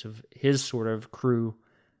suits of his sort of crew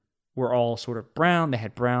were all sort of brown. They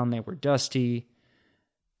had brown, they were dusty,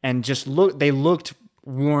 and they looked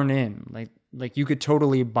worn in. Like you could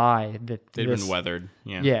totally buy that they'd been weathered.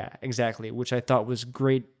 Yeah. Yeah, exactly. Which I thought was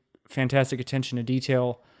great, fantastic attention to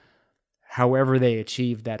detail. However they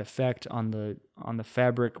achieved that effect on the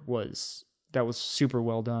fabric was super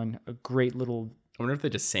well done. A great little. I wonder if they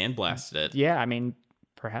just sandblasted it. Yeah, I mean,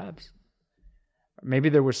 perhaps. Maybe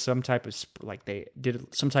there was some type of they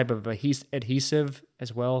did some type of adhesive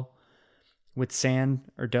as well, with sand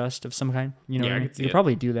or dust of some kind. You know, yeah, what I mean? You could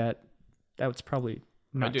probably do that. That was probably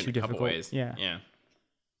not too difficult. Couple ways. Yeah.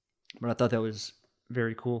 But I thought that was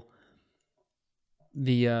very cool.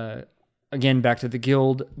 The again, back to the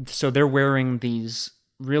guild. So they're wearing these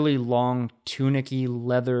really long tunicky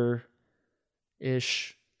leather-ish.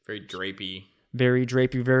 Very drapey. Very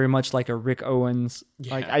drapey, very much like a Rick Owens.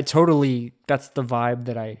 Yeah. Like that's the vibe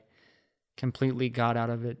that I completely got out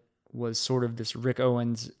of it, was sort of this Rick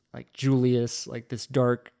Owens, like Julius, like this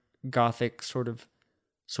dark gothic sort of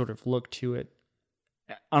look to it.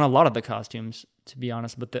 on a lot of the costumes, to be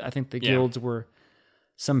honest. But I think the guilds were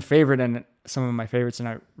some favorite and some of my favorites, and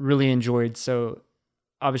I really enjoyed. So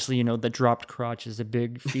obviously, the dropped crotch is a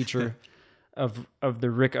big feature of the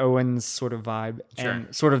Rick Owens sort of vibe,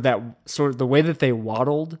 and sort of the way that they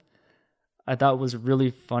waddled, I thought was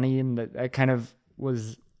really funny, and that kind of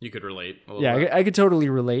was. You could relate. A little bit. I could totally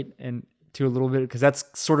relate and to a little bit, because that's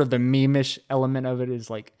sort of the meme-ish element of it, is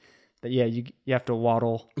like that. Yeah, you have to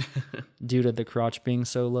waddle due to the crotch being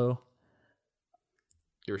so low.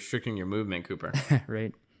 You're restricting your movement, Cooper.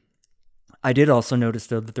 Right. I did also notice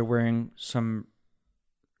though that they're wearing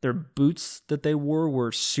their boots that they wore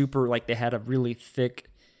were super, like they had a really thick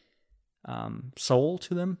sole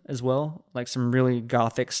to them as well, like some really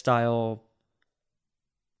gothic style.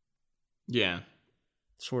 Yeah.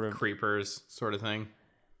 Sort of creepers sort of thing.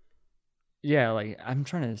 Yeah, like I'm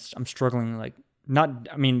struggling, like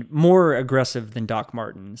more aggressive than Doc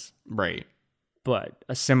Martens. Right. But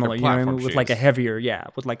a similar, you know what I mean? With like a heavier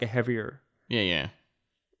Yeah.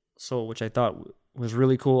 sole, which I thought was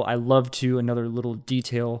really cool. I love too, another little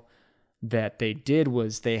detail that they did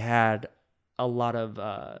was they had a lot of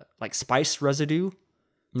like spice residue.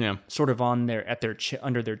 Yeah. Sort of on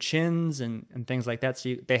under their chins and things like that.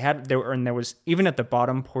 So there was even at the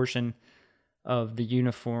bottom portion of the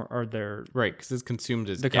uniform or their right, because it's consumed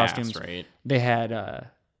as the gas, costumes, right? They had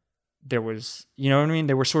there was, you know what I mean?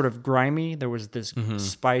 They were sort of grimy. There was this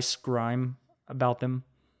spice grime about them.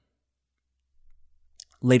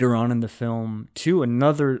 Later on in the film, too,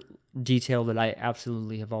 another detail that I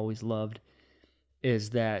absolutely have always loved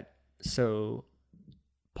is that Paul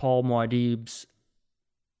Muad'Dib's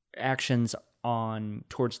actions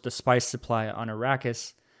towards the spice supply on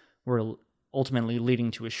Arrakis were ultimately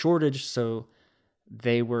leading to a shortage, so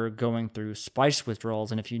they were going through spice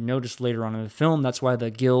withdrawals. And if you notice later on in the film, that's why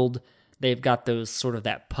the guild, they've got those sort of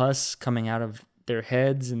that pus coming out of their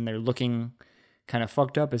heads and they're looking kind of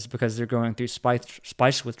fucked up, is because they're going through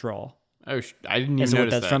spice withdrawal. Oh, I didn't even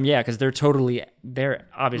notice that's that. From. Yeah, because they're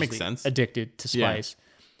obviously addicted to spice. Yeah.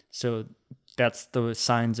 So that's the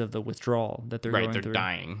signs of the withdrawal that they're going through. Right, they're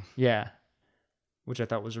dying. Yeah, which I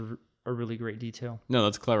thought was a really great detail. No,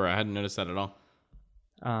 that's clever. I hadn't noticed that at all.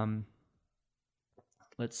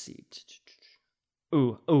 Let's see.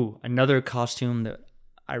 Ooh, another costume that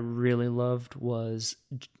I really loved was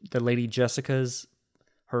the Lady Jessica's,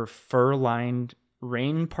 her fur-lined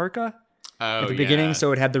rain parka at the beginning.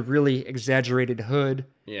 So it had the really exaggerated hood.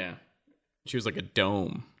 Yeah. She was like a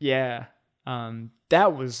dome. Yeah.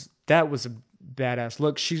 That was a badass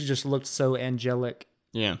look. She just looked so angelic.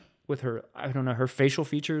 Yeah. With her, I don't know, her facial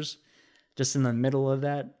features just in the middle of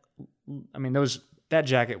that. I mean, that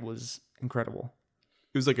jacket was incredible.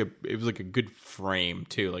 It was like a good frame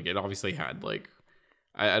too. Like it obviously had like,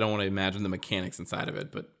 I don't want to imagine the mechanics inside of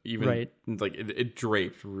it, but even like it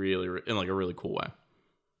draped really in like a really cool way.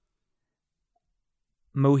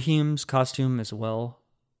 Mohim's costume as well,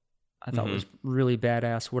 I thought was really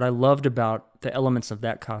badass. What I loved about the elements of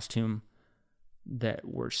that costume that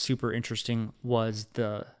were super interesting was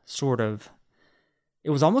the sort of, it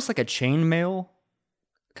was almost like a chainmail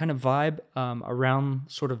kind of vibe around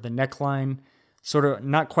sort of the neckline, sort of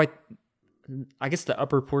not quite, I guess the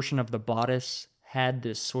upper portion of the bodice had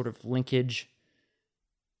this sort of linkage.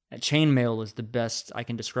 A chainmail is the best I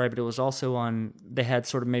can describe it. It was also they had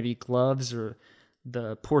sort of maybe gloves, or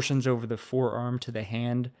the portions over the forearm to the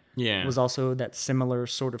hand. Yeah. Was also that similar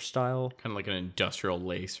sort of style. Kind of like an industrial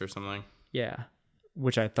lace or something. Yeah.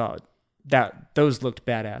 Which I thought those looked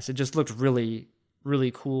badass. It just looked really,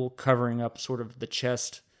 really cool, covering up sort of the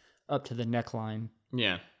chest up to the neckline.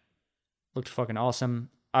 Yeah. Looked fucking awesome.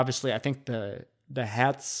 Obviously, I think the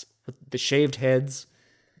hats with the shaved heads,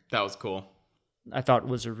 that was cool. I thought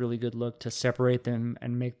was a really good look to separate them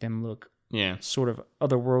and make them look sort of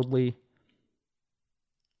otherworldly.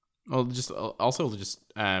 Well, just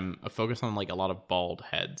a focus on like a lot of bald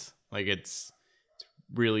heads. Like it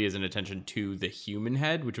really is an attention to the human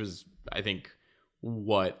head, which was, I think,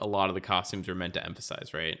 what a lot of the costumes are meant to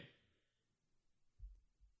emphasize, right?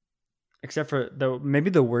 Except for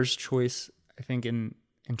maybe the worst choice, I think, in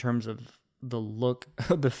terms of the look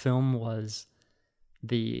of the film was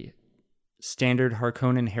the standard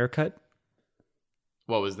Harkonnen haircut.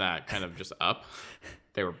 What was that? Kind of just up?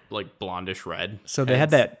 They were like blondish red. So they had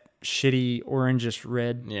that shitty orangish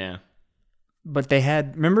red. Yeah. But they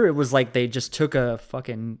had, remember, it was like they just took a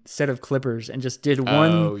fucking set of clippers and just did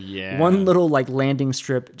one little like landing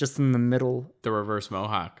strip just in the middle. The reverse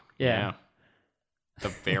mohawk. Yeah. The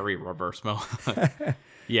very reverse mohawk.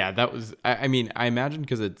 Yeah, that was, I mean, I imagine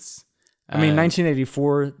because it's...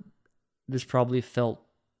 1984,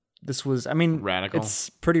 this was, I mean... Radical. It's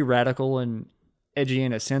pretty radical, and edgy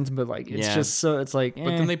in a sense, but like it's just so it's like.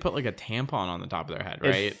 But then they put like a tampon on the top of their head,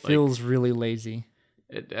 right? It feels really lazy.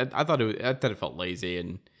 I thought it felt lazy,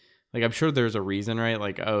 and like I'm sure there's a reason, right?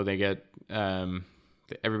 Like they get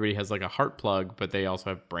everybody has like a heart plug, but they also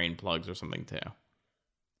have brain plugs or something too.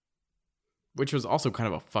 Which was also kind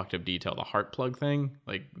of a fucked up detail, the heart plug thing.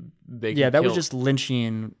 Like that was just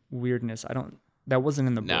Lynchian weirdness. That wasn't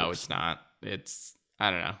in the books. No, it's not. It's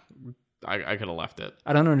I don't know. I could have left it.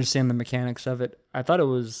 I don't understand the mechanics of it. I thought it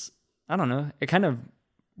was, I don't know. It kind of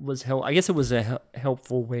was I guess it was a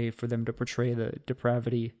helpful way for them to portray the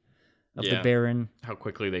depravity of the Baron. How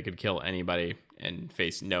quickly they could kill anybody and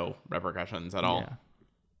face no repercussions at all.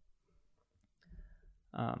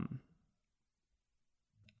 Yeah.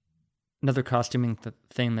 Another costuming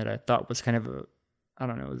thing that I thought was kind of I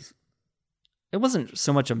don't know, it wasn't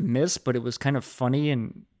so much a miss, but it was kind of funny.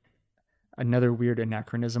 And another weird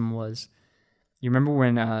anachronism was, you remember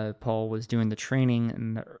when Paul was doing the training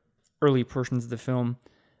in the early portions of the film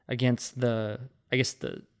against the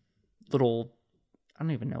little, I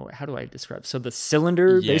don't even know, how do I describe? So the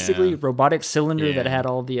cylinder, basically, robotic cylinder that had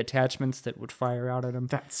all the attachments that would fire out at him.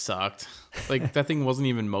 That sucked. Like, that thing wasn't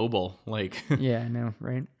even mobile. Like, yeah, I know,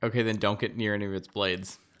 right? Okay, then don't get near any of its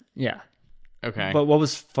blades. Yeah. Okay. But what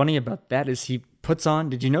was funny about that is he puts on,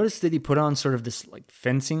 did you notice that he put on sort of this like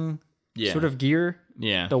fencing sort of gear?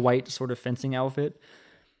 Yeah. The white sort of fencing outfit,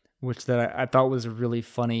 which that I thought was a really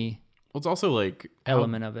funny it's also like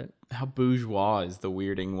element of it. How bourgeois is the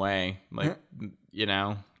Weirding Way? Like, you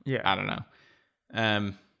know? Yeah. I don't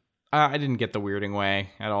know. I didn't get the Weirding Way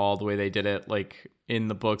at all, the way they did it. Like, in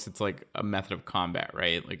the books, it's like a method of combat,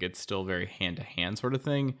 right? Like, it's still very hand-to-hand sort of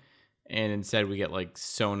thing. And instead, we get, like,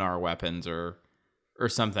 sonar weapons or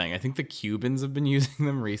something. I think the Cubans have been using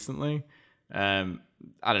them recently. I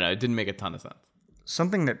don't know. It didn't make a ton of sense.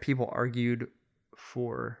 Something that people argued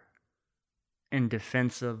for in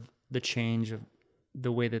defense of the change of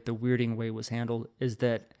the way that the Weirding Way was handled is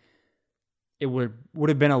that it would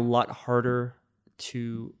have been a lot harder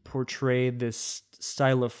to portray this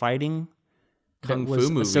style of fighting Kung Fu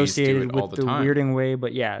movies associated with the Weirding Way,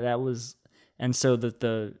 but yeah, that was, and so that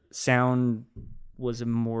the sound was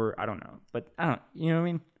more, I don't know, but I don't, you know what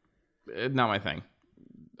I mean? Not my thing.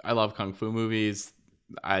 I love Kung Fu movies.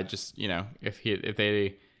 I just, if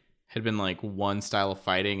they had been like one style of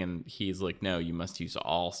fighting and he's like, no, you must use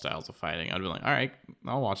all styles of fighting, I'd be like, all right,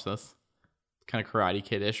 I'll watch this. Kind of Karate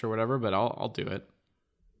Kid-ish or whatever, but I'll do it.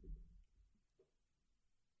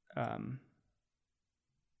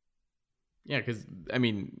 Yeah, because I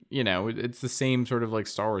mean, it's the same sort of like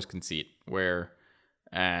Star Wars conceit where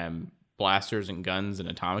blasters and guns and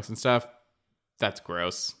atomics and stuff, that's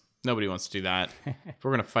gross. Nobody wants to do that. If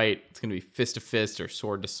we're gonna fight, it's gonna be fist to fist or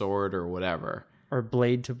sword to sword or whatever, or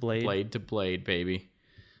blade to blade. Blade to blade, baby.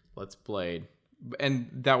 Let's blade. And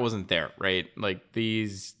that wasn't there, right? Like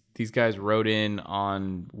these guys rode in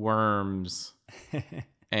on worms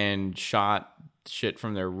and shot shit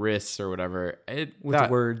from their wrists or whatever. With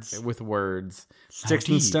words. Sticks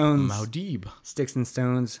and stones. Muad'Dib. Sticks and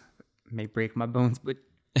stones may break my bones, but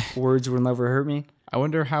words will never hurt me. I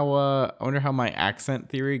wonder how my accent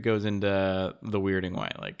theory goes into the Weirding Way.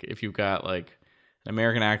 Like if you've got like an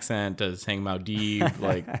American accent, does saying Muad'Dib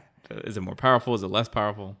like is it more powerful? Is it less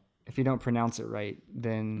powerful? If you don't pronounce it right,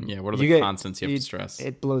 then what are the consonants you have to stress?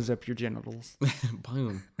 It blows up your genitals.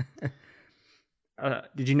 Boom.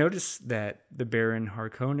 Did you notice that the Baron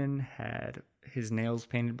Harkonnen had his nails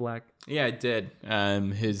painted black? Yeah, I did.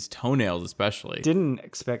 His toenails especially. Didn't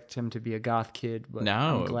expect him to be a goth kid, but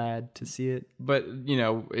no. I'm glad to see it. But,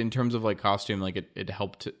 in terms of like costume, like it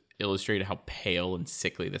helped to illustrate how pale and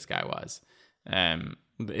sickly this guy was.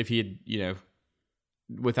 If he had,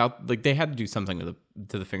 without, like, they had to do something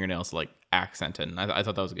to the fingernails to like accent it. And I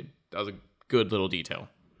thought that was a good little detail.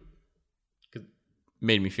 'Cause it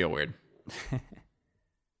made me feel weird.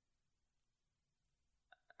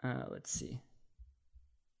 Let's see.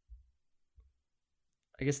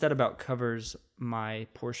 I guess that about covers my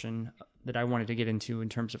portion that I wanted to get into in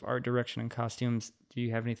terms of art direction and costumes. Do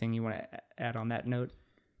you have anything you want to add on that note?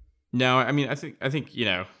 No, I mean, I think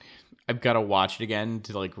I've got to watch it again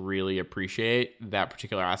to like really appreciate that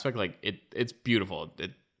particular aspect. Like it's beautiful,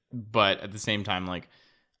 but at the same time, like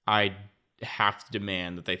I have to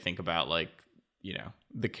demand that they think about like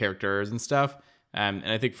the characters and stuff. And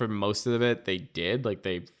I think for most of it, they did. Like,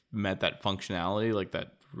 they met that functionality, like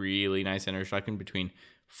that really nice intersection between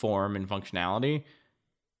form and functionality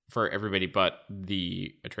for everybody but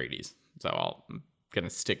the Atreides. So I'm going to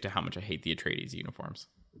stick to how much I hate the Atreides uniforms.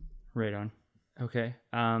 Right on. Okay.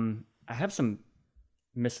 I have some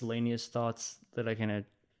miscellaneous thoughts that I kind of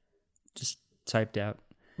just typed out.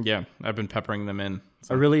 Yeah, I've been peppering them in.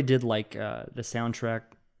 So. I really did like the soundtrack,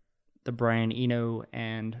 the Brian Eno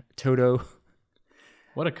and Toto.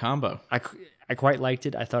 What a combo. I quite liked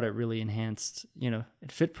it. I thought it really enhanced,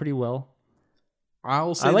 it fit pretty well.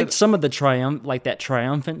 I liked some of the that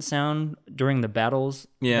triumphant sound during the battles.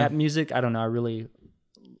 Yeah. That music, I don't know,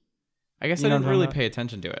 I guess I didn't really pay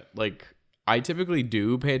attention to it. Like, I typically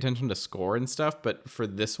do pay attention to score and stuff, but for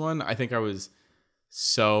this one, I think I was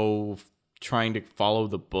so trying to follow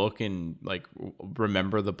the book and like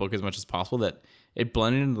remember the book as much as possible that it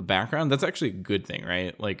blended into the background. That's actually a good thing,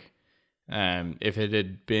 right? Like, if it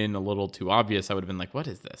had been a little too obvious, I would have been like, what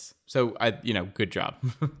is this? So good job.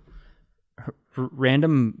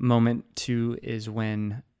 Random moment too is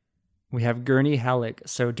when we have Gurney Halleck.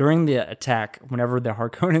 So during the attack, whenever the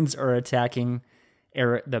Harkonnens are attacking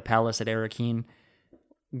the palace at Arrakeen,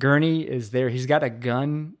 Gurney is there. He's got a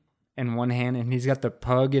gun in one hand and he's got the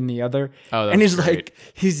pug in the other. Oh, that's and he's great.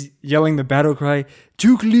 he's yelling the battle cry,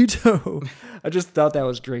 Duke Leto. I just thought that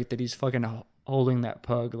was great that he's fucking holding that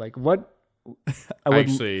pug. Like, what? I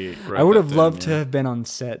would have loved to have been on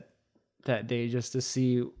set that day just to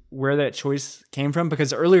see where that choice came from,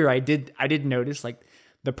 because earlier I did notice like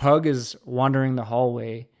the pug is wandering the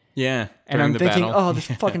hallway. Yeah. And I'm thinking, oh, this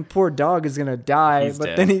fucking poor dog is gonna die. He's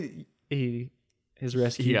but dead. Then he is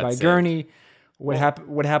rescued by Gurney. What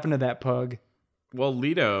happened to that pug? Well,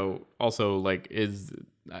 Leto also like is,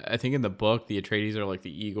 I think in the book the Atreides are like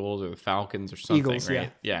the eagles or the falcons or something, Eagles,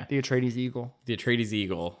 right? Yeah. The Atreides eagle. The Atreides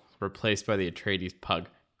eagle replaced by the Atreides pug.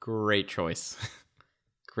 Great choice.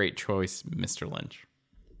 Great choice, Mr. Lynch.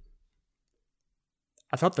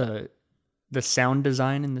 I thought the sound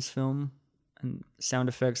design in this film and sound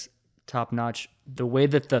effects top notch. The way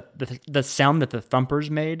that the sound that the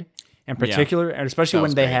thumpers made in particular, and especially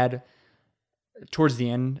when they had towards the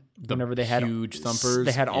end, whenever they had huge thumpers,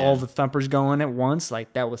 they had all the thumpers going at once.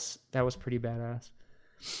 Like that was pretty badass.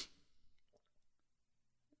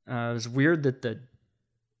 It was weird that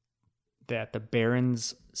the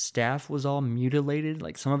Baron's staff was all mutilated.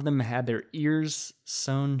 Like some of them had their ears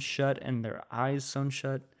sewn shut and their eyes sewn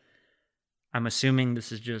shut. I'm assuming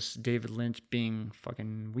this is just David Lynch being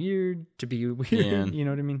fucking weird to be weird. Yeah. You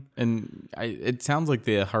know what I mean? And it sounds like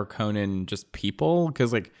the Harkonnen just people,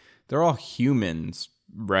 because like they're all humans,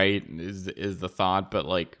 right? Is the thought, but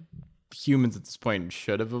like humans at this point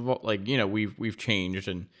should have evolved. Like, we've changed,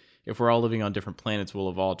 and if we're all living on different planets, we'll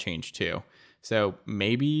have all changed too. So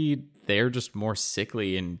maybe they're just more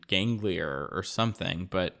sickly and ganglier or something,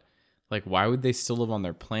 but like, why would they still live on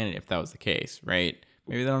their planet if that was the case, right?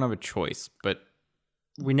 Maybe they don't have a choice, but...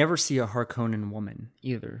 We never see a Harkonnen woman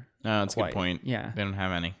either. Oh, that's a good point. Yeah. They don't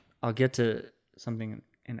have any. I'll get to something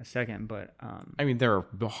in a second, but... I mean, there are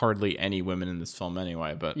hardly any women in this film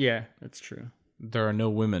anyway, but... Yeah, that's true. There are no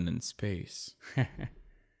women in space. Oh,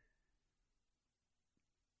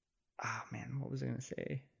 man, what was I going to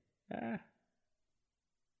say?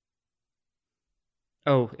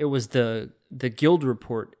 Oh, it was the guild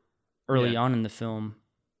report early on in the film,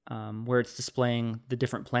 where it's displaying the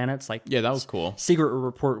different planets. Like, yeah, that was cool. Secret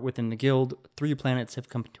report within the guild. 3 planets have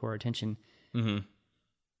come to our attention. Mm-hmm. It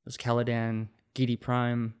was Caladan, Giedi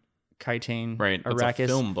Prime, Kaitane, right? Arrakis. It's a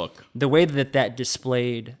film book. The way that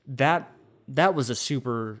displayed that was a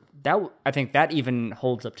super. That I think that even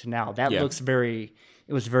holds up to now. That looks very.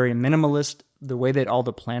 It was very minimalist. The way that all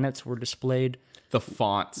the planets were displayed. The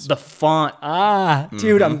fonts. The font.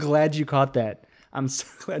 Dude, I'm glad you caught that. I'm so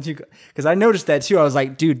glad you... Because I noticed that too. I was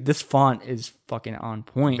like, dude, this font is fucking on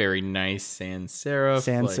point. Very nice sans serif.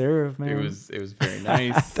 Sans serif, man. It was very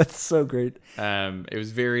nice. That's so great. It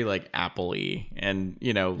was very like Apple-y. And,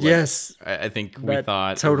 yes. I think we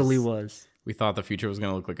thought... Totally was. We thought the future was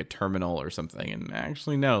going to look like a terminal or something. And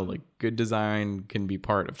actually, no. Like, good design can be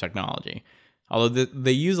part of technology. Although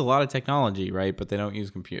they use a lot of technology, right? But they don't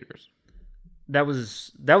use computers. That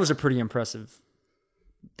was a pretty impressive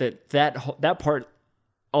that part.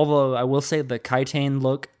 Although I will say the Kaitane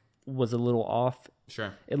look was a little off.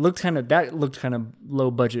 Sure, it looked kind of low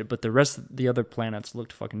budget, but the rest of the other planets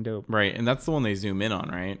looked fucking dope. Right, and that's the one they zoom in on,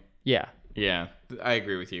 right? Yeah, I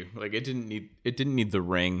agree with you. Like it didn't need the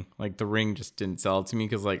ring. Like the ring just didn't sell it to me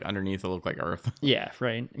because like underneath it looked like Earth. Yeah,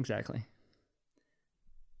 right, exactly.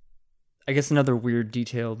 I guess another weird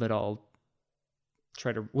detail that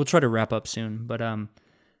we'll try to wrap up soon, but I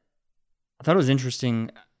thought it was interesting.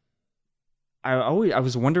 I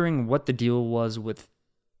was wondering what the deal was with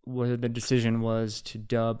whether the decision was to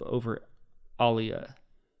dub over Alia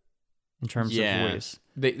in terms of voice.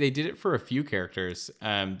 They did it for a few characters.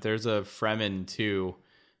 There's a Fremen too,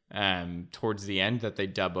 towards the end that they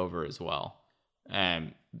dub over as well.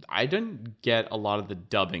 I didn't get a lot of the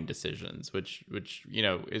dubbing decisions, which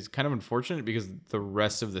is kind of unfortunate because the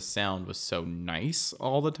rest of the sound was so nice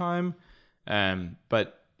all the time.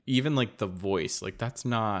 But even like the voice, like that's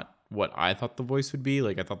not what I thought the voice would be.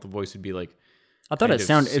 Like I thought the voice would be like I thought it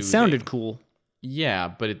sounded cool. Yeah,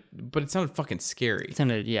 but it sounded fucking scary. It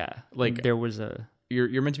sounded like there was a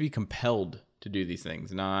you're meant to be compelled to do these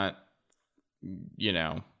things, not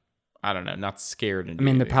I don't know, not scared. I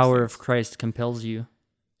mean, the power of Christ compels you.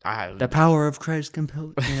 The power of Christ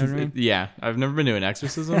compels. You know what I mean? Yeah, I've never been to an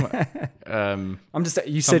exorcism. I'm just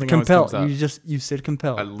you said compel. You said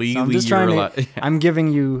compel. Legally, so I'm just trying I'm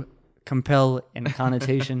giving you compel in a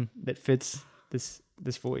connotation that fits this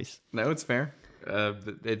voice. No, it's fair.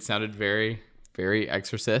 It sounded very, very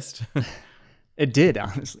Exorcist. It did,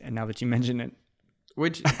 honestly. And now that you mention it,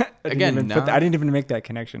 which I didn't even make that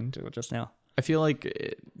connection until just now. I feel like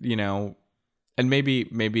and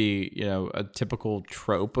maybe a typical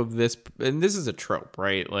trope of this, and this is a trope,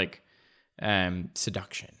 right? Like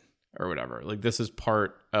seduction or whatever. Like this is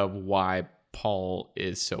part of why Paul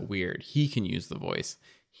is so weird. He can use the voice.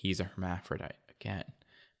 He's a hermaphrodite again.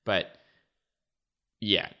 But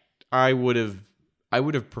yeah, I would have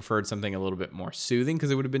preferred something a little bit more soothing,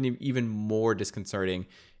 because it would have been even more disconcerting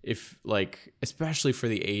if, like, especially for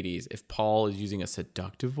the 80s, if Paul is using a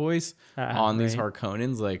seductive voice on these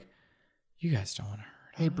Harkonnens, like, you guys don't want to hurt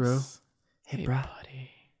us. Hey, bro. Hey, bro. Buddy.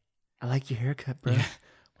 I like your haircut, bro. Yeah.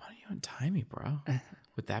 Why don't you untie me, bro?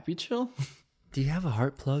 Would that be chill? Do you have a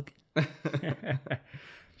heart plug?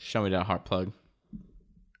 Show me that heart plug.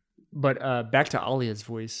 But back to Alia's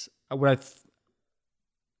voice.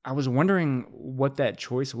 I was wondering what that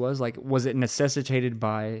choice was. Like, was it necessitated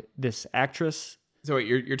by this actress? So wait,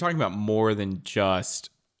 you're talking about more than just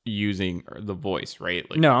using the voice, right?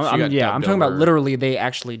 Like, no, I'm talking about literally they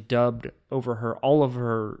actually dubbed over all of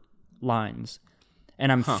her lines.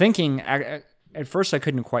 And I'm thinking, at first I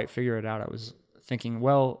couldn't quite figure it out. I was thinking,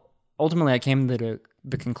 well, ultimately I came to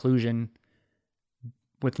the conclusion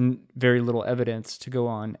with very little evidence to go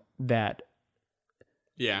on that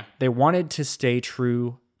they wanted to stay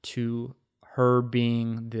true to her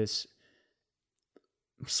being this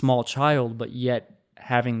small child, but yet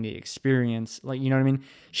having the experience, like, you know what I mean?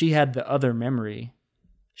 She had the other memory.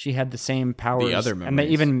 She had the same powers. The other memories. And they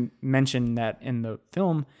even mentioned that in the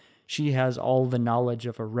film, she has all the knowledge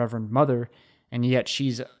of a reverend mother, and yet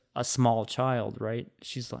she's a small child, right?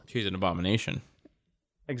 She's an abomination.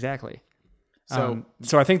 Exactly. So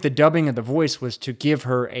I think the dubbing of the voice was to give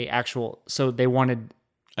her so they wanted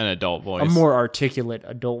an adult voice, a more articulate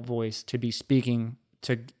adult voice to be speaking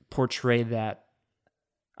to portray that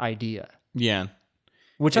idea. Yeah.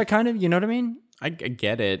 Which I kind of, you know what I mean? I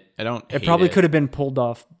get it. I don't hate it. Probably could have been pulled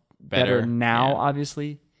off better now,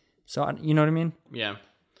 obviously. So, you know what I mean? Yeah.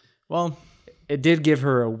 Well, it did give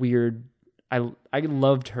her a weird, I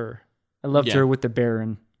loved her. I loved her with the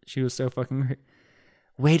Baron. She was so fucking great.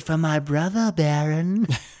 Wait for my brother, Baron.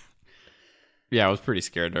 Yeah, I was pretty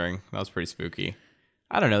scared that was pretty spooky.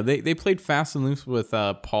 I don't know. They played fast and loose with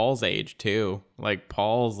Paul's age too. Like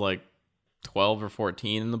Paul's like 12 or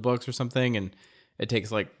 14 in the books or something, and it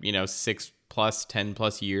takes like 6 plus 10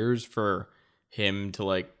 plus years for him to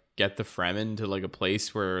like get the Fremen to like a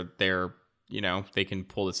place where they're they can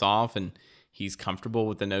pull this off, and he's comfortable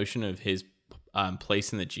with the notion of his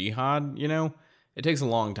place in the jihad. It takes a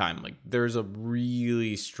long time. Like there's a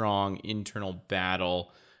really strong internal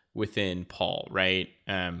battle within Paul, right?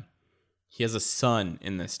 He has a son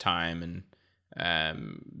in this time, and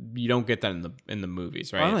you don't get that in the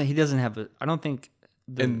movies, right? I don't know, he doesn't have I don't think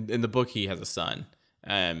in the book he has a son.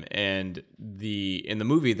 And in the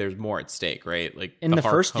movie there's more at stake, right? Like in the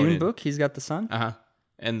first Dune book, he's got the son.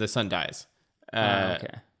 And the son dies.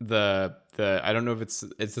 Okay. The I don't know if it's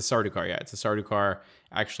the Sardaukar. Yeah, it's the Sardaukar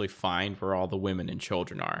actually find where all the women and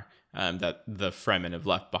children are, that the Fremen have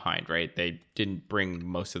left behind, right? They didn't bring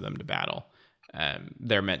most of them to battle.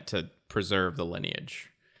 They're meant to preserve the lineage.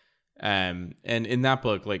 And in that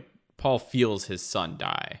book, like Paul feels his son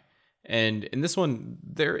die. And in this one,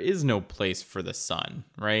 there is no place for the son,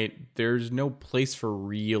 right? There's no place for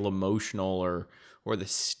real emotional or the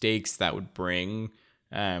stakes that would bring.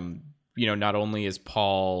 Not only is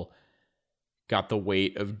Paul got the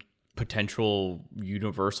weight of potential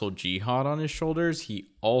universal jihad on his shoulders, he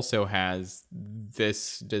also has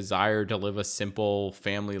this desire to live a simple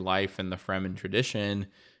family life in the Fremen tradition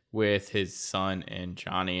with his son and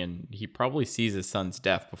Johnny, and he probably sees his son's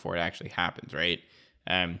death before it actually happens, right?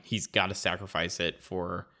 He's got to sacrifice it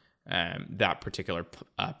for that particular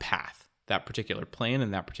path, that particular plan,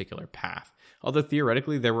 and that particular path. Although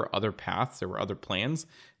theoretically there were other paths, there were other plans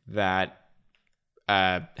that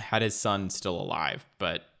had his son still alive,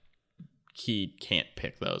 but he can't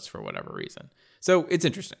pick those for whatever reason. So it's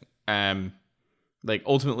interesting. Like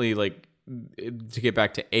ultimately, like to get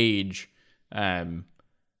back to age,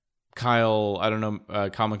 Kyle, I don't know,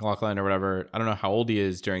 Kyle MacLachlan or whatever, I don't know how old he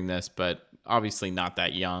is during this, but obviously not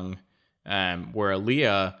that young. Where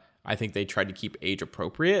Aaliyah, I think they tried to keep age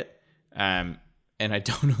appropriate. And I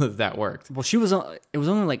don't know if that worked. Well, it was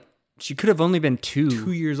only like, she could have only been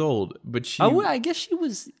 2 years old, but I guess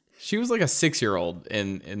she was like a 6-year-old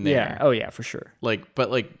in there. Yeah. Oh yeah, for sure. Like,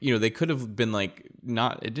 but like, you know, they could have been like,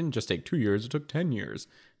 it didn't just take 2 years, it took 10 years.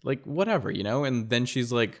 Like, whatever, you know? And then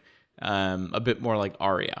she's like, a bit more like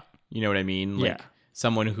Arya. You know what I mean? Like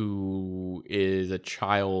someone who is a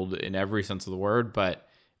child in every sense of the word, but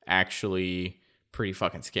actually pretty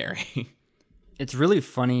fucking scary. It's really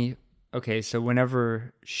funny. Okay, so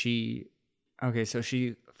she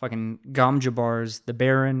fucking Gom Jabars the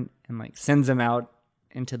Baron and like sends him out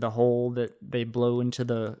into the hole that they blow into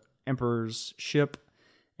the Emperor's ship,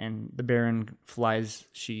 and the Baron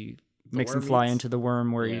makes him fly into the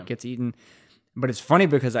worm where he gets eaten. But it's funny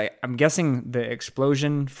because I'm guessing the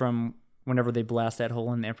explosion from whenever they blast that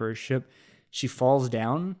hole in the Emperor's ship, she falls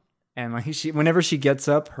down, and like whenever she gets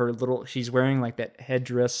up, she's wearing like that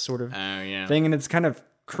headdress sort of thing, and it's kind of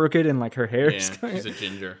crooked and like her hair is she's a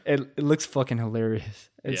ginger. It looks fucking hilarious.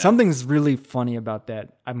 Something's really funny about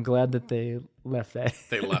that. I'm glad that they left that.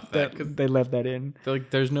 They left that because they left that in. Like,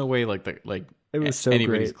 there's no way like it was so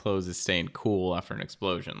anybody's great. clothes is staying cool after an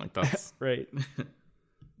explosion. Like that's right.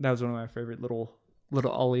 That was one of my favorite little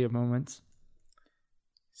Alia moments.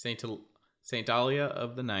 Saint Alia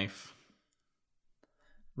of the Knife.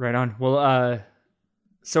 Right on. Well,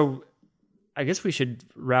 so I guess we should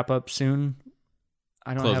wrap up soon.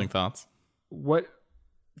 I don't Closing thoughts.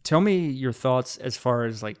 Tell me your thoughts as far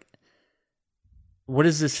as like, what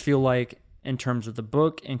does this feel like in terms of the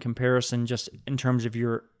book in comparison, just in terms of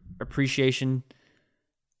your appreciation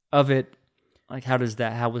of it? Like, how was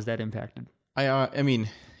that impacted? I mean,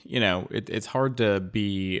 you know, it's hard to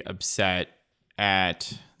be upset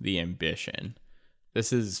at the ambition.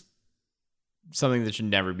 This is something that should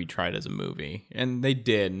never be tried as a movie. And they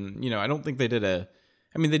did. And, you know, I don't think they did a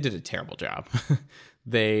terrible job.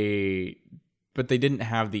 But they didn't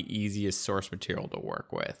have the easiest source material to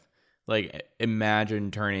work with. Like, imagine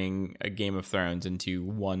turning a Game of Thrones into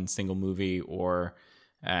one single movie, or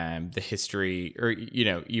the history, or, you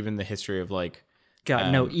know, even the history of like,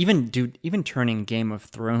 God, no, even turning Game of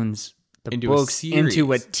Thrones, the books,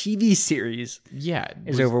 into a TV series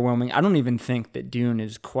is overwhelming. I don't even think that Dune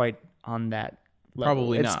is quite on that level.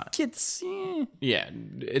 Probably not. Yeah,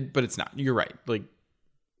 but it's not. You're right. Like,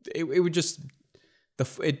 it would just,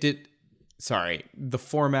 the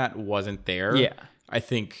format wasn't there. Yeah. I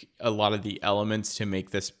think a lot of the elements to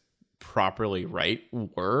make this properly right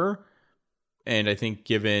were, and I think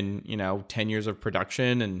given, you know, 10 years of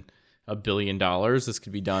production and $1 billion, this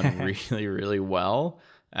could be done really, really well.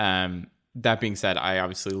 That being said, I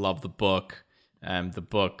obviously love the book. The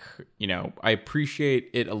book, you know, I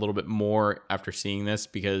appreciate it a little bit more after seeing this,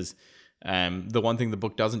 because the one thing the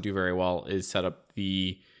book doesn't do very well is set up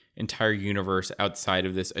the entire universe outside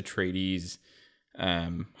of this Atreides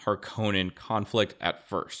Harkonnen conflict at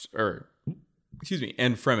first, and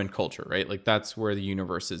Fremen culture, right? Like, that's where the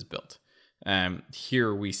universe is built.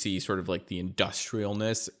 Here we see sort of like the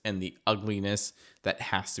industrialness and the ugliness that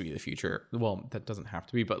has to be the future. Well, that doesn't have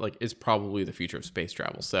to be, but like is probably the future of space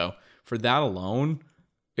travel. So for that alone,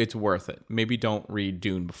 it's worth it. Maybe don't read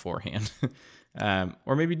Dune beforehand,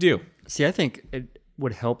 or maybe do. See, I think it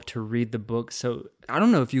would help to read the book. So I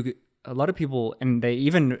don't know if you could, a lot of people, and they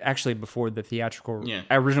even actually before the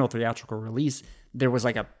original theatrical release, there was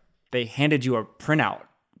like they handed you a printout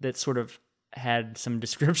that sort of had some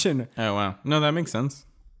description. Oh wow, no, that makes sense.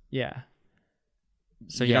 Yeah.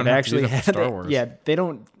 So they actually had Star Wars. Yeah, they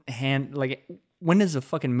don't like. When is a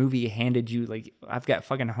fucking movie handed you like, I've got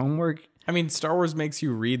fucking homework? I mean, Star Wars makes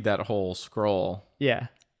you read that whole scroll. Yeah,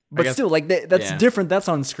 but still, like that's different. That's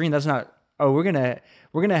on screen. That's not. Oh, we're gonna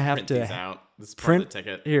have print to these out. This is print the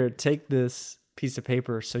ticket. Here, take this piece of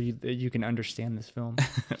paper so you can understand this film.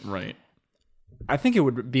 Right. I think it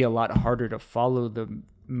would be a lot harder to follow the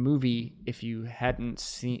movie if you hadn't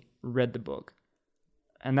read the book,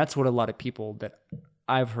 and that's what a lot of people that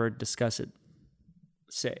I've heard discuss it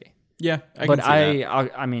say. Yeah,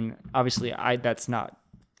 I mean, obviously, that's not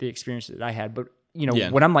the experience that I had. But you know,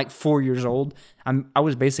 when I'm like 4 years old, I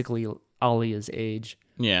was basically Alia's age.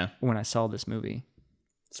 Yeah. When I saw this movie,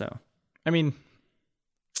 so I mean,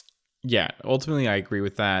 yeah, ultimately I agree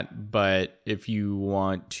with that. But if you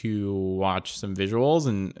want to watch some visuals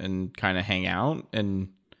and kind of hang out and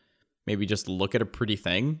maybe just look at a pretty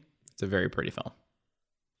thing, it's a very pretty film.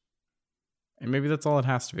 And maybe that's all it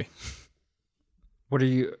has to be. What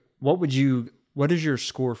is your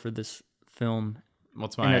score for this film?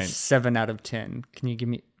 What's in a 7 out of 10? Can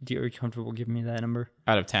you are you comfortable giving me that number?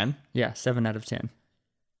 Out of 10? Yeah, 7 out of 10.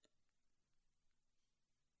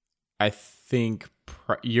 I think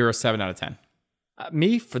you're a 7 out of 10.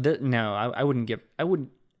 Me for the no, I wouldn't give. I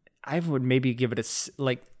would maybe give it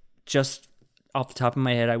just off the top of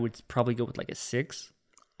my head, I would probably go with like a 6.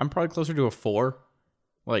 I'm probably closer to a 4.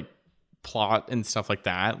 Like plot and stuff like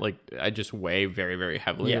that. Like I just weigh very, very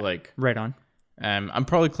heavily. Yeah, like right on. I'm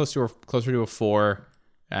probably closer to a 4.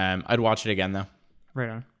 I'd watch it again though. Right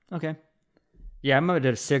on. Okay. Yeah, I'm at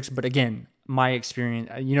a 6, but again, my experience,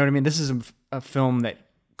 you know what I mean? This is a film that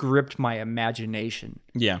gripped my imagination.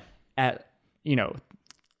 Yeah. At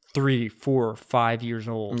 3, 4, 5 years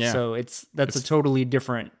old. Yeah. So that's a totally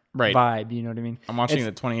different vibe, you know what I mean? I'm watching it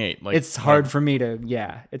at 28. Like it's hard for me to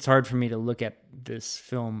look at this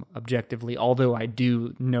film objectively, although I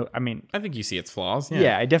do know, I mean, I think you see its flaws.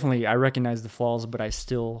 Yeah, I recognize the flaws, but I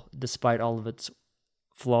still, despite all of its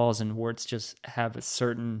flaws and warts, just have a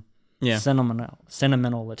certain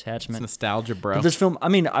sentimental attachment. It's nostalgia, bro. But this film, I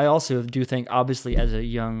mean, I also do think, obviously, as a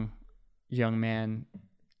young man,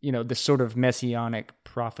 this sort of messianic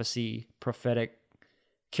prophetic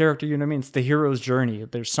character, you know what I mean? It's the hero's journey.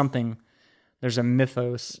 There's a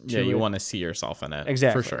mythos to you it. want to see yourself in it.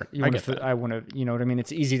 Exactly. For sure. I want to, you know what I mean?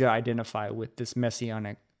 It's easy to identify with this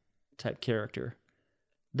messianic type character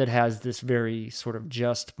that has this very sort of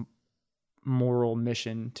just moral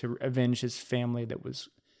mission to avenge his family that was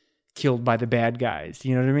killed by the bad guys.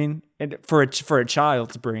 You know what I mean? And for a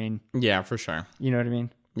child's brain. Yeah, for sure. You know what I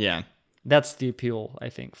mean? Yeah. That's the appeal, I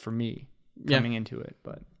think, for me coming into it.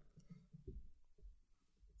 But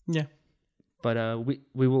yeah. But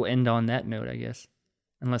we will end on that note, I guess,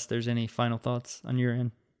 unless there's any final thoughts on your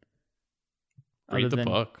end. Read the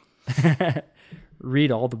book.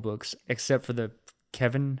 Read all the books except for the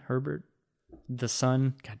Kevin Herbert, the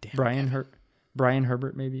son. God damn it, Brian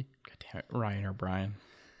Herbert, maybe. God damn it, Ryan or Brian.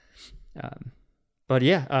 But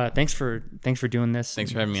yeah, thanks for doing this.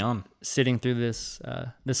 Thanks for having me on. Sitting through this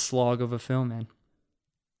slog of a film, man.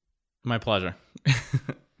 My pleasure.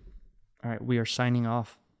 All right, we are signing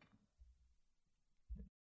off.